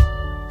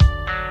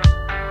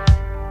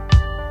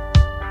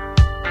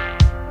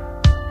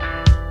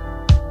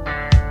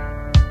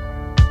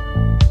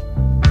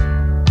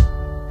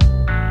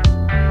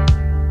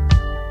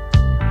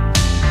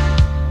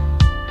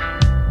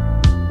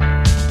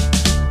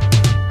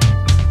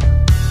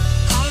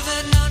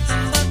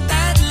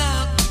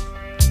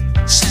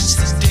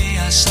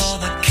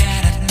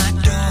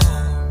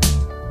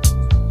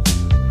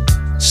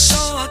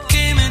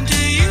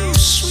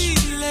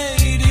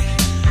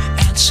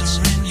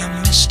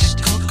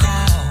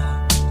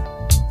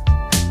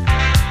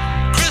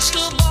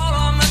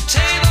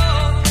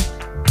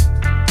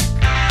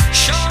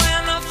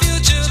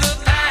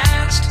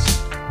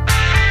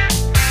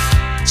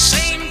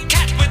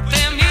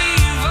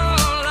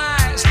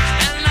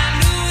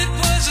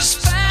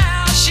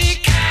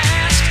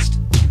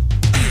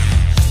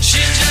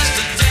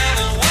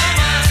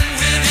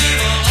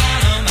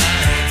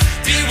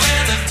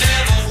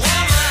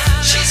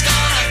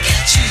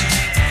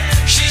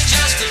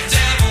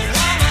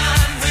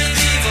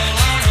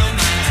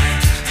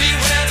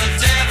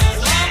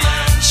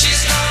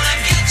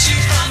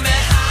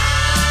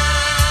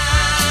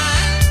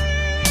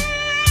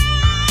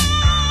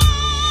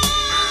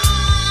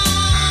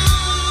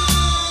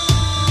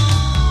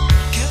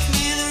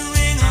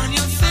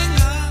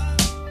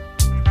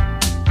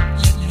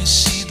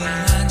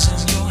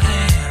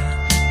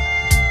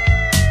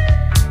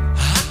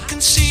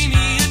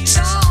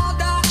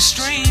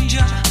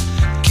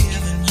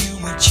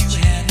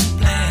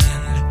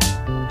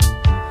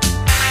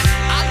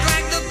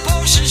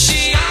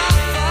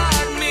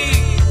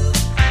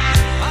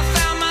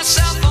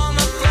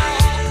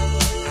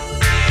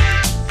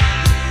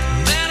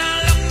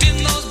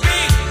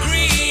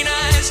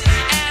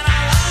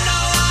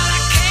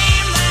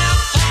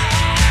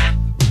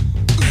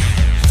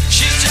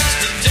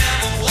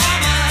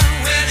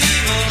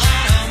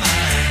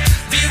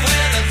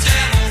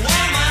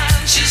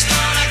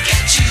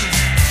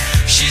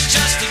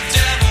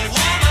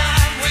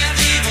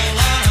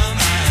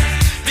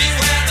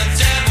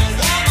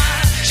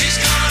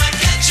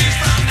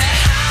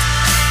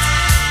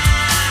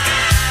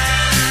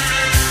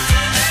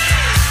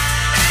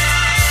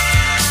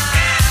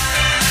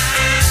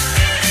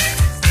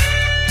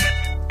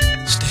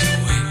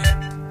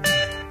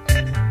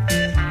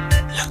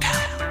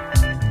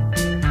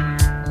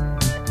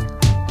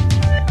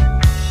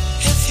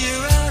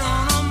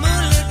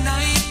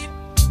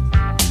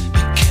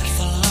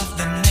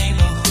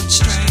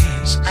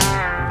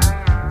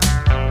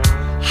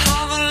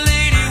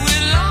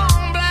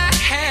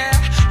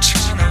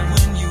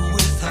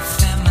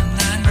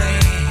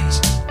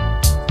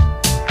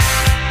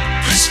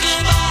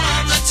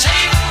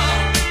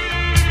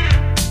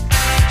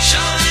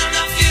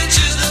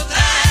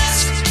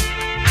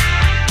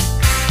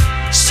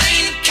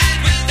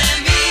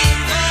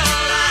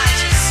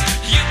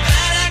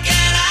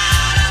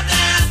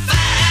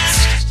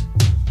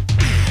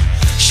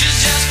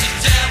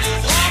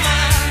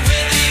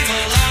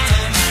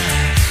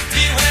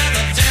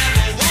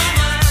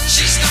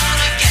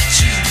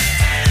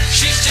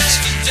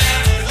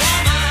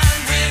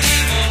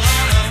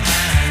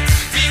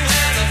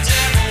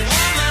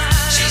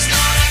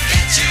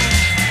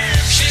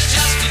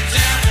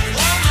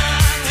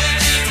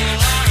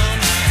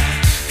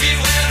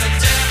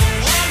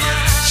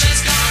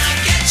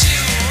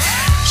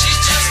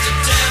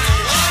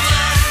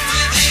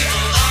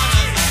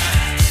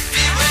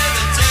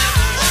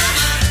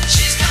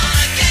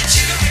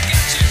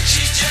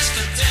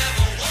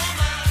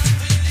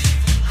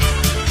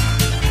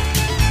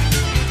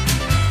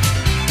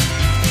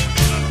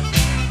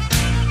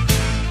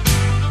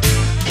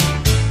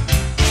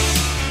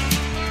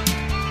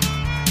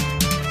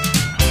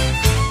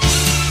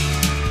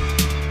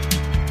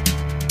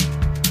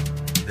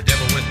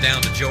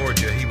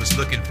 Georgia, he was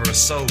looking for a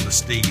soul to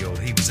steal.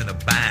 He was in a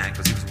bind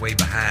because he was way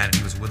behind and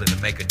he was willing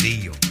to make a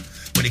deal.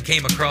 When he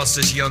came across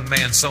this young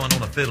man sewing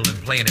on a fiddle and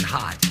playing it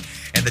hot,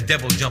 and the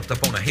devil jumped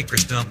up on a hickory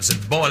stump and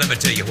said, "Boy, let me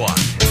tell you what.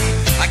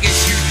 I guess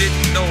you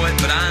didn't know it,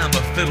 but I'm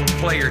a fiddle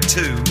player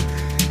too.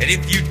 And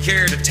if you'd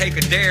care to take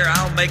a dare,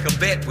 I'll make a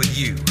bet with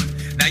you.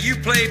 Now you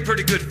played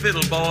pretty good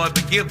fiddle, boy,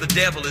 but give the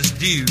devil his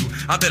due.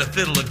 I bet a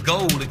fiddle of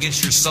gold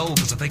against your soul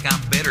because I think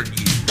I'm better than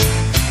you."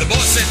 The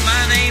boy said,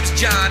 "My name's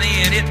Johnny,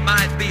 and it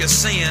might be a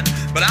sin,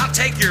 but I'll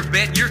take your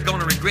bet and you're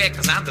gonna regret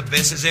because I'm the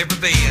best as ever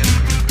been.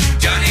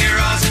 Johnny,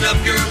 rosin up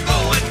your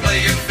bow and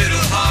play your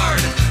fiddle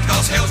hard,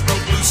 cause hell's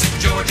broke loose in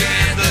Georgia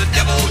and the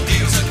devil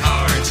deals the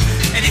cards.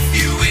 And if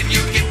you win,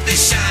 you get this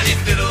shiny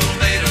fiddle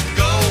made of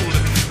gold,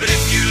 but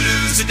if you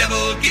lose, the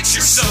devil gets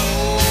your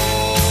soul."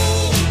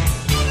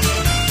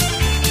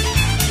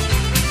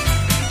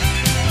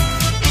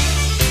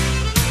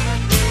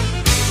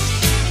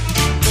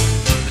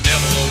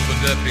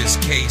 Up his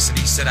case and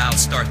he said, "I'll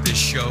start this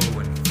show,"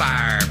 and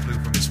fire flew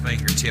from his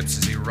fingertips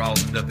as he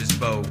rosined up his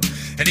bow,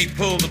 and he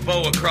pulled the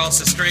bow across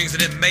the strings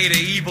and it made an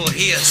evil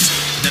hiss,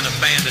 and then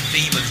a band of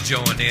demons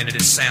joined in and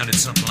it sounded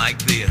something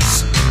like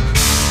this.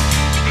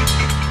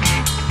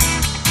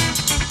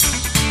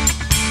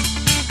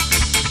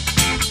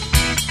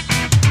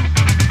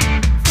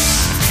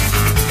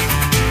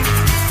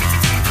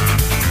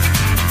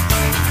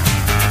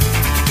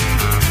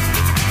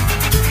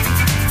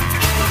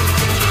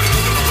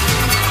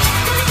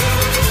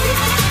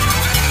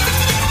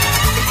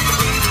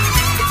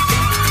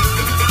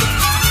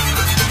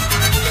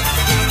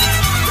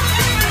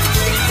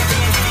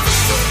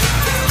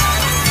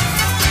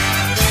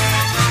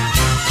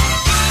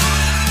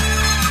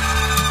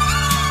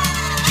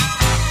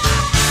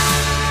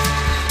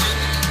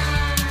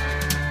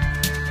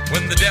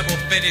 the devil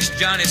finished,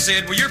 Johnny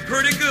said, well, you're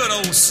pretty good,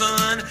 old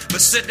son, but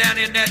sit down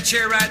in that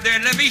chair right there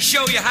and let me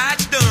show you how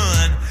it's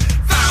done.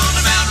 Fire on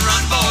the mountain,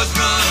 run, boys,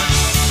 run.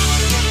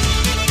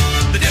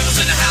 The devil's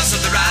in the house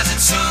of the rising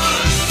sun.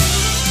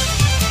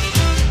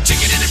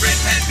 Chicken in the bread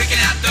pan, picking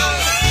out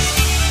dough.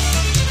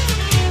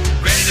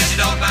 Ready as a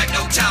dog like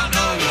no child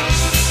knows.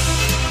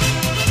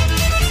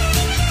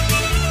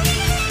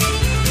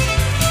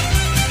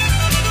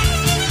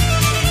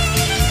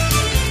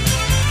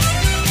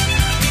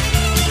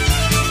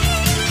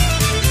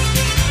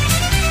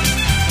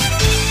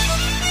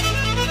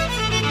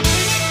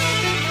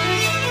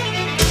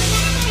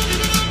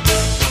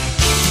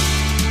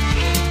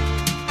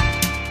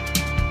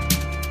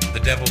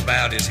 The devil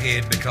bowed his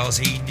head because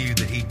he knew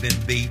that he'd been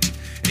beat,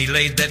 and he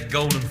laid that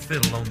golden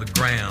fiddle on the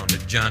ground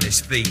at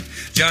Johnny's feet.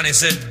 Johnny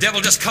said, devil,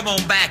 just come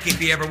on back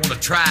if you ever want to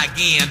try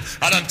again.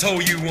 I done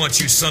told you once,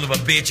 you son of a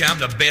bitch, I'm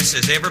the best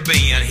there's ever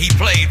been. He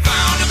played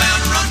Fire on the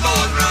Mountain, run,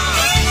 boy, run.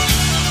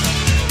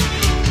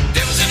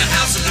 Devil's in the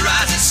house of the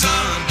rising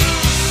sun.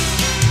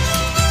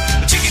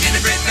 A chicken in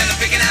the bread pan,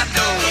 picking out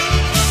dough.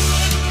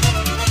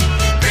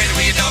 Ready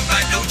with your dog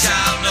like no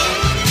child knows.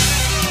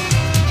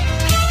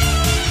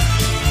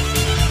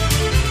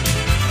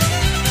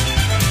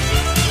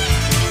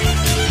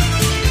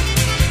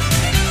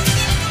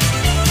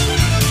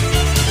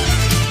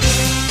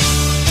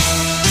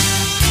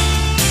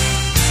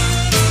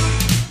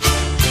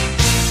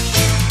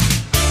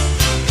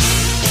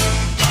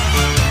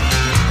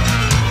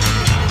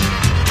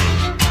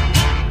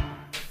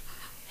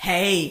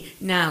 Hey,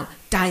 now,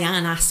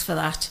 Diane asked for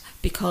that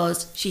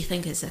because she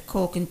thinks it's a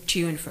corking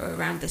tune for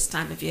around this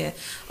time of year.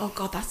 Oh,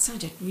 God, that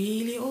sounded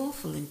really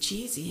awful and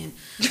cheesy. And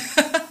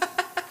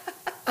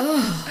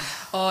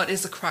Oh, it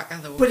is a cracker,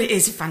 though. But it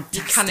is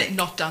fantastic. You cannot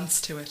not dance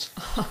to it.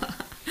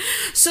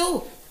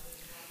 So,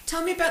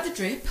 tell me about the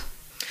drip.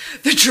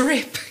 The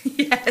drip,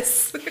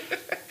 yes.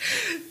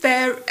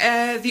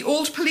 They're the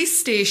old police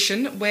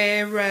station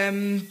where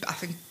I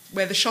think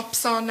where the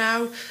shops are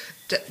now.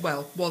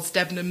 Was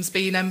Debenhams,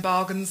 B&M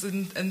Bargains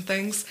and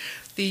things.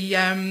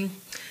 The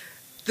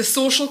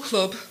social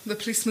club, the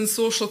policeman's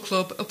social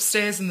club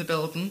upstairs in the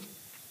building,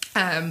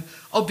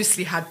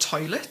 obviously had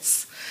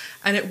toilets,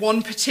 and at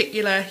one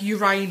particular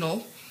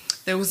urinal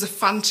there was a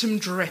phantom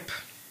drip.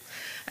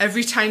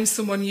 Every time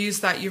someone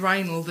used that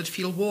urinal, they'd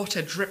feel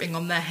water dripping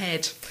on their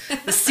head.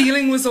 The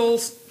ceiling was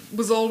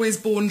always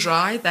bone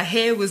dry. Their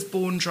hair was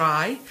bone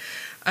dry.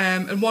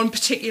 And one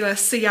particular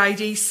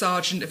CID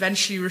sergeant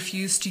eventually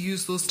refused to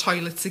use those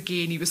toilets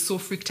again. He was so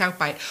freaked out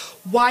by it.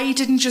 Why he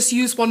didn't just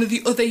use one of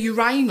the other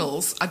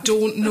urinals, I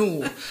don't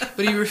know.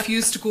 But he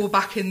refused to go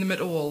back in them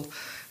at all.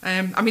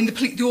 I mean,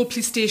 the old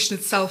police station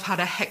itself had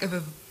a heck of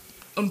a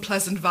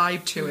unpleasant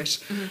vibe to it.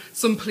 Mm-hmm.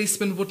 Some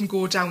policemen wouldn't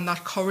go down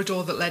that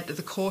corridor that led to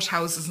the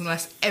courthouses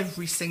unless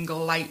every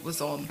single light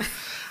was on.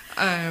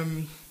 Yeah.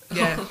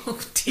 Oh,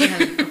 dear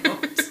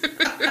Lord.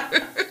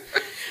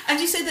 And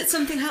you say that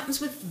something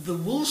happens with the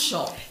wool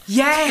shop.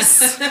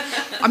 Yes.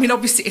 I mean,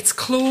 obviously it's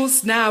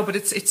closed now, but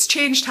it's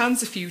changed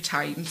hands a few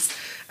times.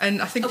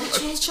 And I think which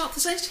wool shop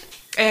was it?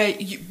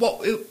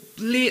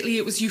 Lately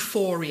it was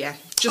Euphoria,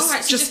 so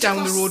just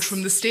down the road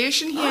from the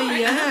station here.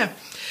 Right,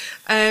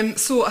 yeah.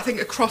 So I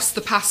think across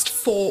the past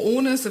 4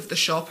 owners of the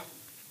shop,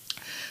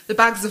 the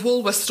bags of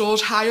wool were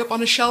stored high up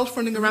on a shelf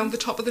running around the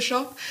top of the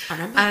shop. I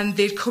remember. And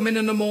they'd come in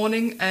the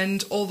morning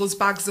and all those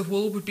bags of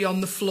wool would be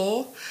on the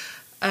floor.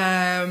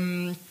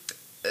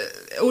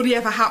 It only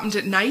ever happened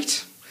at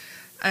night.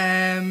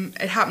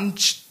 It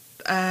happened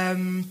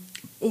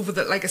over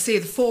the, like I say,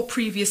 the 4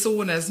 previous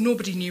owners.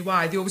 Nobody knew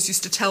why. They always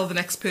used to tell the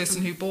next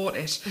person who bought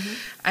it.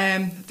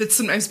 Mm-hmm. There'd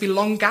sometimes be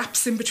long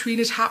gaps in between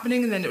it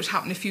happening, and then it would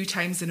happen a few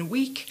times in a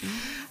week.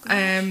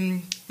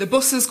 The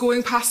buses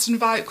going past and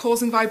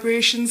causing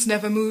vibrations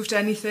never moved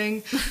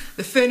anything.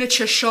 The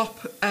furniture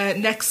shop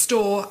next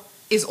door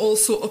is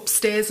also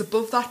upstairs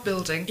above that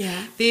building.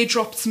 Yeah. They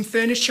dropped some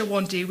furniture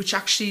one day which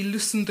actually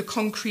loosened the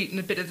concrete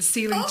and a bit of the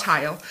ceiling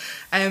tile,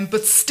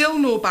 but still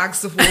no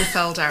bags of wool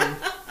fell down.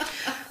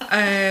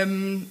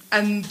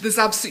 And there's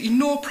absolutely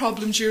no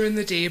problem during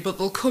the day, but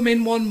they'll come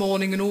in one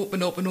morning and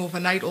open up, and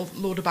overnight a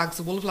load of bags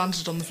of wool have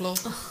landed on the floor.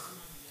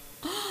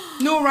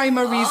 No rhyme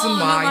or reason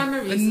why, no rhyme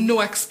or reason. And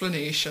no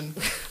explanation.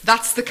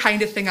 That's the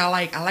kind of thing I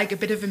like. I like a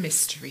bit of a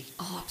mystery.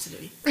 Oh,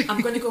 absolutely. I'm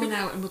going to go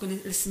now and we're going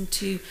to listen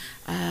to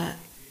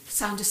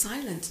Sound of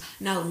Silence.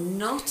 Now,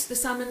 not the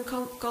Simon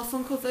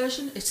Garfunkel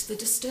version, it's the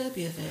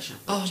Disturbia version.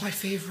 Oh, my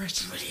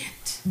favourite.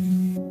 Brilliant.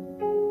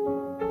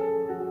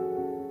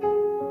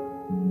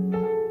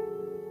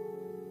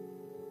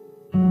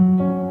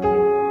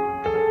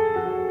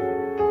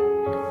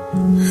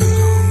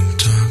 Hello,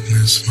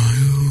 darkness, my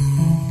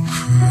old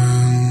friend.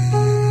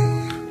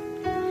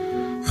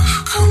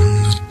 I've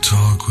come to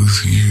talk with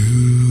you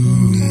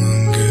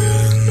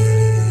again,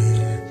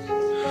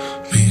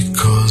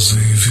 because a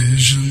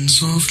vision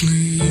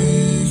softly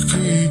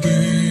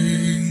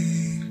creeping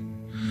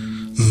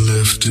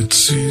left its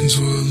scenes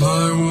while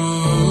I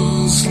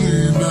was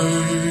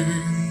sleeping,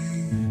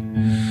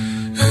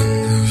 and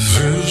the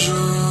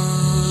vision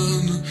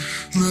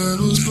that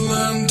was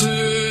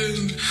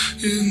planted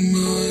in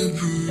my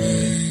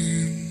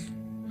brain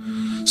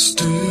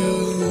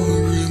still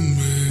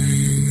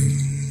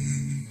remains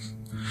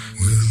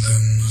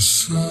within the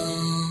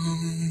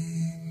sound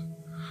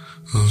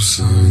of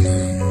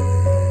silence.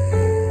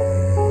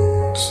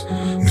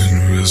 In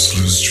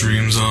restless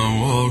dreams I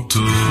walked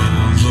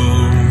alone,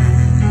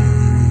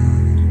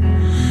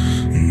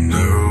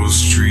 narrow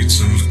streets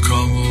of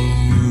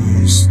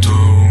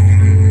cobblestone.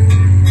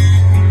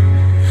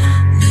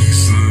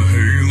 Neath the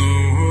halo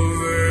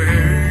of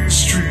a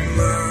street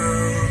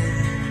lamp,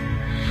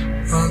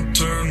 I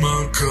turned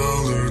my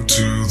collar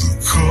to the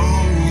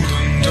cold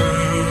and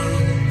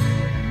damp.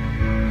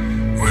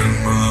 When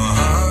my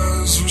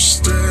eyes were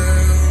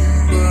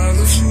stabbed by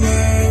the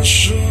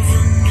flash of a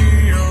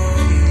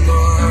neon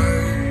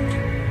light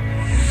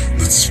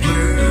that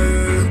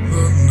split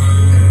the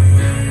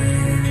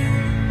night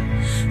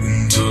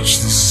and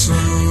touched the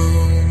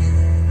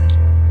sound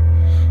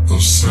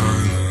of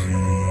silence.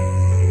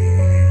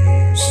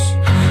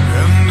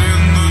 And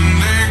in the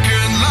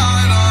naked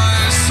light I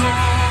saw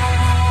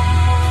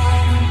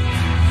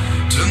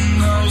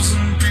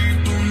 10,000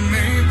 people,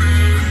 maybe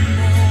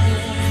more.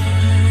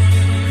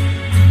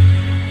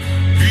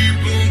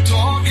 People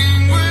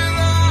talking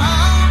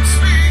without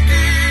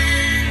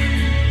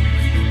speaking,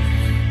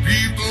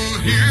 people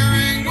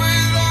hearing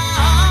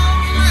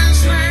without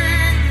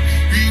listening,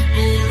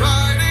 people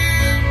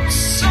writing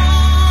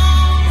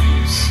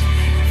songs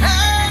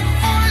and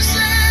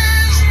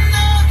voices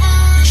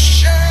never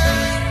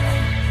shared,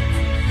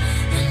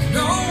 and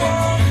no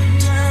one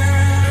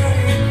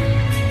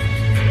dared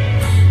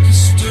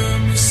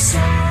disturb the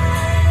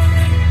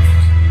sound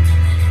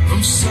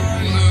of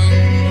silence.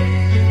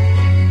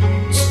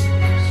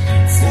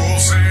 Fool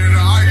said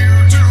I,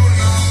 you do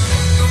not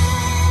know.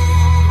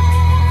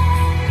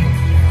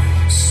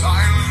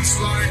 Silence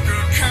like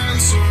a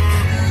cancer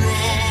grows.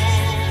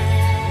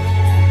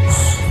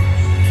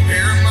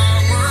 Hear my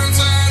words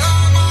and I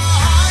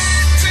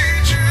might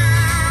teach you.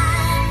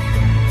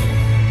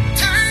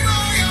 Take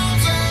my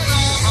arms and I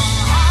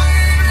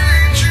might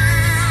reach you.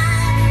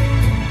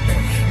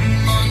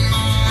 But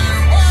my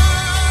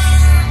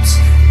words,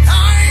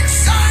 like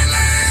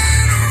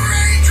silent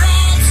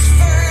raindrops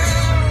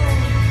fell,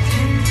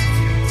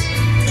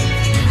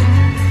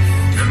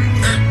 and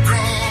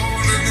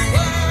echoed in the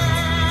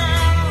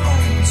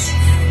wells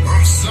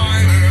of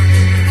silence.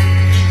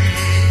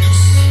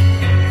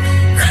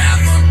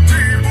 And the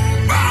people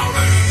bowed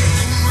and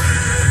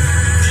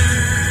prayed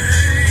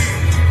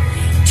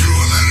to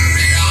the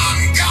neon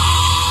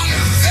god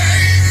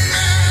they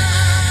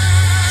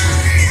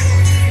made.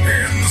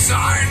 And the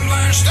sign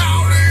flashed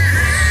out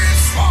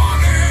its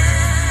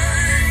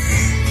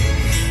warning,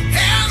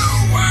 and the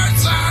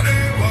words that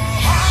it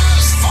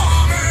was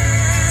forming.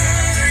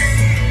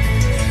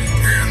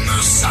 And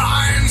the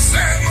sign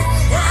said the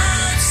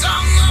words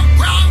of the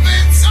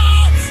prophets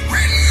are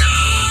written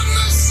on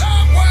the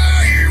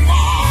subway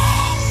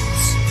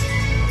walls,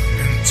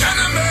 in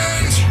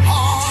tenement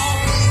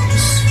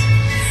halls,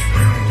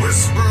 and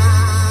whispered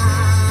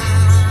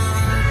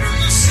in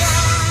the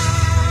sound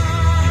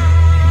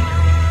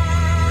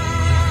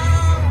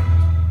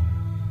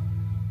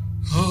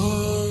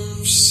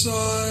of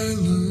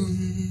silence.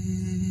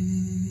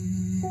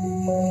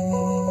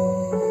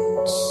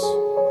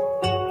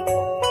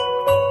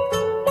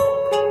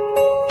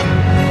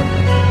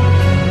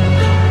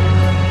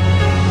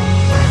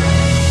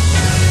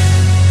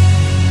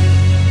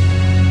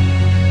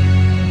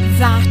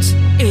 That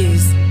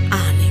is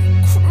an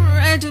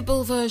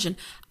incredible version.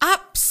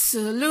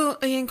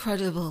 Absolutely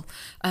incredible.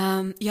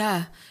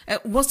 Yeah,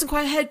 it wasn't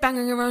quite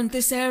headbanging around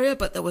this area,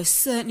 but there was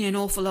certainly an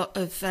awful lot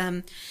of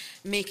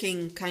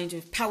making kind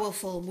of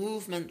powerful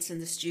movements in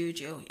the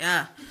studio.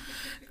 Yeah.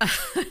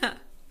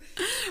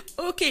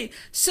 Okay,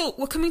 so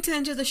we're coming to the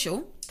end of the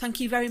show. Thank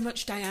you very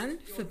much, Diane,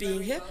 for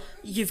being here.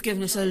 You've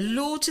given us a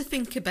load to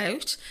think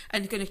about,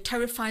 and you're going to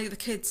terrify the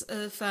kids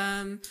of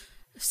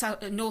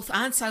North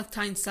and South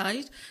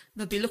Tyneside.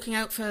 They'll be looking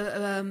out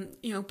for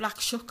Black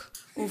Shuck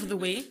over the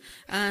way,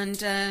 and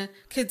the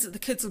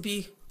kids will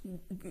be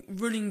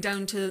running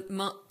down to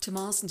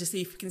Marston to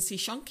see if we can see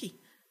Shawnee.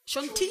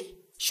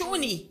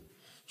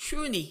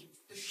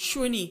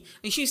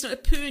 And she's not a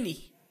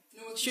pony.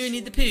 Shawnee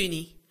the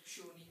pony.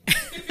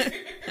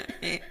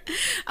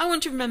 I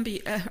want to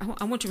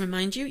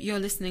remind you, you're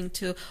listening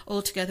to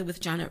All Together with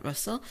Janet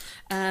Russell.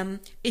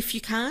 If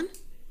you can,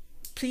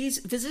 please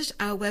visit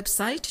our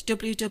website,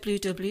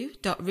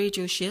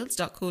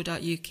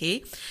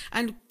 www.radioshields.co.uk,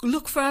 and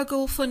look for our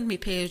GoFundMe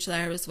page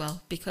there as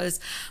well, because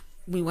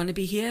we want to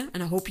be here,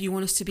 and I hope you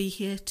want us to be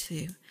here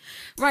too.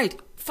 Right,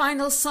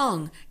 final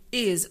song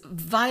is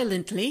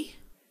Violently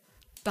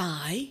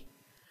by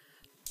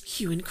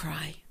Hue and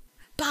Cry.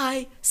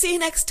 Bye. See you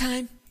next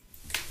time.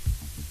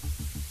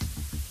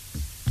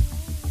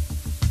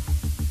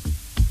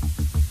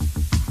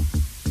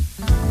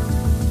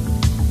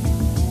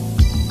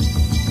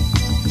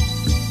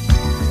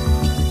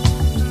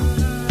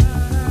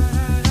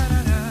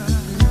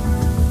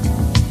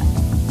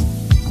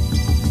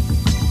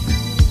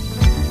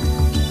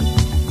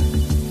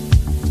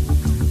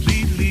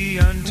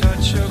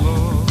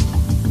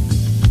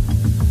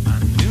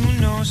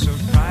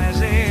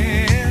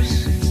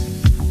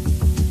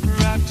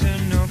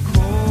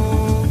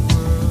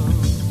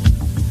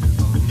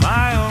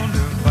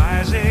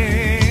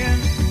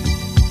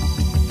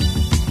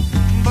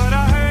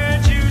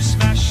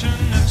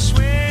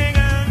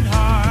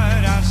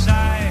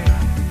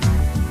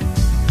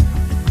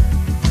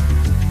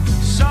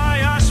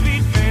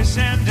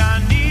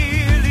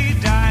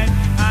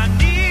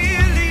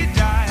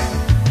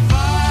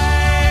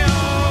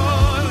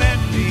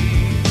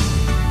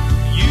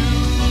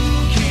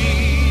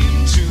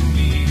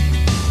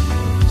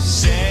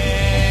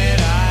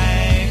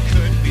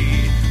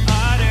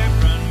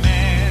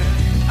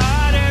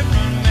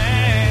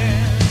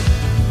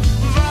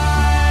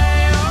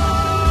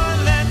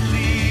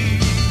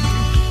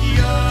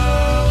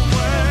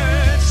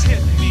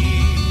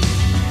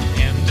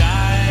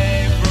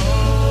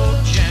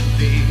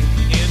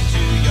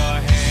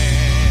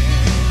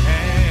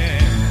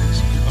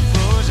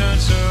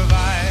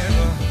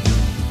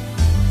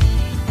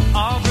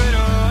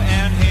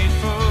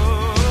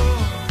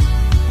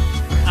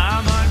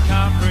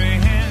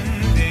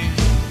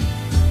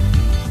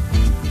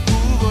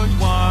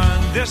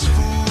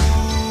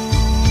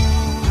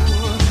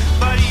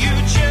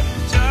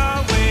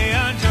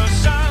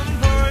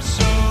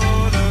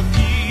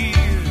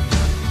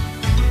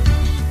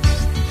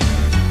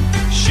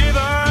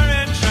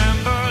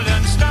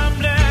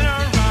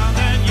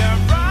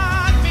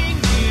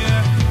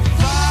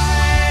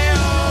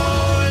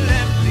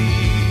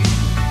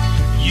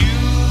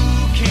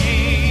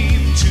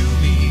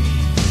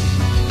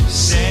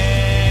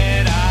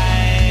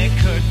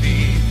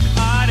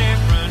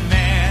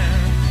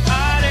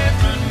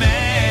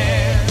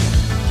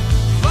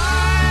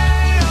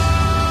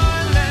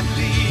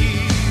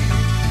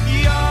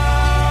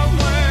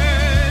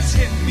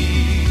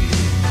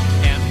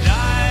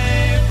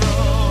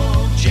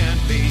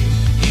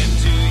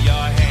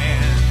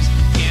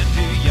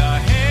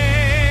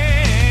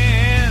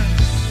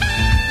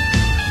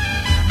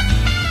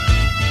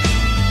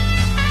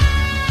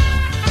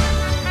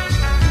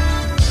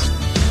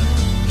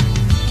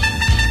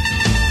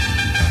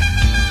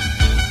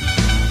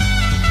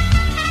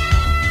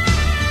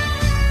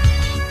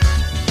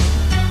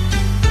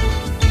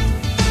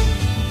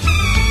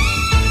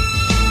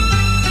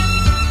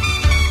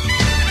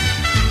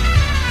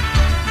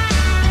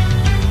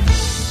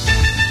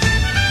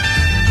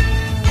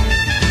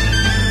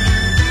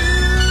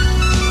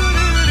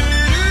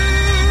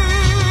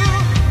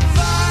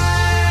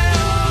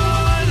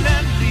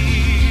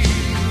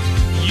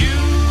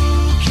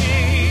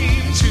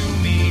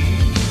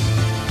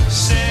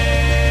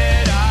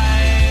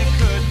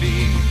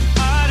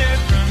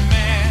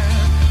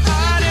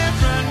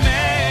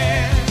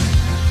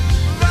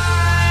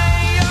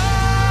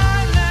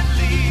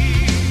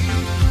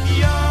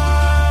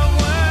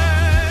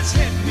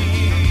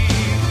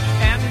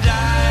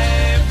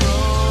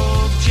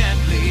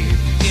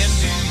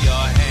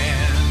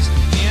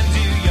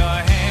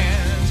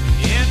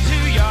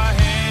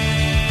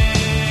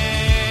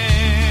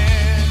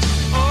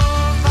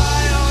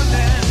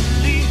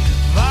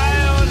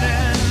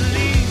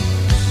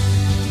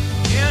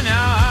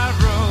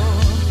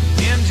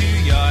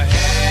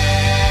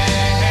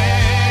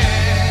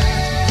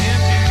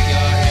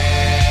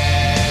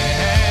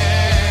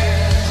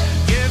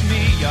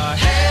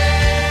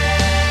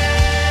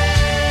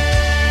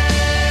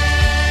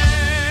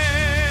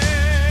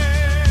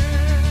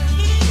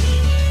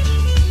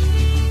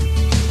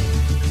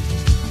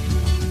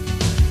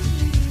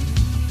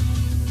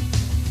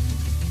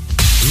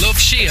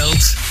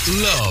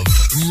 Love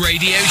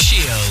Radio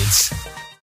Shields.